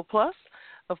Google+,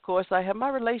 of course, I have my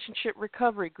relationship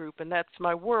recovery group, and that's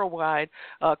my worldwide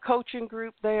coaching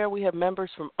group there. We have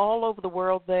members from all over the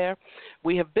world there.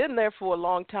 We have been there for a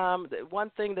long time.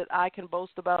 One thing that I can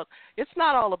boast about, it's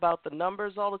not all about the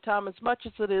numbers all the time as much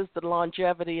as it is the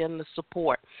longevity and the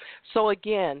support. So,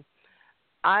 again,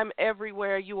 I'm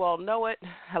everywhere. You all know it.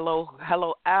 Hello,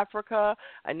 Africa.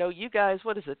 I know you guys,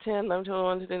 what is it, 10?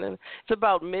 It's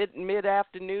about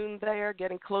mid-afternoon there,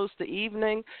 getting close to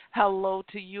evening. Hello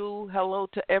to you. Hello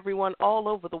to everyone all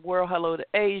over the world. Hello to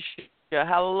Asia.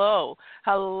 Hello,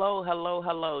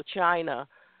 China.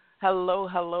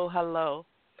 Hello.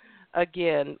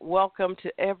 Again, welcome to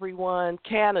everyone.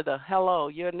 Canada, hello.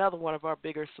 You're another one of our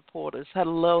bigger supporters.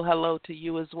 Hello to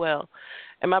you as well.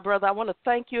 And my brother, I want to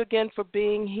thank you again for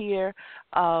being here.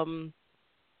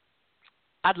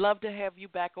 I'd love to have you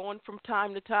back on from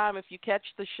time to time if you catch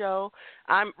the show.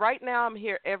 Right now I'm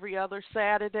here every other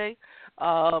Saturday,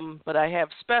 but I have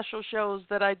special shows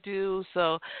that I do.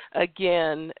 So,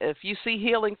 again, if you see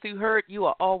Healing Through Hurt, you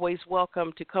are always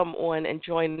welcome to come on and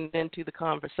join into the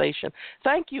conversation.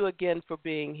 Thank you again for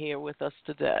being here with us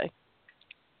today.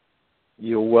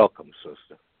 You're welcome,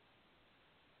 sister.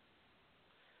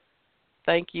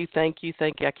 Thank you. I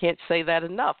can't say that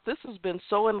enough. This has been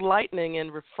so enlightening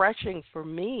and refreshing for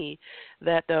me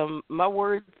that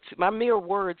my mere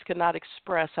words cannot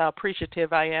express how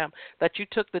appreciative I am that you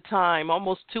took the time,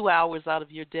 almost 2 hours out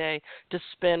of your day, to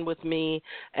spend with me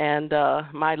and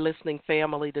my listening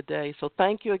family today. So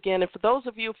thank you again. And for those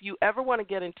of you, if you ever want to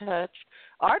get in touch,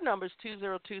 our number is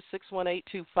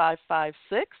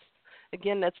 202-618-2556.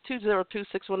 Again, that's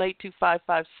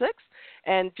 202-618-2556.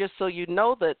 And just so you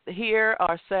know that here,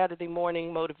 our Saturday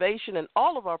morning motivation and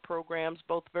all of our programs,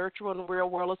 both virtual and real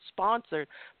world, are sponsored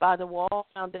by the Wall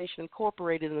Foundation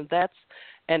Incorporated, and that's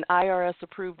an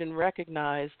IRS-approved and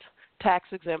recognized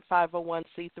tax-exempt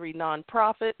 501c3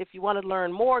 nonprofit. If you want to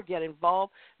learn more, get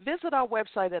involved, visit our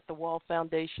website at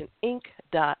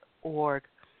thewallfoundationinc.org.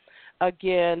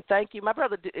 again, thank you. My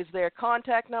brother, is there a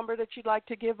contact number that you'd like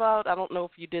to give out? I don't know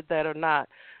if you did that or not,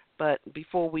 but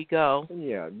before we go.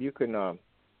 Yeah, you can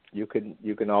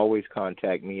always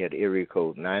contact me at area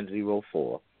code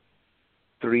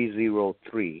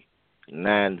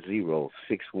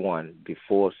 904-303-9061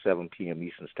 before 7 p.m.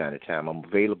 Eastern Standard Time. I'm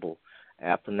available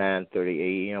after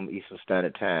 9:30 a.m. Eastern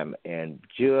Standard Time and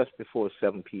just before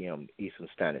 7 p.m. Eastern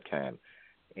Standard Time.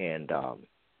 And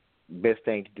best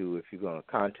thing to do if you're going to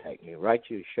contact me, write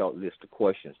you a short list of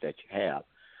questions that you have,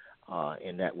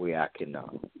 and that way I can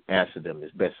answer them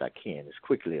as best I can, as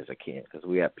quickly as I can, because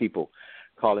we have people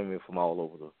calling me from all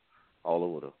over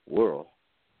the world,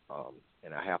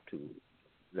 and I have to.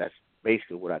 That's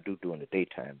basically what I do during the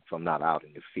daytime if I'm not out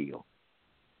in the field.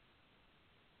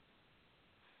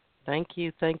 Thank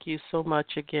you so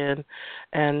much again.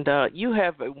 And you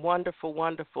have a wonderful,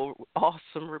 wonderful,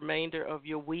 awesome remainder of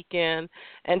your weekend.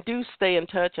 And do stay in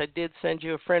touch. I did send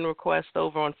you a friend request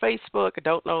over on Facebook. I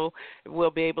don't know if we'll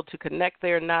be able to connect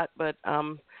there or not, but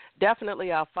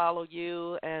definitely I'll follow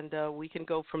you, and we can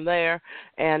go from there.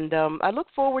 And I look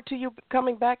forward to you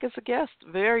coming back as a guest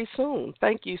very soon.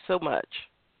 Thank you so much.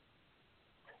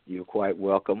 You're quite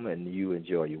welcome, and you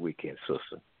enjoy your weekend,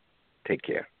 sister. Take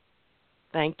care.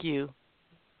 Thank you.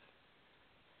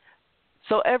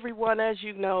 So everyone, as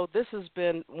you know, this has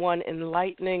been one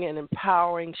enlightening and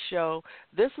empowering show.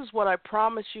 This is what I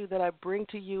promise you that I bring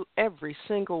to you every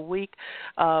single week,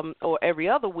 or every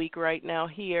other week right now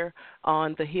here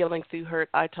on the Healing Through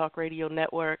Hurt iTalk Radio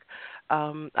Network.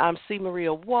 I'm C.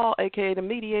 Maria Wall, a.k.a. the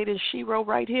Mediator Shiro,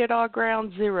 right here at our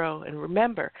Ground Zero. And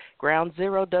remember, Ground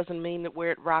Zero doesn't mean that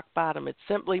we're at rock bottom. It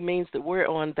simply means that we're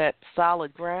on that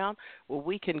solid ground where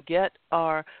we can get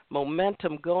our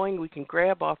momentum going, we can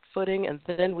grab our footing, and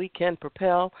then we can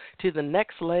propel to the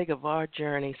next leg of our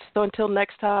journey. So until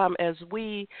next time, as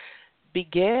we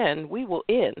begin, we will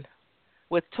end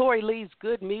with Tori Lee's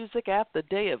good music after a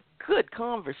day of good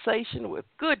conversation with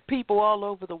good people all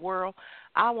over the world.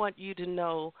 I want you to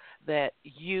know that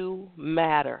you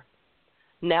matter.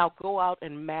 Now go out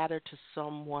and matter to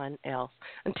someone else.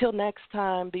 Until next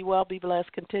time, be well, be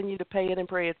blessed. Continue to pay it and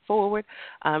pray it forward.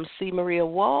 I'm C. Maria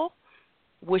Wall,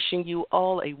 wishing you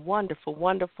all a wonderful,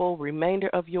 wonderful remainder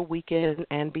of your weekend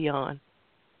and beyond.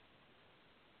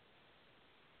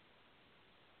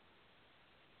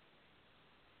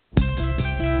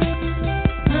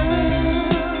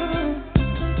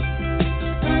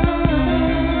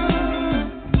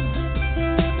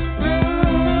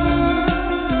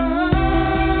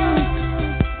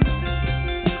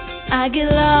 I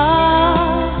get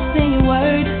lost in your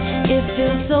words. It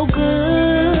feels so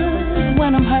good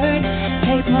when I'm hurt.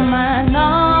 Takes my mind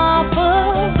off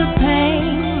of the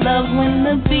pain. Love when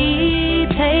the beat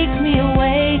takes me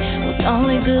away with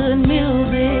only good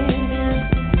music.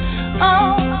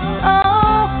 Oh,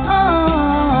 oh,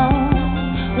 oh,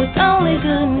 with only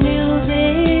good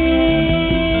music.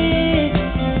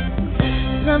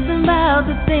 Something about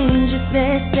the things you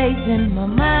said stays in my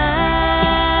mind.